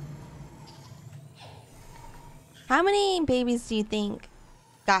 How many babies do you think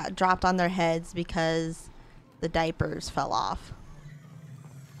got dropped on their heads because the diapers fell off?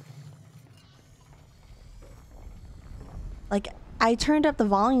 Like, I turned up the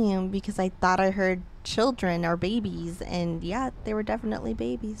volume because I thought I heard children or babies, and yeah, they were definitely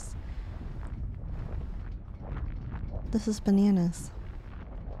babies. This is bananas.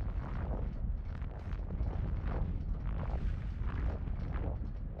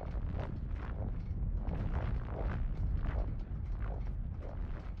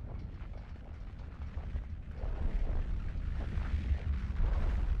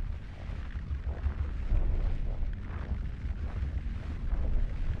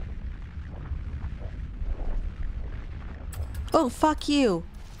 Oh, fuck you.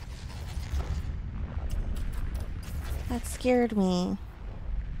 That scared me.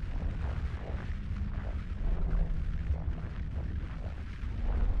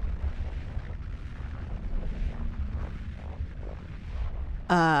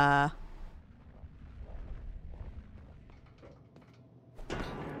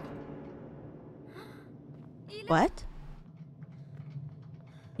 What?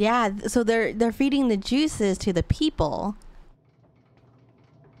 Yeah, so they're feeding the juices to the people.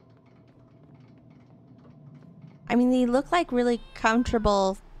 I mean, they look like really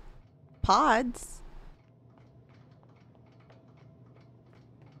comfortable pods.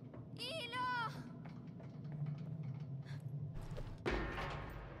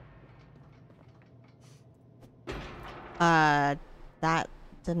 That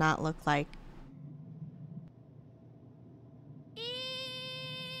did not look like.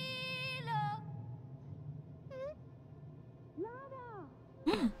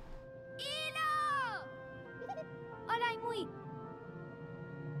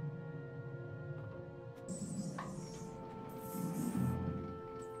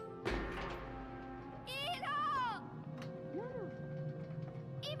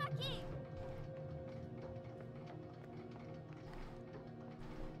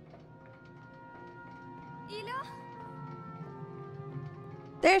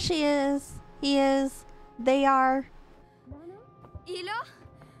 There she is. He is. They are.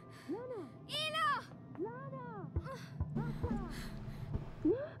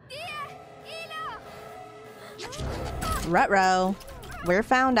 Ruh-roh. We're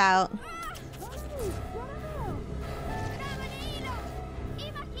found out.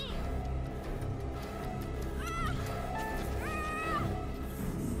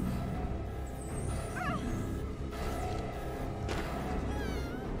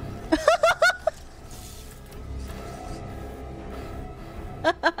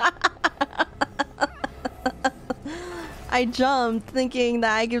 I jumped thinking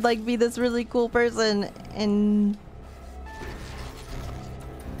that I could like be this really cool person and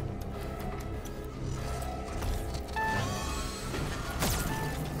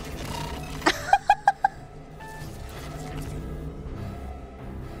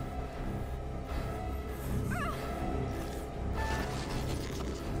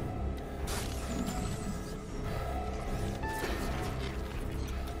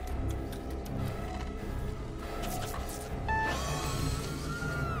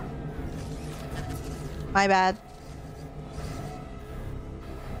my bad.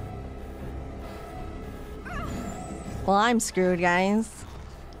 Well, I'm screwed, guys.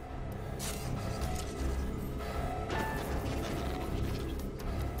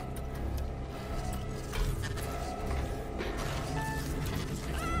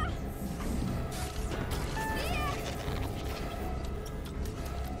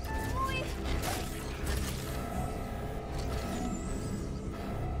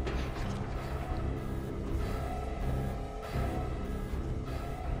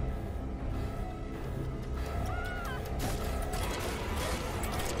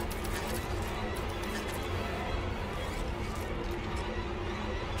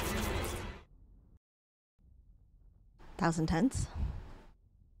 That was intense.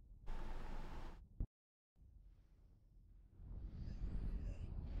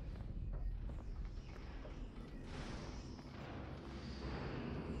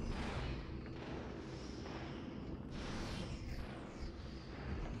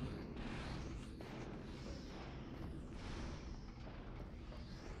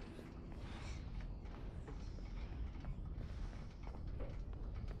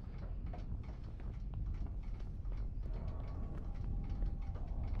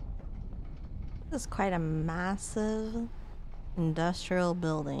 This is quite a massive industrial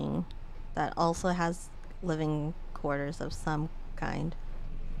building that also has living quarters of some kind.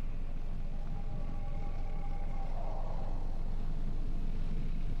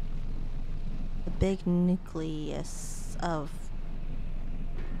 The big nucleus of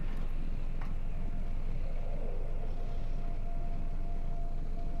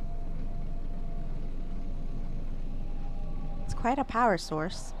it's quite a power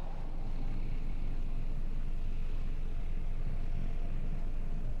source.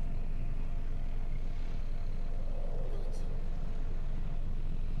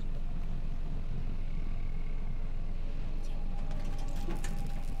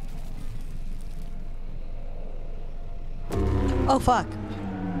 Oh, fuck.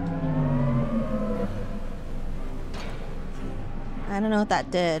 I don't know what that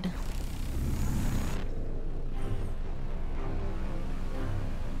did.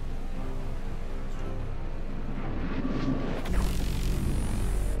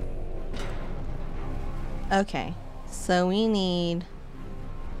 Okay, so we need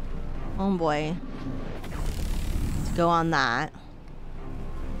homeboy to go on that.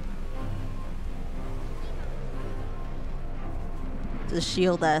 To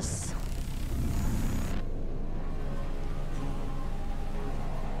shield us.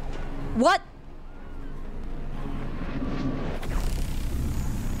 What?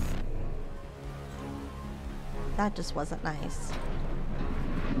 That just wasn't nice.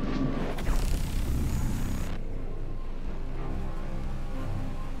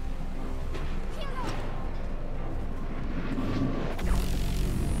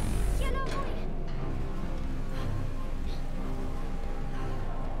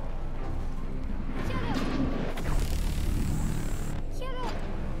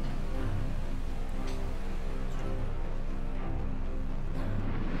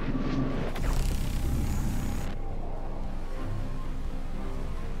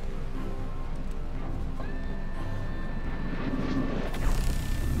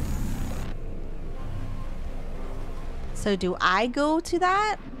 So do I go to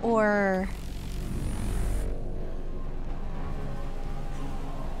that, or...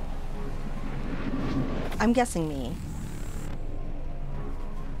 I'm guessing me.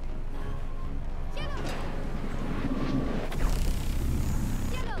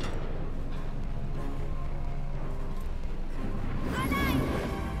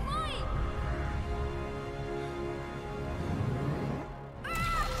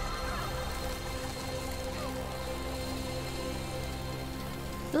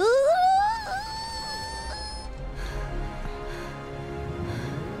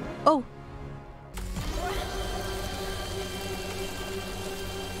 Oh.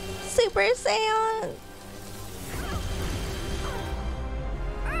 Super Saiyan.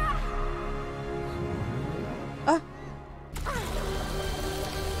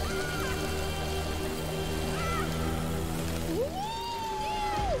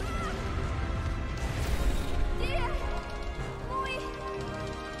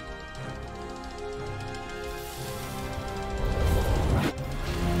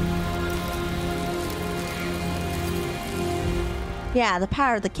 Yeah, the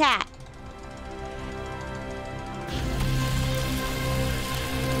power of the cat.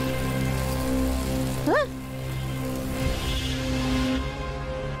 Huh?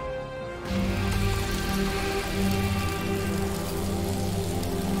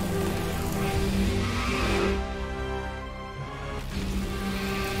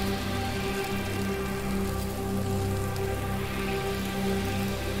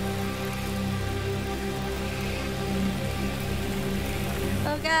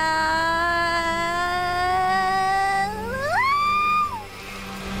 Oh God!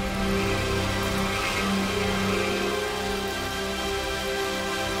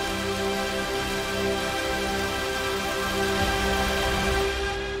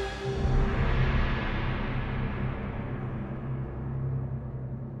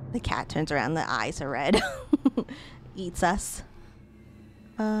 The cat turns around, the eyes are red. Eats us.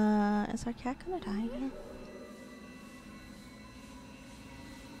 Is our cat gonna die here?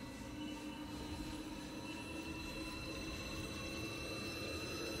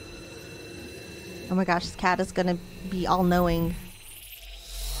 Oh my gosh, this cat is gonna be all knowing.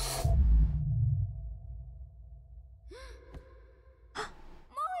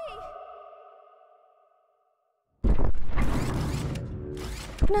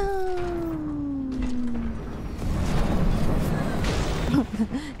 No.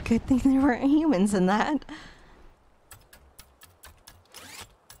 Good thing there weren't humans in that.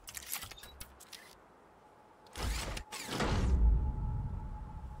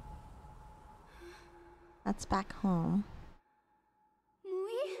 That's back home.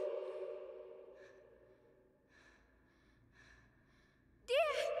 Muy.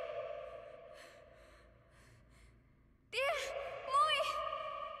 Dear. Dear. Muy.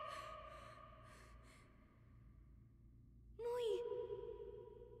 Muy.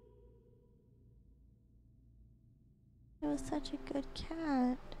 It was such a good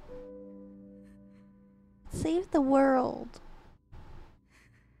cat. Saved the world.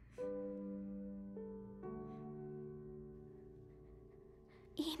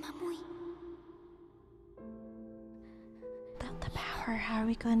 Ima muy. Without the power, how are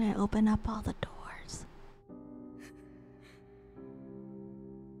we gonna open up all the doors?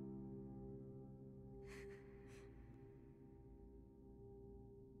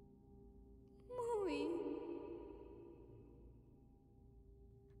 Muy.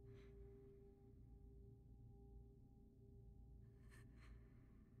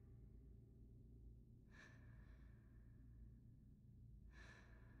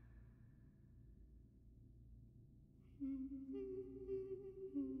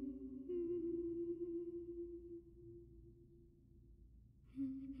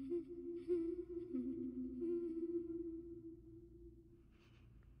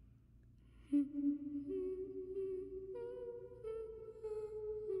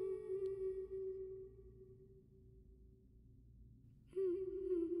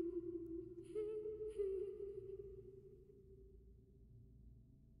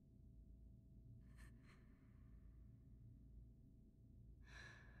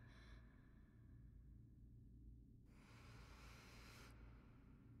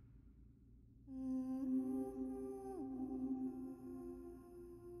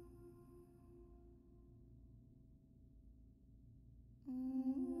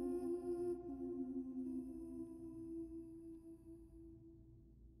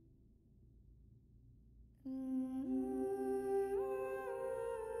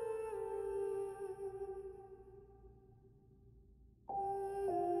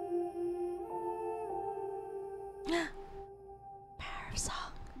 Power song.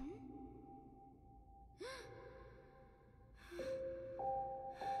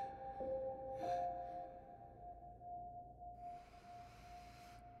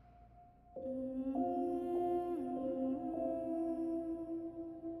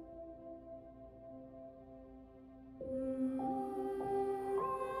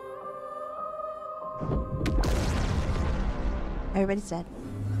 Everybody's dead.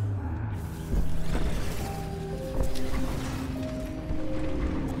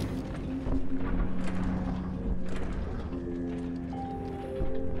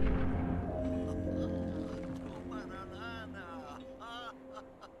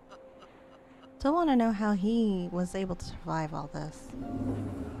 Still want to know how he was able to survive all this.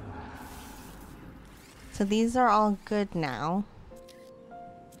 So these are all good now.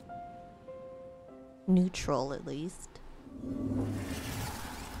 Neutral, at least.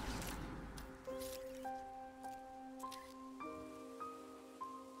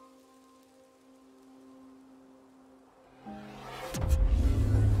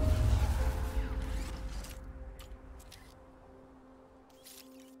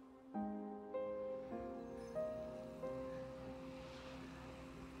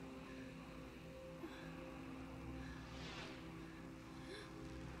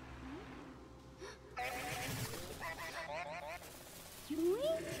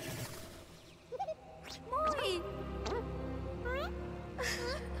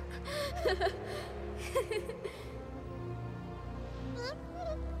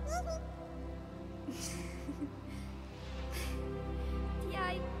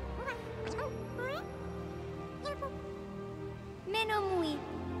 Tiai. Menomui.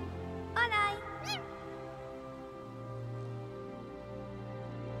 Olai.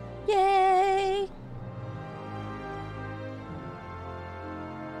 Yay!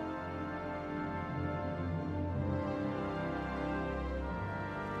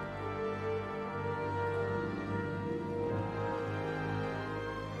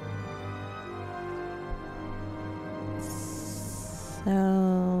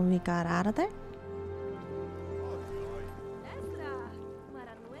 So we got out of there.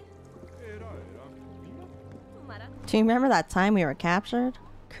 Do you remember that time we were captured?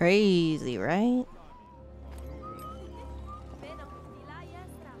 Crazy, right?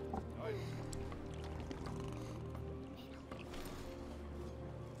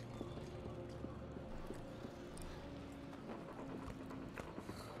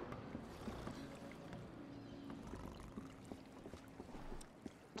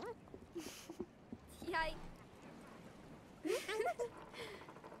 Tiai.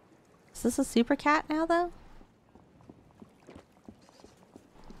 Is this a super cat now, though?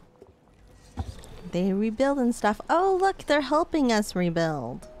 They rebuilding stuff. Oh, look, they're helping us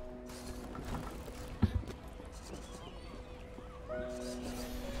rebuild.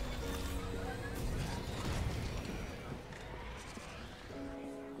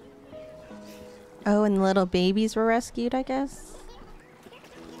 Oh, and the little babies were rescued, I guess.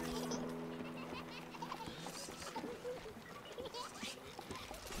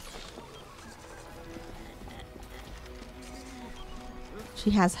 She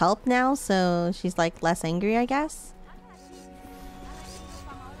has help now, so she's like less angry, I guess.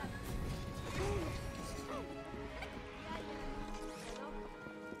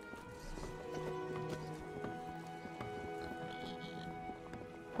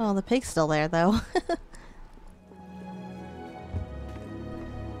 Oh, the pig's still there, though.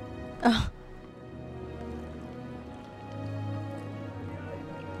 Oh.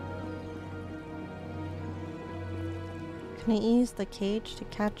 Can I use the cage to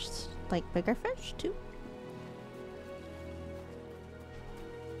catch, like, bigger fish, too?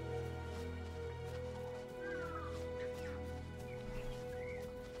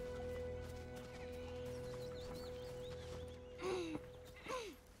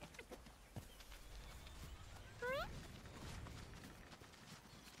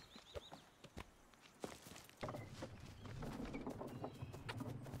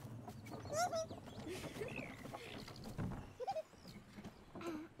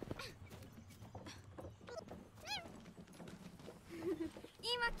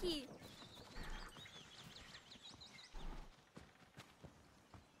 Imaki.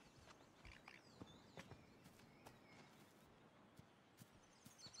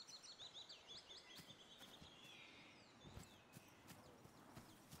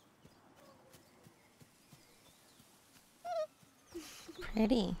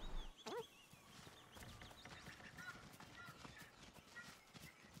 Pretty.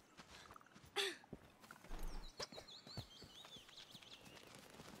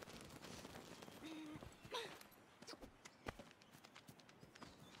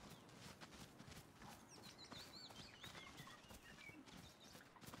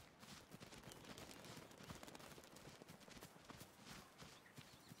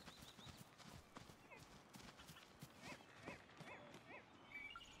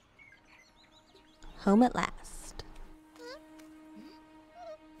 Home at last.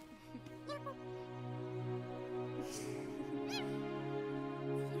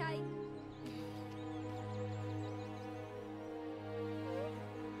 Tiai.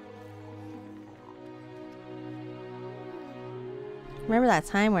 Remember that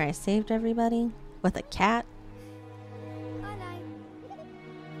time where I saved everybody with a cat? Olai.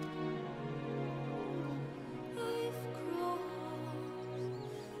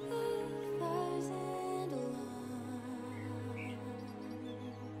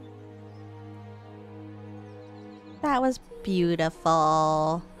 That was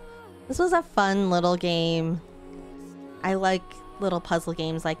beautiful. This was a fun little game. I like little puzzle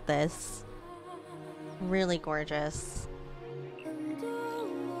games like this. Really gorgeous.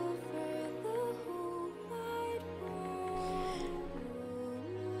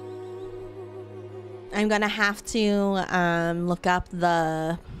 I'm gonna have to look up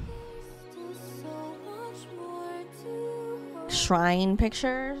the shrine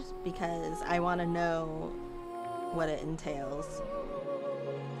pictures because I want to know what it entails.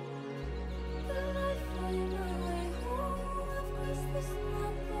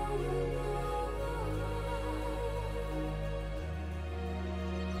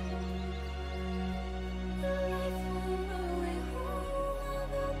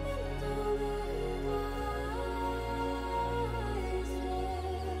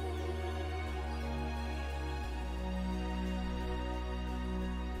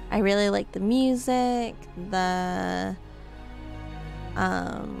 I really like the music, the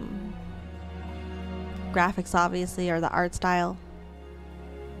graphics obviously, or the art style.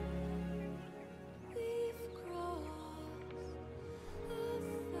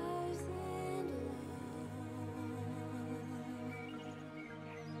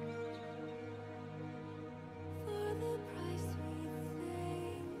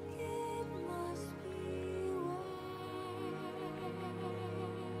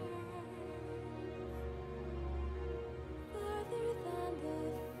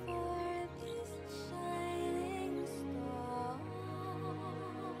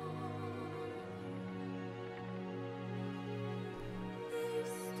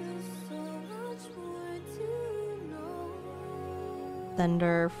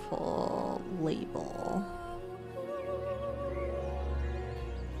 Thunderful label.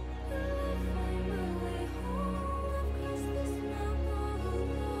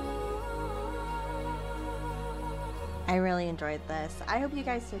 I really enjoyed this. I hope you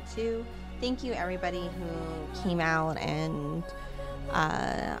guys did too. Thank you everybody who came out and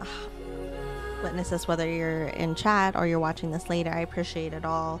witnessed this, whether you're in chat or you're watching this later. I appreciate it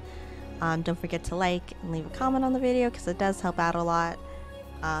all. Don't forget to like and leave a comment on the video because it does help out a lot.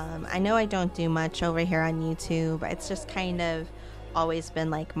 I know I don't do much over here on YouTube. It's just kind of always been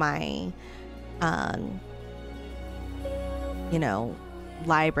like my, you know,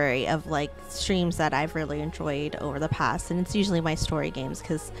 library of like streams that I've really enjoyed over the past. And it's usually my story games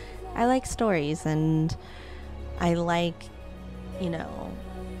because I like stories and I like, you know,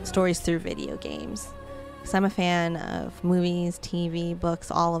 stories through video games. Because I'm a fan of movies, TV, books,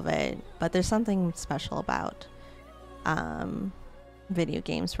 all of it. But there's something special about video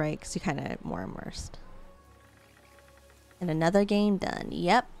games, right? Because you're kind of more immersed. And another game done.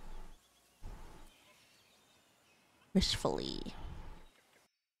 Yep. Wishfully.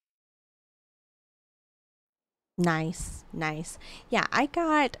 Nice, nice. Yeah, I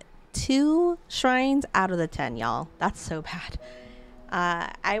got 2 shrines out of the 10, y'all. That's so bad.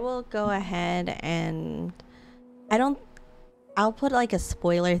 I will go ahead and I'll put like a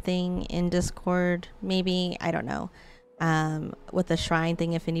spoiler thing in Discord, maybe, I don't know, with the shrine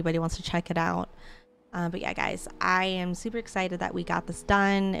thing if anybody wants to check it out. But yeah, guys, I am super excited that we got this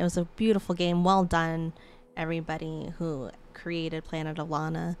done. It was a beautiful game. Well done, everybody who created Planet of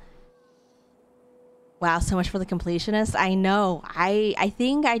Lana. Wow, so much for the completionist. I know. I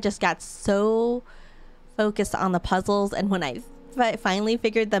think I just got so focused on the puzzles, and when I finally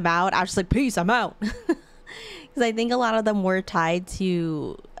figured them out, I was just like, peace, I'm out. Because I think a lot of them were tied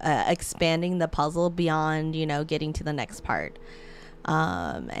to expanding the puzzle beyond, you know, getting to the next part.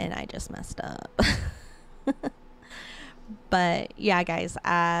 And I just messed up. But yeah, guys,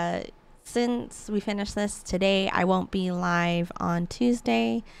 since we finished this today, I won't be live on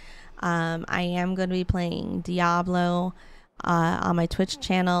Tuesday. I am going to be playing Diablo on my Twitch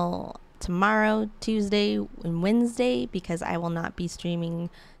channel tomorrow, Tuesday, and Wednesday, because I will not be streaming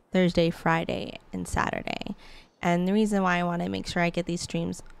Thursday, Friday, and Saturday. And the reason why I want to make sure I get these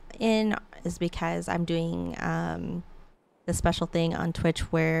streams in is because I'm doing the special thing on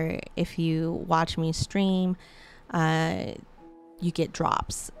Twitch where if you watch me stream, you get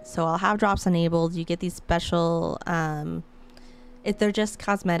drops. So I'll have drops enabled. You get these special, if they're just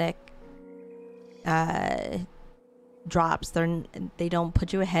cosmetic drops, they don't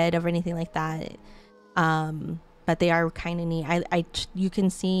put you ahead of anything like that, but they are kind of neat. You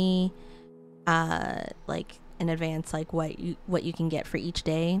can see like in advance like what you can get for each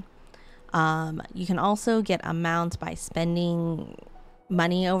day. You can also get amounts by spending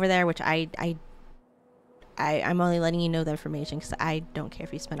money over there, which I'm only letting you know the information because I don't care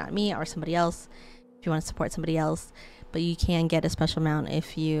if you spend on me or somebody else, if you want to support somebody else. But you can get a special amount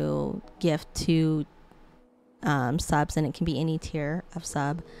if you gift to subs, and it can be any tier of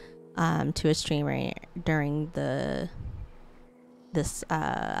sub to a streamer during this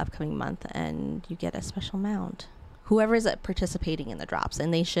upcoming month, and you get a special amount. Whoever is participating in the drops,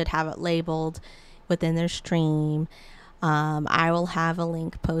 and they should have it labeled within their stream. I will have a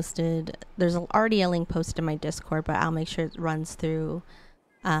link posted. There's already a link posted in my Discord, but I'll make sure it runs through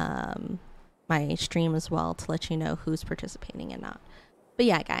my stream as well to let you know who's participating and not. But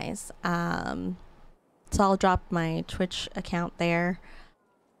yeah, guys, so I'll drop my Twitch account there.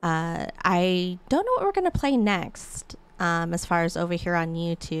 I don't know what we're gonna play next as far as over here on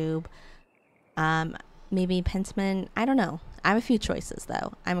YouTube. Maybe Pentiment, I don't know. I have a few choices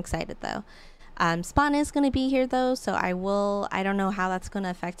though. I'm excited though. Spawn is going to be here though, so I don't know how that's going to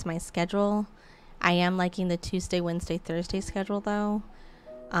affect my schedule. I am liking the Tuesday, Wednesday, Thursday schedule though.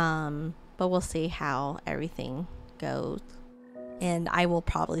 But we'll see how everything goes. And I will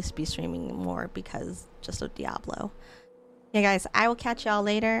probably be streaming more because just of Diablo. Yeah, guys, I will catch y'all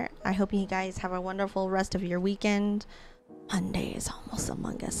later. I hope you guys have a wonderful rest of your weekend. Monday is almost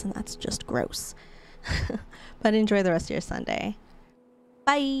Among Us, and that's just gross. But enjoy the rest of your Sunday.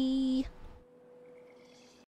 Bye.